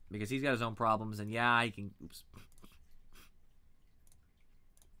 Because he's got his own problems, and yeah, he can... Oops.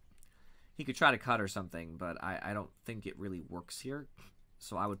 He could try to cut or something, but I don't think it really works here.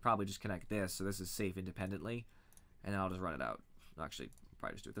 So I would probably just connect this, so this is safe independently, and then I'll just run it out. Actually,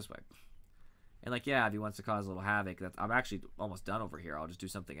 probably just do it this way. And like, yeah, if he wants to cause a little havoc, I'm actually almost done over here. I'll just do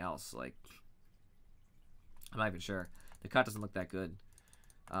something else. Like, I'm not even sure. The cut doesn't look that good.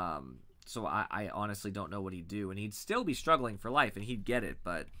 So I honestly don't know what he'd do, and he'd still be struggling for life, and he'd get it,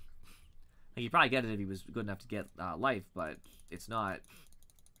 but he'd probably get it if he was good enough to get life, but it's not.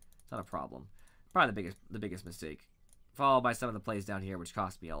 It's not a problem. Probably the biggest mistake, followed by some of the plays down here, which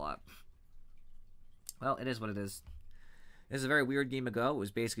cost me a lot. Well, it is what it is. This is a very weird game ago. It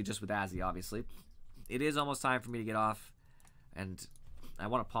was basically just with Azzy, obviously. It is almost time for me to get off, and I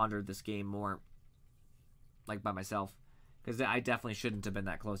want to ponder this game more, like by myself. Because I definitely shouldn't have been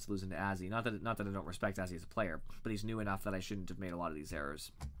that close to losing to Azzy. Not that I don't respect Azzy as a player, but he's new enough that I shouldn't have made a lot of these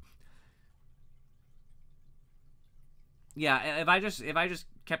errors. Yeah, if I just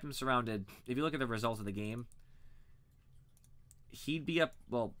kept him surrounded, if you look at the results of the game, he'd be up.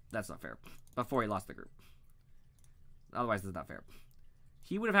 Well, that's not fair. Before he lost the group. Otherwise, that's not fair.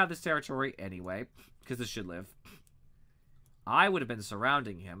 He would have had this territory anyway, because this should live. I would have been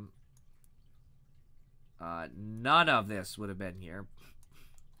surrounding him. None of this would have been here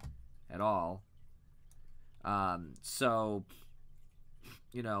at all. So,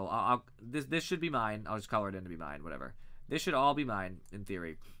 you know, this should be mine. I'll just color it in to be mine, whatever. This should all be mine, in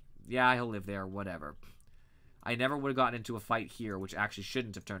theory. Yeah, he'll live there, whatever. I never would have gotten into a fight here, which actually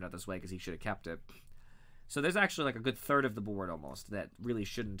shouldn't have turned out this way, because he should have kept it. So there's actually like a good third of the board, almost, that really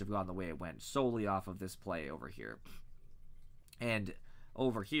shouldn't have gone the way it went, solely off of this play over here. And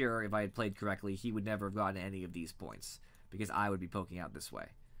over here, if I had played correctly, he would never have gotten any of these points, because I would be poking out this way.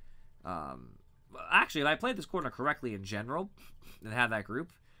 Actually, if I played this corner correctly in general, and had that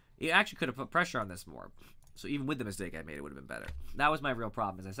group, it actually could have put pressure on this more. So even with the mistake I made, it would have been better. That was my real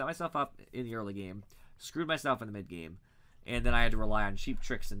problem, is I set myself up in the early game, screwed myself in the mid game, and then I had to rely on cheap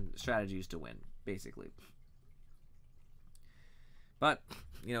tricks and strategies to win, basically. But,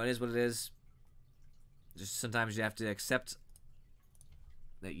 you know, it is what it is. Just sometimes you have to accept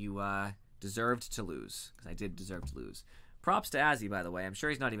that you deserved to lose, because I did deserve to lose. Props to Azzy, by the way. I'm sure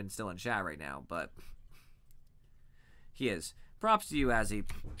he's not even still in chat right now, but he is. Props to you, Azzy,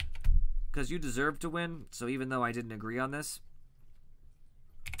 because you deserve to win, so even though I didn't agree on this,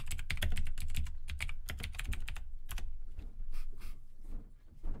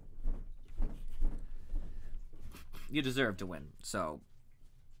 you deserve to win. So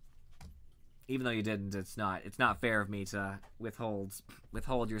even though you didn't, it's not fair of me to withhold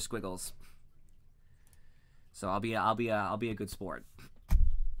your squiggles. So I'll be a good sport.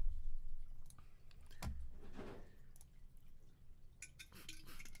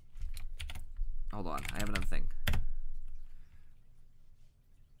 Hold on, I have another thing.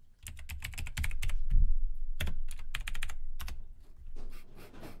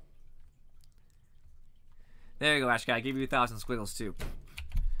 There you go, Ash Guy. I gave you 1,000 squiggles too.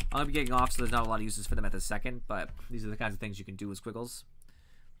 I'm gonna be getting off, so there's not a lot of uses for them at this second, but these are the kinds of things you can do with squiggles.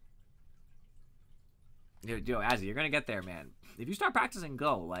 Yo, Azzy, you're gonna get there, man. If you start practicing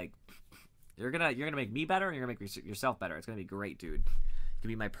Go, like, you're gonna make me better, and you're gonna make yourself better. It's gonna be great, dude. You can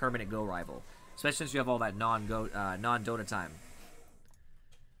be my permanent Go rival, especially since you have all that non-Dota time.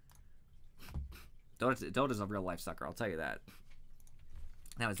 Dota's a real life sucker, I'll tell you that.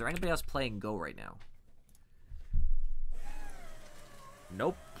 Now, is there anybody else playing Go right now?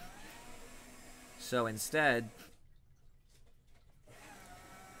 Nope. So instead,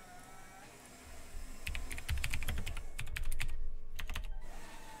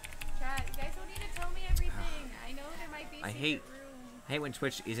 hate when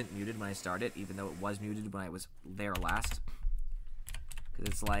Twitch isn't muted when I start it, even though it was muted when I was there last.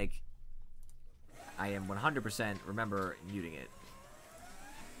 Because it's like, I am 100% remember muting it.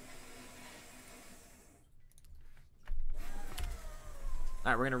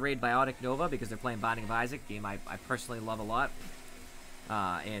 Alright, we're going to raid Biotic Nova because they're playing Binding of Isaac, game I personally love a lot.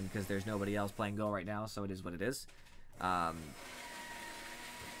 And because there's nobody else playing Go right now, so it is what it is. Shut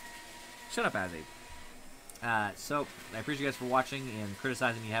up, Azzy. So I appreciate you guys for watching and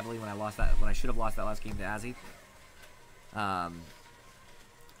criticizing me heavily when I should have lost that last game to Azzy.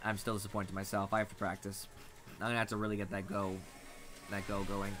 I'm still disappointed in myself. I have to practice. I'm gonna have to really get that go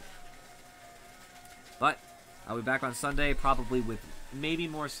going. But I'll be back on Sunday, probably with maybe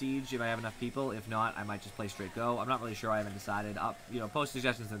more Siege if I have enough people. If not, I might just play straight Go. I'm not really sure. I haven't decided. Post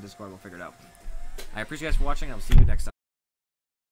suggestions in the Discord. We'll figure it out. I appreciate you guys for watching. I'll see you next time.